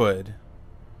 it could.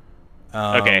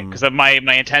 Okay, because my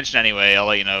intention anyway, I'll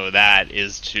let you know that,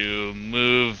 is to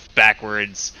move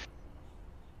backwards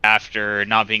after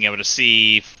not being able to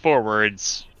see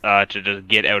forwards to just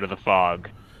get out of the fog.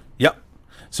 Yep.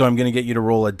 So I'm going to get you to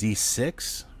roll a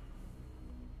d6.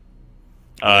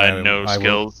 No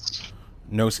skills.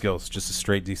 No skills, just a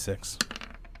straight d6.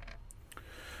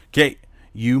 Okay,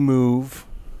 you move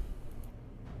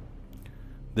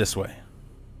this way.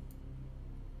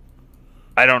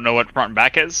 I don't know what front and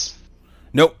back is.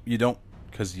 Nope, you don't,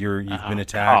 because you've been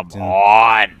attacked. Come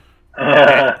on.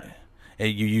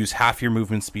 You use half your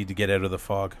movement speed to get out of the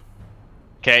fog.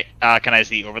 Okay, can I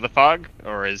see over the fog,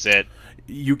 or is it?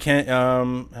 You can't.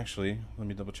 Actually, let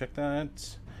me double check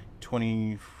that.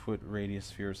 20-foot radius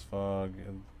spheres fog.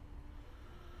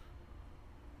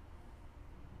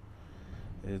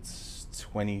 It's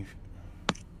 20.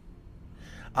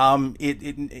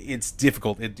 It's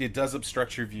difficult. It does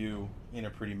obstruct your view in a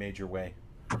pretty major way.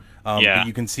 But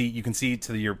you can see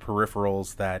to your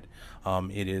peripherals that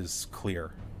it is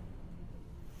clear.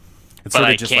 It's But sort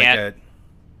I of just can't- like a.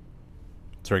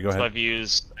 Sorry, go So ahead. I've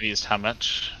used how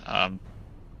much?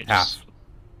 Half.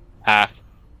 Half.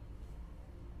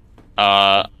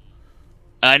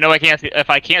 I know I can't see. If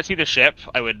I can't see the ship,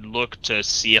 I would look to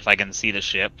see if I can see the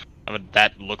ship.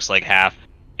 That looks like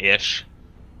half-ish.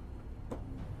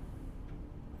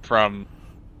 From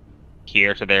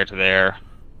here to there to there.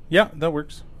 Yeah, that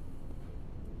works.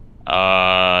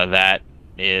 That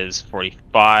is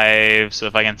 45. So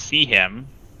if I can see him,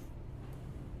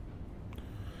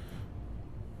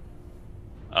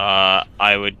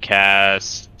 I would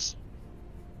cast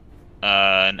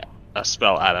a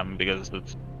spell at him because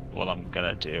that's what I'm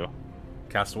gonna do.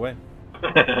 Cast away.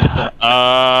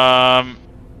 How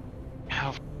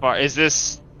far is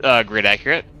this? Grid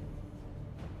accurate?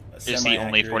 Is he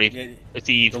only 40? Yeah, Is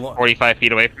he 45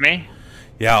 feet away from me?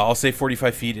 yeah, I'll say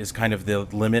 45 feet is kind of the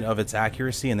limit of its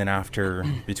accuracy, and then after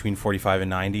between 45 and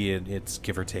 90, it's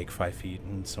give or take 5 feet,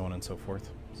 and so on and so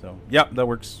forth. So yeah, that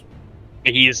works.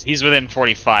 He's within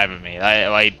 45 of me.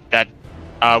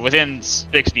 Within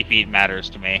 60 feet matters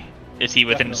to me. Is he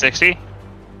within 60?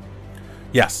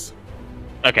 Yes.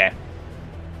 Okay.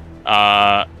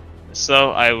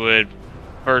 So I would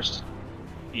first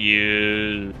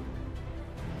use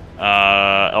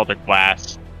Eldritch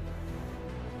Blast.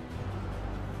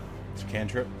 It's a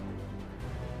cantrip.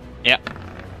 Yeah.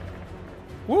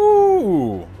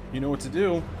 Woo! You know what to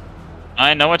do.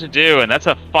 I know what to do, and that's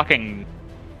a fucking.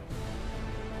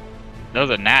 That was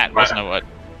a gnat, wasn't it? What?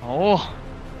 Oh.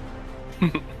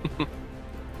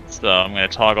 So I'm gonna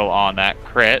toggle on that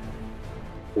crit.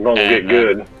 As long as you And, get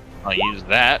good. I'll use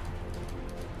that.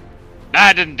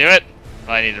 I didn't do it.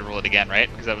 Well, I need to roll it again, right?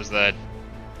 Because that was the.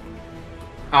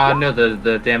 No,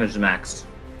 the damage is maxed.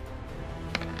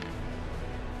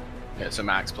 Yeah, so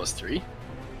max plus 3.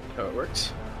 How it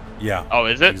works. Yeah. Oh,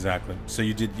 is it? Exactly. So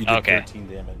you did Okay. 13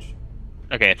 damage.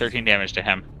 Okay, 13 damage to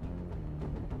him.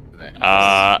 Then-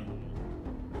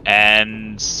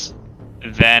 And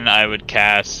then I would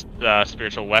cast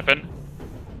Spiritual Weapon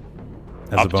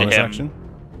As up a to bonus him. action.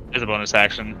 as a bonus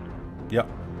action. Yep.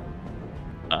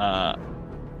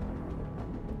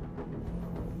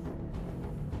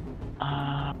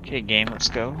 Okay, game, let's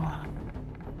go.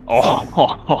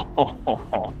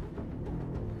 Oh,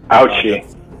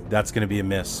 Ouchie. That's going to be a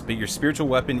miss. But your spiritual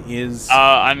weapon is.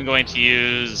 I'm going to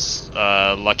use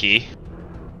Lucky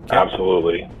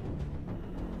Absolutely.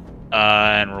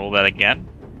 and roll that again.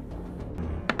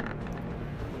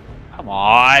 Come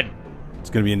on. It's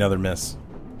going to be another miss.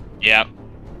 Yep.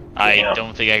 I Yeah.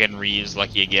 don't think I can reuse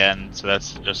Lucky again, so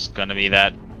that's just going to be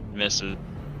that misses.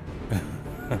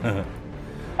 All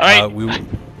right.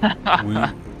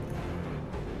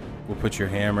 We'll put your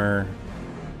hammer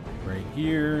right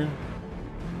here.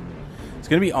 It's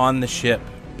gonna be on the ship,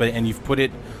 and you've put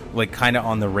it like kind of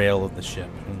on the rail of the ship.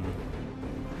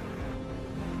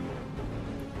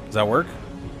 Does that work?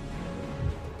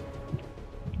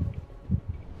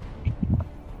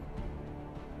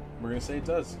 We're gonna say it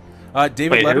does.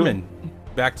 David Wait, who? Letterman,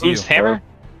 back to Whose you. hammer?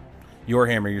 Your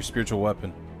hammer, your spiritual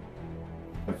weapon.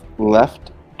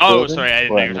 Left. Oh, building sorry, I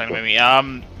didn't or know you on were the talking about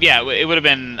me. Yeah, it would have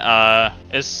been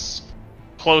as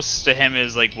close to him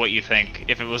as like what you think.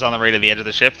 If it was on the right of the edge of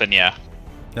the ship, then yeah.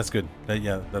 That's good.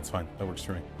 Yeah, that's fine. That works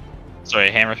for me.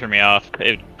 Sorry, hammer threw me off.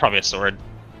 It probably a sword.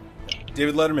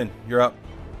 David Letterman, you're up.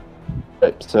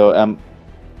 Right, so am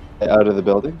I out of the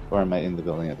building, or am I in the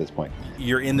building at this point?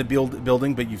 You're in the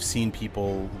building, but you've seen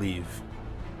people leave.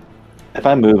 If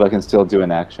I move, I can still do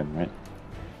an action, right?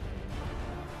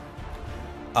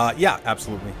 Yeah,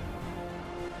 absolutely.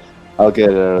 I'll get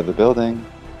out of the building.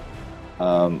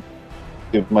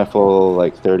 Do my full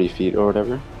 30 feet or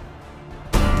whatever.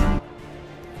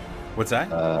 What's that?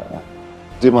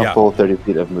 Do my Yeah. full 30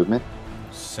 feet of movement,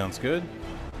 Sounds good.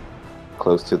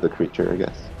 close to the creature, I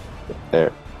guess.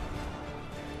 There.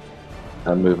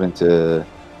 I'm moving to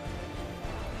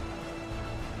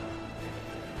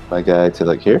my guy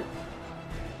to here.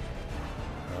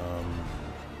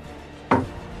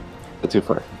 Not too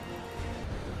far.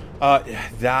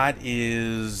 That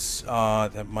is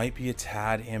that might be a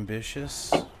tad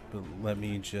ambitious, but let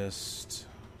me just.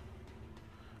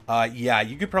 Yeah,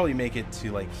 you could probably make it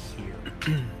to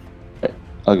here.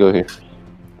 I'll go here.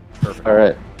 Perfect. All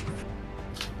right.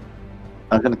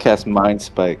 I'm gonna cast Mind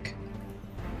Spike.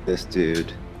 This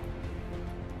dude.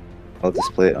 I'll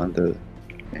display it on the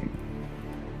thing.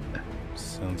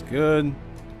 Sounds good.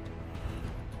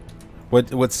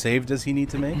 What save does he need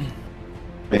to make?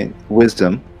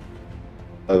 Wisdom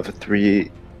of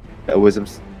 3. A wisdom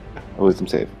save.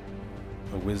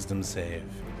 A wisdom save.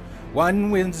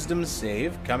 One wisdom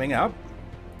save coming up.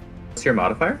 What's your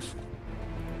modifier?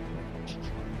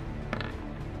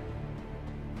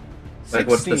 Like,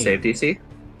 what's the 16. save DC?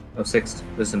 Oh, 6.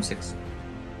 Wisdom 6.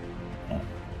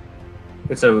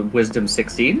 It's a Wisdom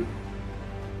 16?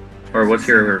 Or what's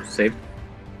your save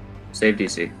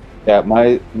DC? Yeah,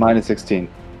 mine is 16.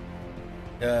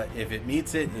 If it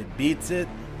meets it, it beats it.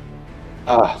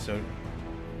 Ah,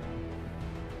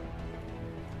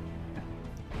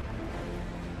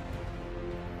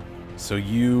 So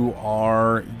you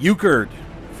are euchred,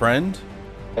 friend.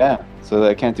 yeah. So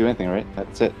I can't do anything, right?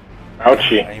 That's it.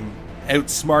 Ouchie. I'm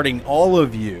outsmarting all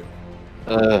of you.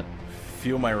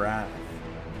 Feel my wrath.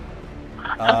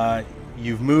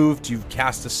 You've moved. You've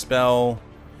cast a spell.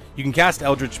 You can cast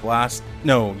Eldritch Blast.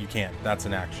 No, you can't. That's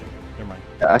an action. Never mind.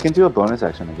 I can do a bonus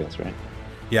action, I guess, right?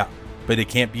 Yeah, but it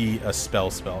can't be a spell.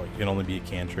 It can only be a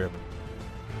cantrip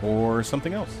or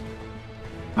something else.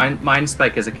 Mind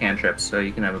Spike is a cantrip, so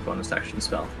you can have a bonus action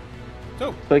spell.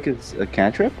 So, Like it's a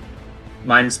cantrip?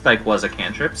 Mind Spike was a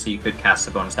cantrip, so you could cast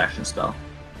a bonus action spell.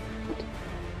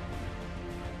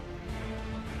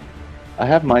 I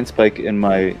have Mind Spike in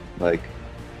my, like...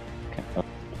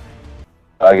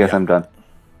 I guess Yeah. I'm done.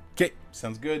 okay,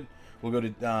 sounds good. We'll go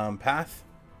to Path.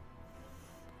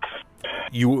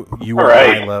 You All are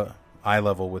right. eye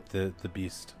level with the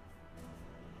beast.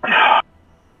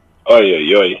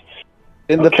 Oy.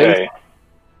 In the Okay. face?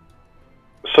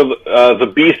 So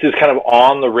the beast is kind of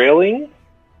on the railing?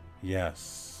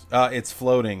 Yes, it's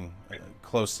floating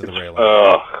close to the railing.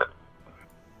 Ugh.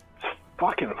 It's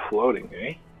fucking floating,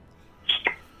 eh?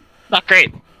 Not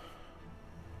great.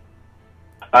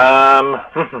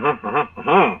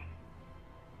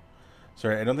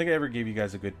 Sorry, I don't think I ever gave you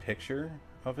guys a good picture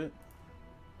of it.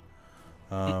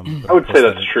 But I I'll would post say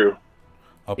that that's in- true.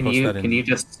 I'll Can post you- that in can you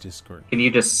just- Discord. Can you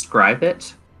describe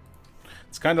it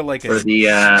It's kind of like for the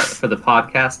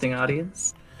podcasting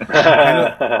audience?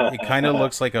 it kind of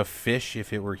looks like a fish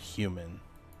if it were human.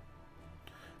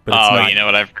 But it's Oh, not, you know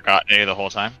what I've forgotten to do the whole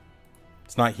time?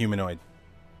 it's not humanoid.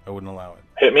 I wouldn't allow it.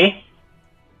 Hit me?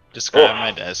 Describe Oh.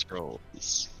 my dice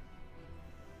rolls.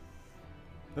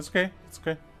 That's okay. It's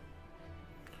okay.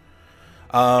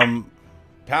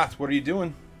 Path, what are you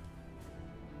doing?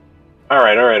 All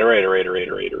right.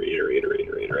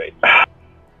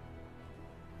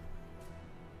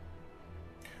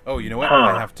 Oh, you know what?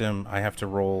 Huh. I have to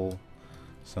roll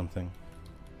something.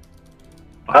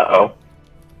 Uh-oh.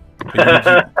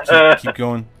 But you keep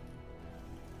going.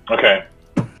 Okay.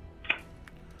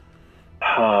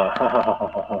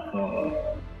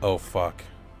 Oh fuck.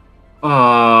 Oh,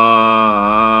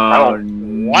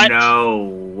 What?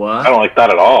 no. I don't like that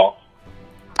at all.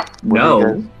 What are you No.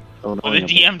 guys- oh, no, Well, the no.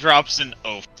 DM drops in.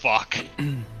 Oh fuck.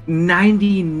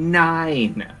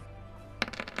 99.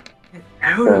 Get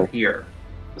out of here.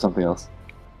 Something else.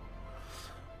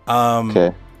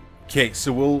 Okay, Okay.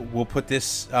 so we'll put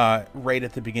this right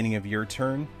at the beginning of your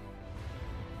turn.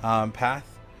 Path.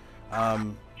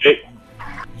 Okay.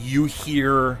 You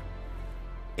hear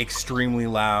extremely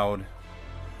loud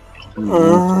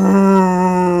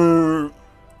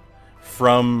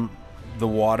from the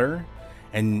water,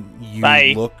 and you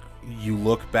Bye.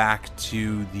 look back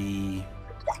to the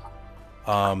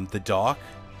dock,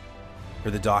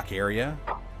 or the dock area,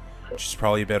 which is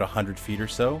probably about 100 feet or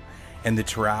so, and the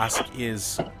Tarrasque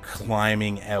is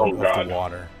climbing out Oh, of God. the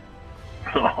water.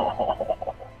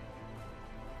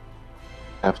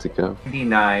 Have to go.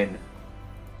 99.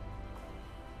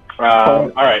 All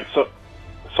right. So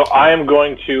I am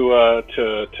going to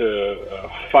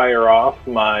fire off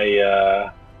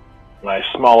my my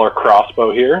smaller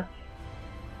crossbow here.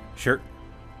 Sure.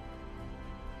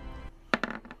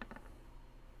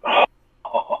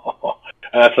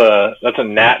 That's a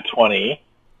nat 20,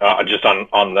 just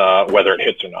on the whether it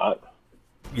hits or not.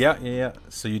 Yeah.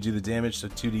 So you do the damage, so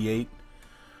 2d8.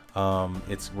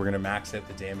 We're gonna max out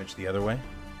the damage the other way.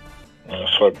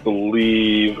 So I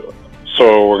believe.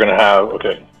 So we're gonna have.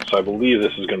 Okay. So I believe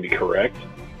this is gonna be correct.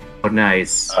 Oh,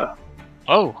 nice.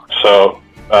 Oh. So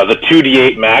the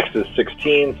 2d8 max is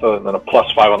 16. So then a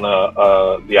 +5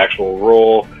 on the actual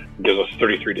roll gives us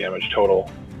 33 damage total.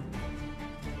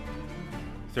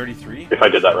 33. If I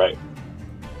did that right.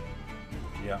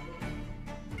 Yeah.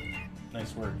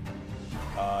 Nice work.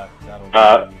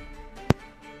 That'll be...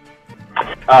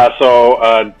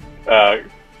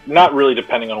 Not really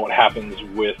depending on what happens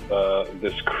with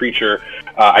this creature.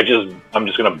 I'm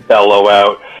just gonna bellow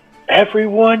out.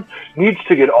 Everyone needs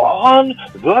to get on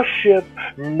the ship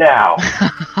now.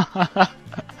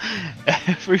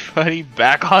 Everybody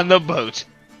back on the boat.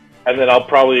 And then I'll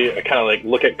probably kind of like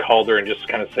look at Calder and just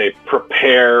kind of say,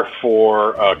 prepare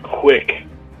for a quick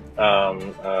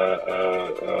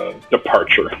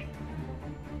departure.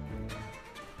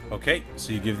 Okay,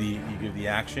 so you give the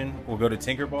action. We'll go to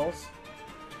Tinkerballs.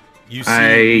 You see?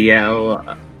 I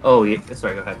yell. Oh, yeah.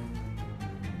 Sorry. Go ahead.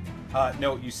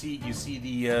 No, you see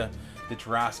the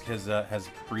Tarrasque has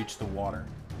breached the water.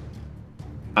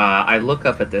 I look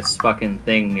up at this fucking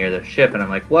thing near the ship, and I'm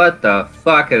like, "What the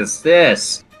fuck is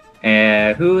this?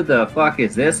 And who the fuck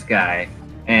is this guy?"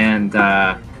 And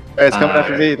Hey, it's coming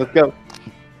after me. Let's go.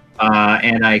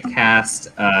 and I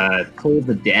cast Toll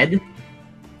the Dead,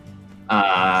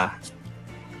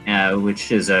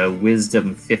 which is a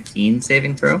Wisdom 15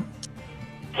 saving throw.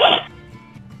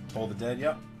 Toll the Dead,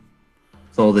 yep.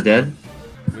 Toll the Dead.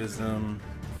 Wisdom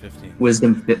 15.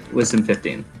 Wisdom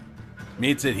 15.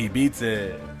 Meets it, he beats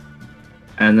it.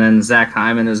 And then Zach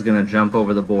Hyman is going to jump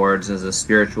over the boards as a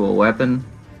spiritual weapon.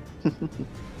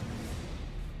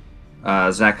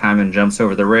 Zach Hyman jumps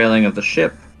over the railing of the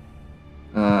ship.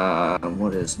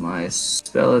 What is my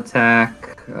spell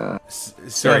attack? Sorry.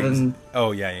 7.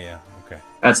 Oh, yeah. Okay.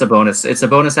 That's a bonus. It's a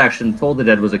bonus action. Toll the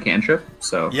Dead was a cantrip,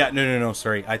 so... Yeah, no,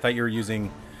 sorry. I thought you were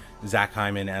using Zach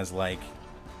Hyman as, like,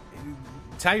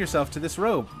 tie yourself to this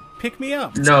rope. Pick me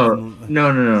up.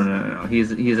 No.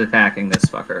 He's attacking this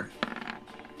fucker.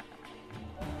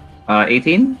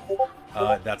 18?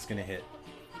 That's gonna hit.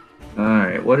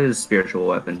 Alright, what is spiritual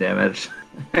weapon damage?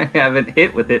 I haven't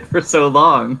hit with it for so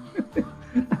long.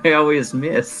 I always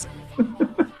miss.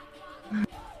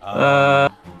 Yeah,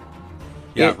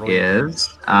 it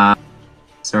is...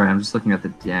 sorry, I'm just looking at the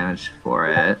damage for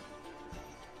it.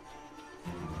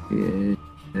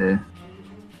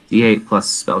 D8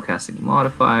 plus spellcasting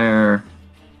modifier.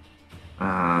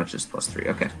 Just plus 3,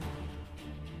 okay.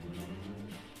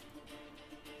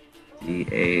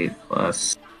 D8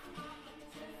 plus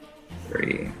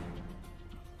 3.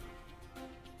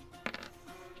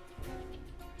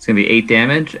 It's gonna be 8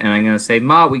 damage, and I'm gonna say,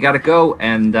 "Ma, we gotta go,"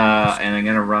 and I'm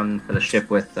gonna run for the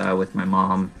ship with my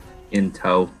mom in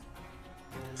tow.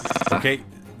 Okay,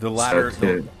 the ladder.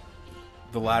 So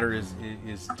the ladder is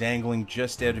dangling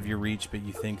just out of your reach, but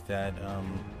you think that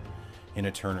in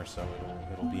a turn or so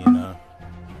it'll be in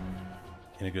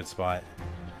a good spot.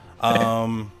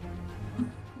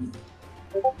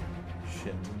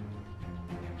 Shit.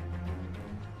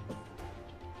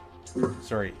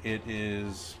 Sorry, it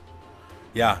is.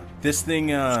 Yeah, this thing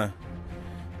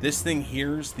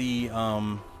hears the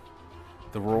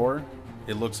roar.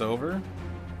 It looks over,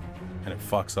 and it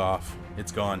fucks off.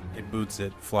 It's gone. It boots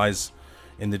it. Flies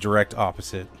in the direct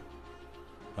opposite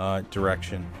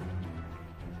direction.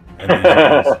 And then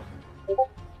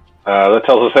that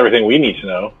tells us everything we need to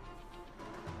know.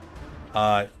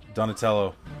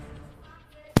 Donatello.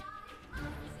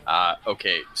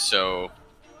 Okay, so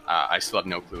I still have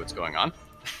no clue what's going on.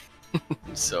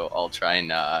 So I'll try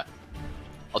and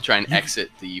exit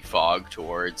the fog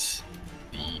towards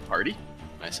the party,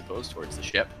 I suppose, towards the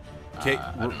ship. Okay.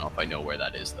 I don't know if I know where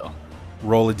that is though.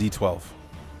 Roll a d12.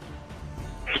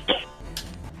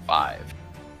 5.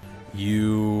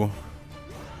 You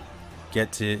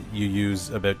use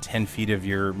about 10 feet of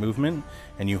your movement,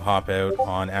 and you hop out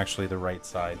on actually the right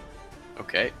side.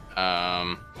 Okay.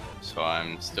 So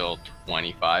I'm still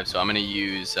 25. So I'm gonna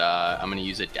use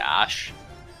a dash,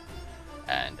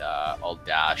 and I'll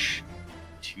dash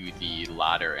to the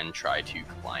ladder and try to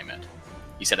climb it.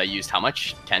 You said I used how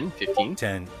much? 10? 15?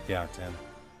 10. Yeah, 10.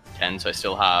 10. So I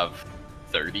still have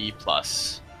 30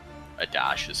 plus a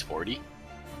dash is 40.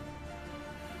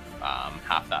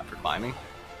 Half that for climbing.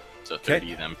 So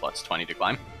 30 then plus 20 to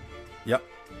climb. Yep,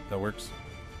 that works.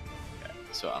 Okay,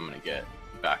 so I'm gonna get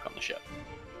back on the ship.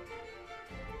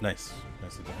 Nice.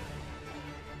 Nicely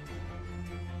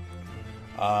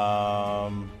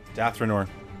done. Dathranor.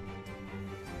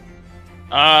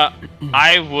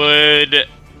 I would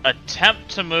attempt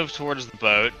to move towards the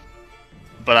boat,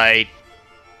 but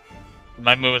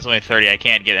my movement's only 30. I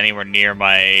can't get anywhere near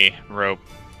my rope.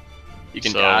 You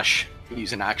can dash. You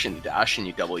use an action to dash, and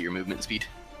you double your movement speed.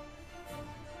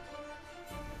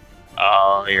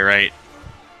 Oh, you're right.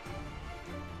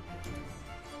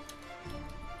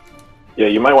 Yeah,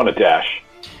 you might want to dash.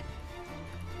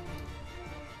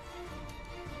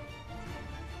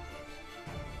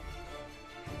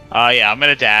 Yeah, I'm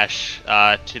gonna dash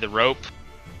to the rope.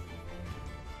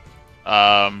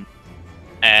 And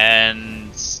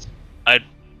I'd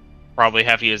probably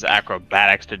have to use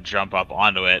acrobatics to jump up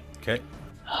onto it. Okay.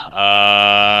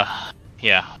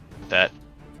 Yeah, that.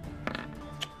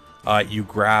 You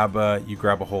grab a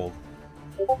hold.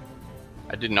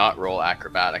 I did not roll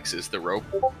acrobatics. Is the rope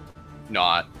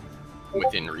not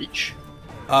within reach?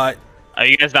 Are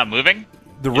you guys not moving?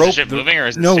 The rope. Is the ship moving or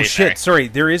is it no stationary? shit? Sorry,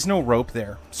 there is no rope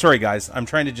there. Sorry, guys. I'm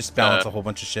trying to just balance a whole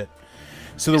bunch of shit.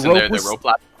 So the rope was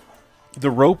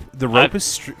the rope is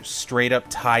straight up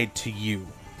tied to you,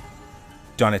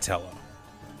 Donatello.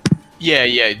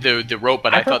 Yeah, the rope,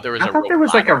 but I thought there was a rope. I thought there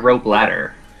was like a rope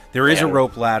ladder. There is a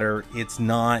rope ladder. It's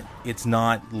not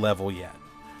level yet.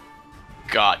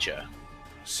 Gotcha.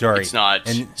 Sorry. It's not.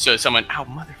 And so someone,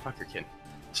 motherfucker,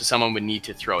 so someone would need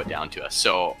to throw it down to us.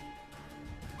 So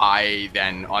I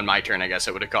then, on my turn, I guess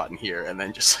I would have gotten here and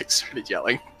then just like started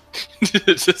yelling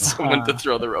to someone to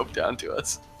throw the rope down to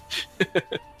us.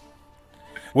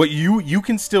 Well, you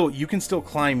can still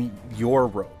climb your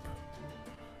rope.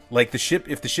 Like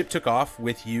if the ship took off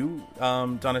with you,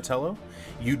 Donatello,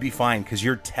 you'd be fine because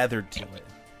you're tethered to it.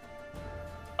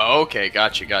 Okay,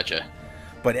 gotcha.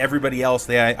 But everybody else,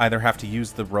 they either have to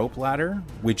use the rope ladder,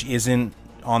 which isn't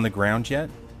on the ground yet.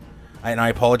 And I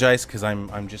apologize because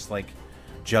I'm just like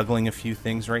juggling a few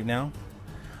things right now.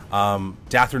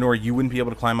 Dathranor, you wouldn't be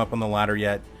able to climb up on the ladder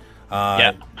yet.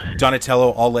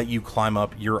 Donatello, I'll let you climb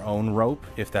up your own rope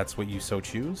if that's what you so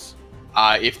choose.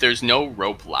 If there's no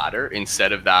rope ladder,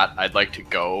 instead of that, I'd like to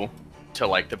go to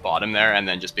like the bottom there and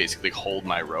then just basically hold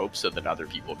my rope so that other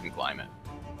people can climb it.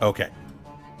 Okay.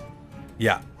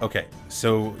 Yeah. Okay.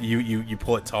 So you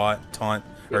pull it taut,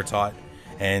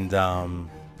 and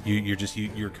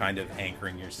you're kind of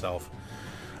anchoring yourself.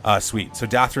 Sweet. So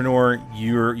Dathranor,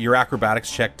 your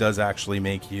acrobatics check does actually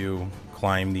make you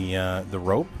climb the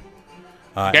rope,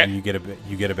 and you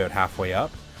get about halfway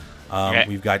up.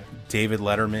 We've got David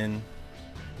Letterman,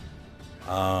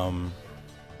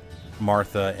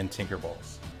 Martha, and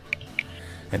Tinkerballs.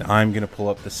 And I'm going to pull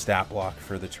up the stat block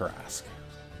for the Tarrasque.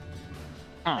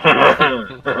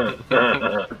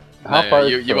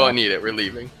 You won't need it. We're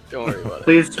leaving. Don't worry about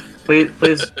it.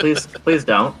 Please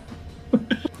don't.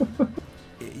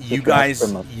 You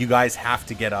guys have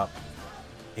to get up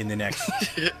in the next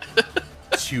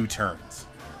 2 turns.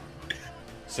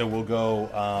 So we'll go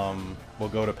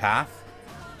to Path.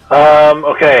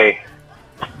 Okay.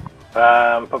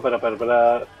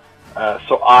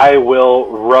 So I will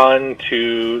run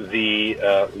to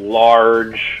the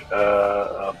large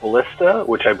ballista,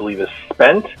 which I believe is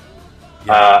spent,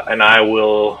 and I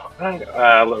will.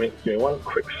 Give me one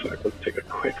quick sec. Let's take a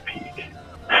quick peek.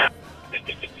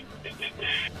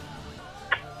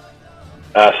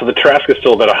 So the Tarrasque is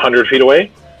still about 100 feet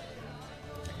away.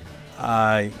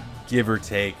 Give or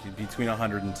take between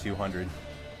 100 and 200.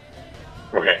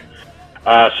 Okay.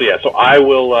 So I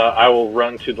will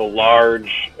run to the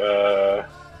large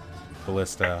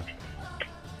ballista.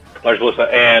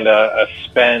 And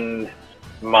spend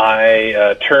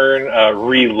my turn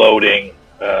reloading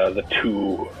the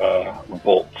 2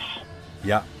 bolts.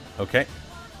 Yeah. Okay.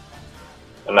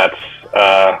 And that's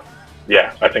I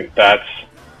think that's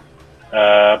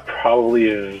probably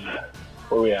is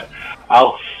where are we at.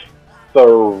 I'm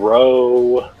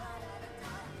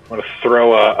going to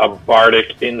throw a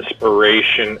bardic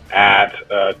inspiration at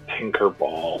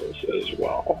Tinkerballs as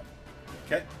well.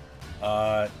 Okay.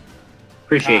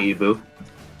 Appreciate you, Boo.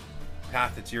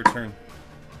 Path, it's your turn.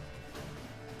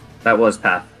 That was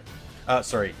Path.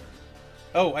 Sorry.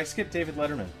 Oh, I skipped David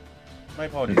Letterman. My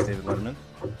apologies, David Letterman.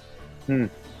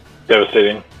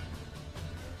 Devastating.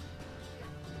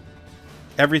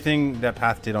 Everything that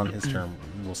Path did on his turn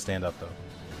will stand up, though.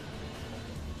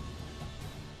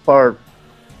 Far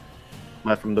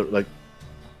from the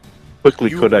quickly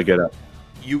could I get up?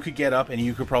 You could get up, and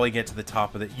you could probably get to the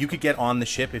top of it. You could get on the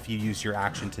ship if you use your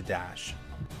action to dash.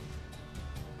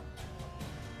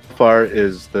 How far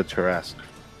is the Tarrasque?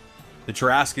 The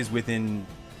Tarrasque is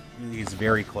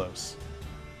very close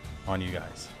on you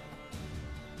guys.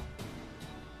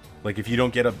 Like, if you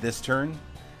don't get up this turn,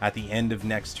 at the end of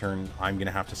next turn, I'm going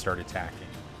to have to start attacking.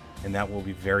 And that will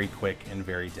be very quick and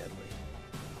very deadly.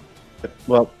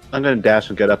 Well, I'm going to dash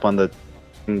and get up on the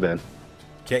thing then.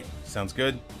 Okay, sounds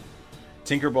good.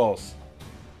 Tinkerballs.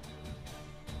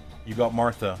 You got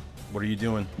Martha. What are you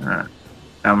doing? Now,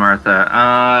 Martha.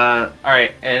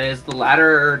 Alright, and is the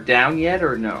ladder down yet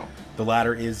or no? The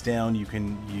ladder is down. You'd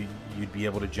be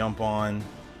able to jump on.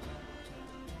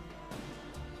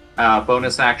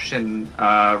 Bonus action,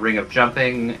 ring of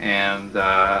jumping, and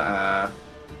I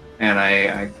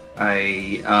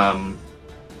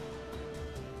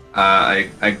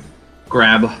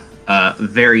grab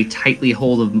very tightly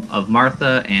hold of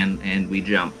Martha, and we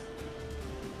jump.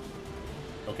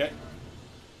 Okay.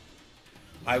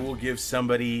 I will give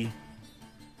somebody.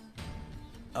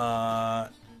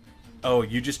 Oh,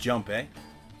 you just jump, eh?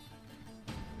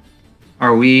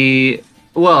 Are we?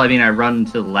 Well, I mean, I run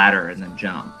to the ladder and then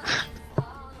jump.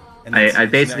 And I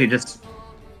basically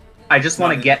I just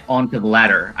want to get onto the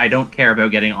ladder. I don't care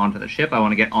about getting onto the ship. I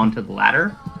want to get onto the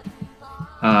ladder,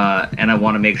 and I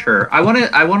want to make sure. I want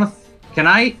to. Can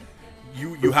I?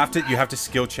 You have to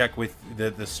skill check with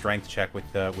the strength check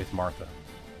with Martha.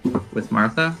 with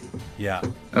Martha. Yeah.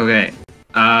 Okay.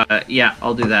 Yeah,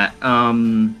 I'll do that.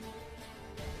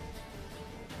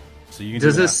 So you can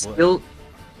Does do a skill?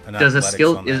 Does a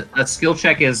skill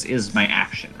check is my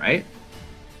action, right?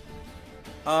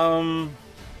 Um.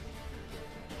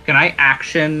 Can I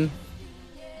action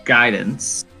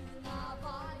guidance,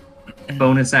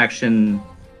 bonus action,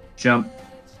 jump,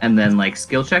 and then like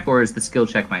skill check, or is the skill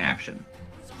check my action?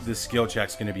 The skill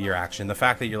check's going to be your action. The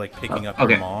fact that you're like picking up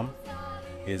okay. your mom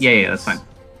is yeah, that's fine.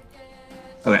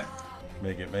 Okay.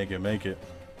 Make it.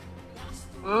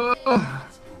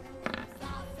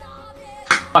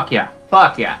 Fuck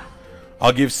yeah.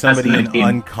 I'll give somebody an 19.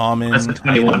 uncommon That's a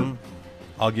 21. item.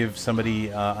 I'll give somebody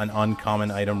an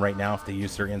uncommon item right now if they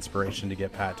use their inspiration to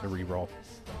get Pat to reroll.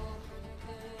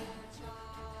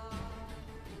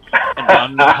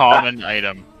 An uncommon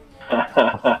item.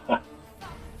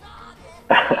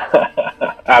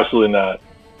 Absolutely not.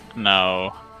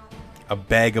 No. A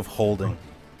bag of holding.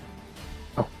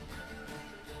 I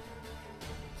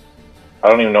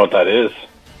don't even know what that is.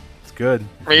 It's good.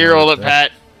 Reroll it,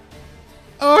 Pat.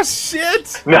 Oh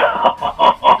shit! No.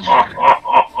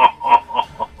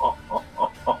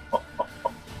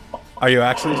 Are you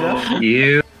actually, Jeff?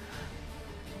 You.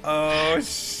 Oh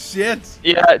shit!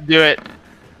 Yeah, do it.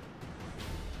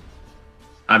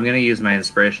 I'm gonna use my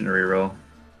inspiration to reroll.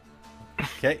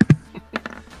 Okay.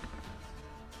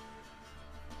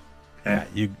 Yeah,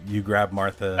 you grab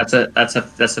Martha. That's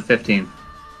a 15.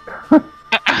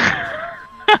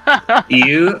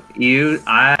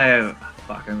 I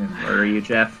fucking murder you,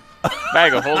 Jeff.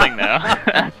 Bag of holding now.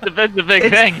 That's the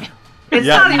big thing. It's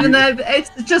not even that.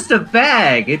 It's just a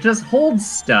bag. It just holds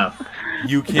stuff.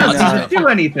 You can It doesn't do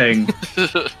anything.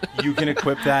 You can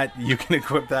equip that. You can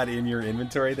equip that in your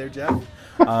inventory there, Jeff.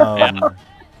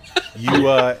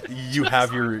 You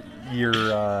have your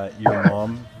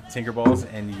mom Tinkerballs,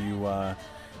 and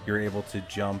you're able to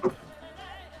jump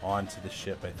onto the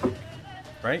ship, I think.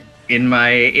 Right? In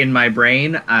my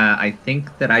brain, I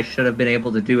think that I should have been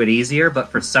able to do it easier, but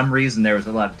for some reason there was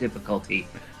a lot of difficulty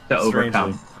to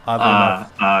overcome.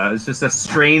 It's just a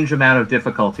strange amount of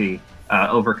difficulty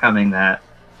overcoming that.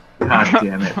 God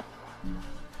damn it.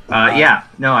 Yeah,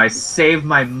 no, I saved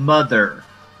my mother,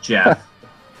 Jeff.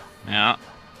 Yeah.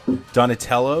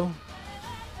 Donatello.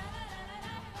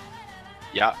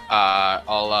 Yeah,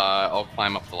 I'll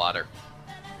climb up the ladder.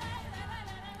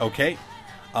 Okay.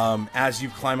 As you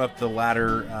climb up the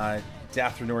ladder,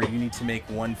 Dathranor, you need to make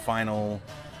one final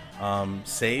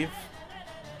save.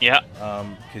 Yeah.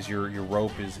 Because your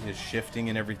rope is shifting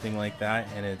and everything like that,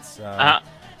 and it's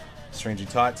strangely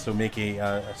taut. So make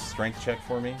a strength check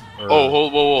for me. Or... Oh,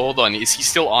 hold on. Is he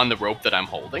still on the rope that I'm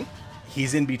holding?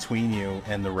 He's in between you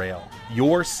and the rail.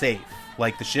 You're safe.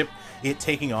 Like the ship, it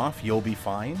taking off, you'll be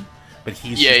fine. But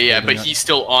he's but he's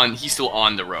still on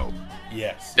the rope.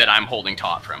 Yes. That I'm holding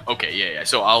taut from. Okay, yeah.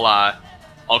 So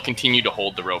I'll continue to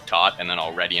hold the rope taut, and then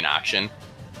I'll ready an action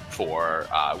for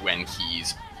when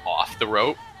he's off the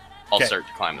rope. I'll start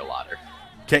to climb the ladder.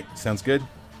 Okay, sounds good.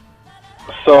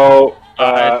 So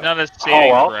it's not a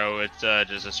saving throw. It's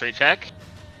just a straight check.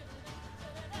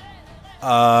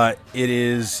 It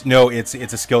is no. It's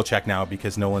a skill check now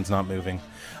because no one's not moving.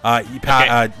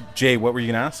 Jay, what were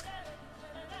you gonna ask?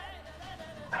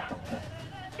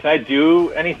 Can I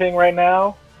do anything right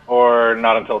now, or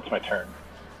not until it's my turn?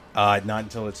 Not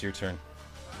until it's your turn.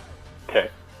 Okay.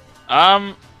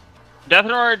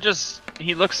 Deathnor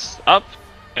he looks up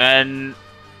and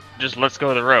just lets go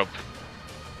of the rope.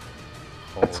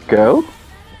 Let's go.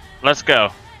 Let's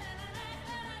go.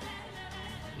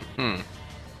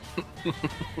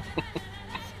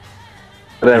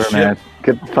 Whatever, man.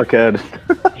 Get the fuck out.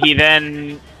 He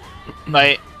then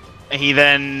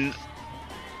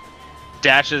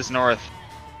dashes north.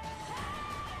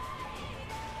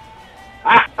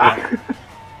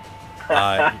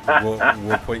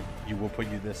 We'll put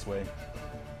you this way.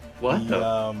 What?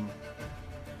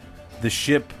 The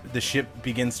ship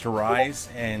begins to rise,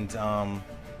 and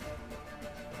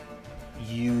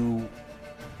you,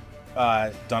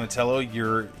 Donatello,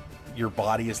 your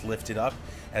body is lifted up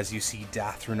as you see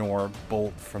Dathranor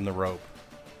bolt from the rope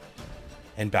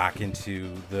and back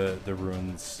into the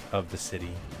ruins of the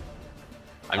city.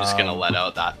 I'm just gonna let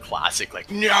out that classic, like,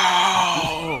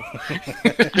 no!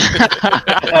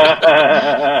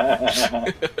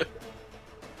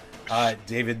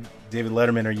 David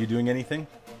Letterman, are you doing anything?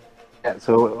 Yeah,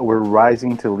 so we're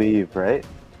rising to leave, right?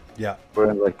 Yeah.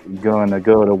 We're going to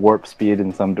go to warp speed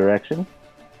in some direction.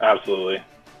 Absolutely.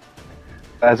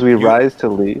 As we rise to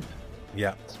leave,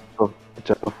 yeah.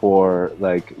 Just before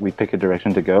we pick a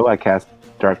direction to go, I cast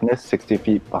darkness 60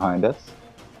 feet behind us.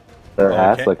 Their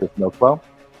ass like a snowplow.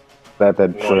 that the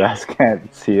Tarrasque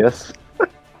can't see us.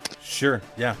 Sure.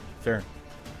 Yeah. Fair.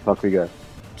 Fuck we got.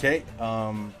 Okay.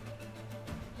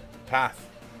 Path.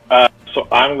 So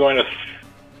I'm going to.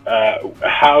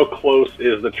 How close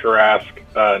is the Tarrasque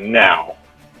now?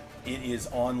 It is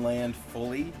on land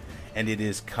fully, and it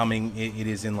is coming. It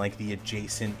is in like the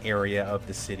adjacent area of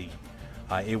the city.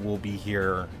 It will be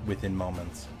here within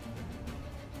moments.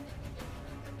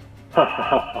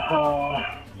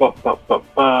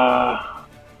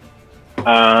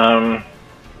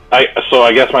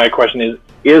 I guess my question is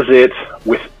it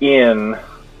within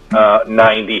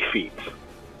 90 feet?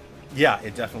 Yeah,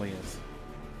 it definitely is.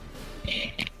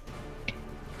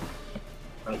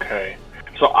 Okay,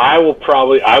 so I will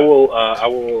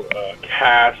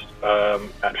cast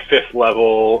at 5th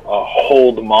level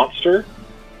Hold Monster,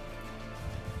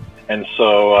 and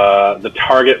so the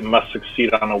target must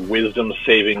succeed on a Wisdom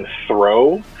saving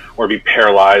throw or be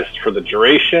paralyzed for the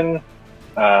duration.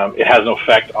 It has no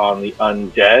effect on the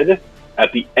undead.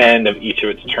 At the end of each of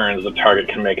its turns, the target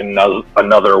can make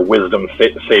another Wisdom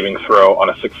saving throw. On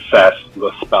a success,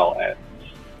 the spell ends.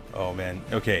 Oh man.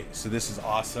 Okay, so this is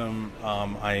awesome.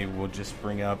 I will just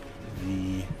bring up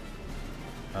the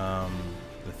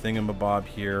thingamabob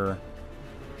here.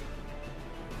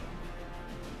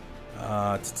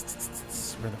 Where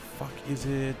the fuck is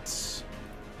it?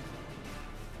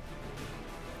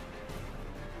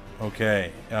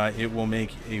 Okay, it will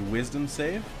make a Wisdom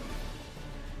save.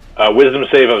 Wisdom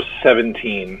save of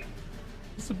 17.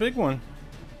 That's a big one.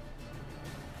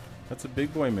 That's a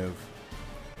big boy move.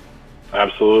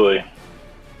 Absolutely.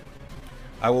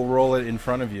 I will roll it in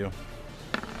front of you.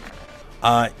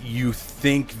 You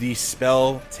think the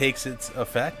spell takes its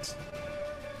effect,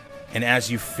 and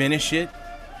as you finish it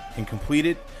and complete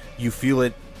it, you feel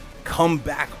it come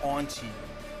back onto you.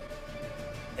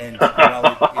 And while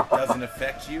it doesn't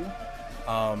affect you,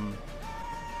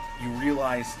 you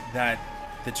realize that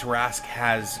the Tarrasque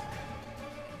has,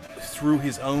 through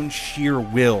his own sheer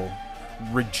will,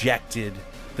 rejected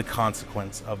the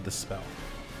consequence of the spell.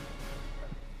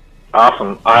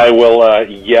 Awesome. I will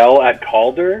yell at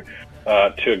Calder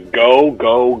to go,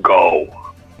 go, go.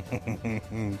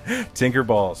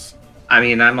 Tinkerballs. I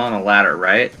mean, I'm on a ladder,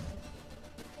 right?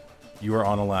 You are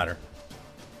on a ladder.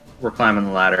 We're climbing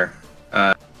the ladder.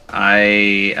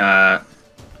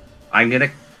 I'm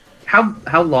gonna.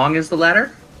 How long is the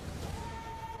ladder?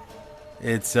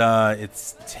 It's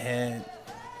 10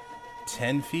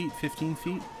 feet, 15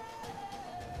 feet.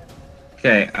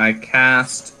 Okay, I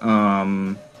cast.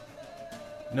 No,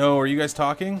 are you guys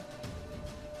talking?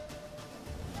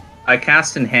 I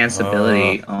cast enhance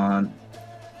ability on.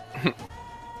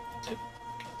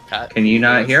 Can you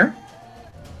not hear?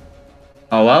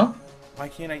 Oh well. Why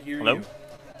can't I hear Hello? you?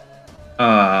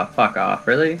 Fuck off!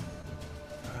 Really?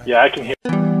 Yeah, I can hear.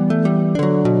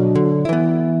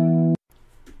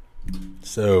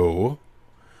 So,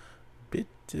 bit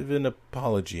of an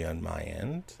apology on my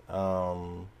end.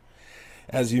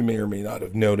 As you may or may not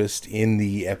have noticed in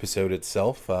the episode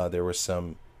itself, there were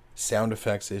some sound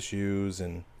effects issues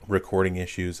and recording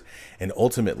issues, and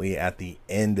ultimately at the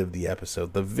end of the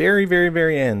episode, the very, very,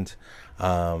 very end,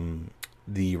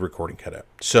 the recording cut out.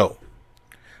 So,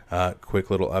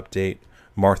 quick little update.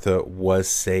 Martha was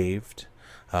saved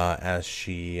as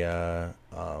she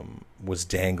was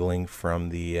dangling from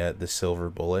the silver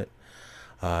bullet.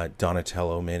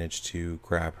 Donatello managed to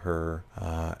grab her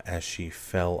as she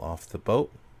fell off the boat.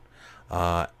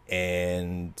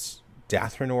 And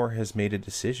Dathranor has made a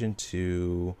decision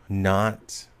to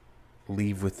not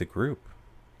leave with the group.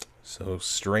 So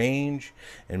strange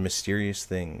and mysterious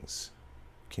things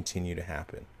continue to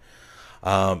happen.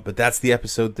 But that's the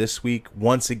episode this week.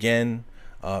 Once again,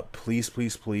 please,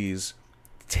 please, please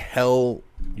tell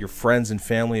your friends and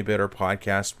family about our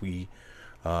podcast. We'd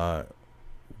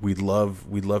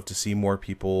love to see more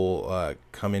people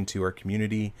come into our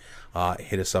community.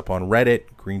 Hit us up on Reddit,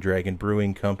 Green Dragon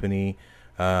Brewing Company.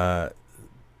 That's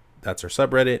our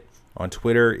subreddit. On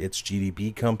Twitter, it's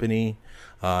GDB Company.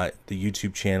 The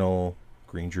YouTube channel,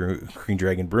 Green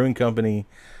Dragon Brewing Company.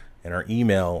 And our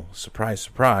email, surprise,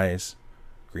 surprise,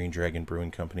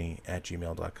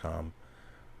 greendragonbrewingcompany@gmail.com.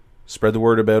 Spread the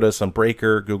word about us on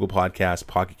Breaker, Google Podcasts,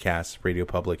 Pocket Casts, Radio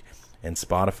Public, and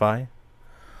Spotify.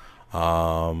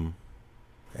 And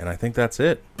I think that's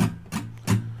it.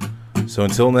 So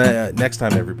until next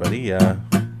time, everybody,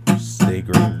 stay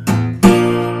green.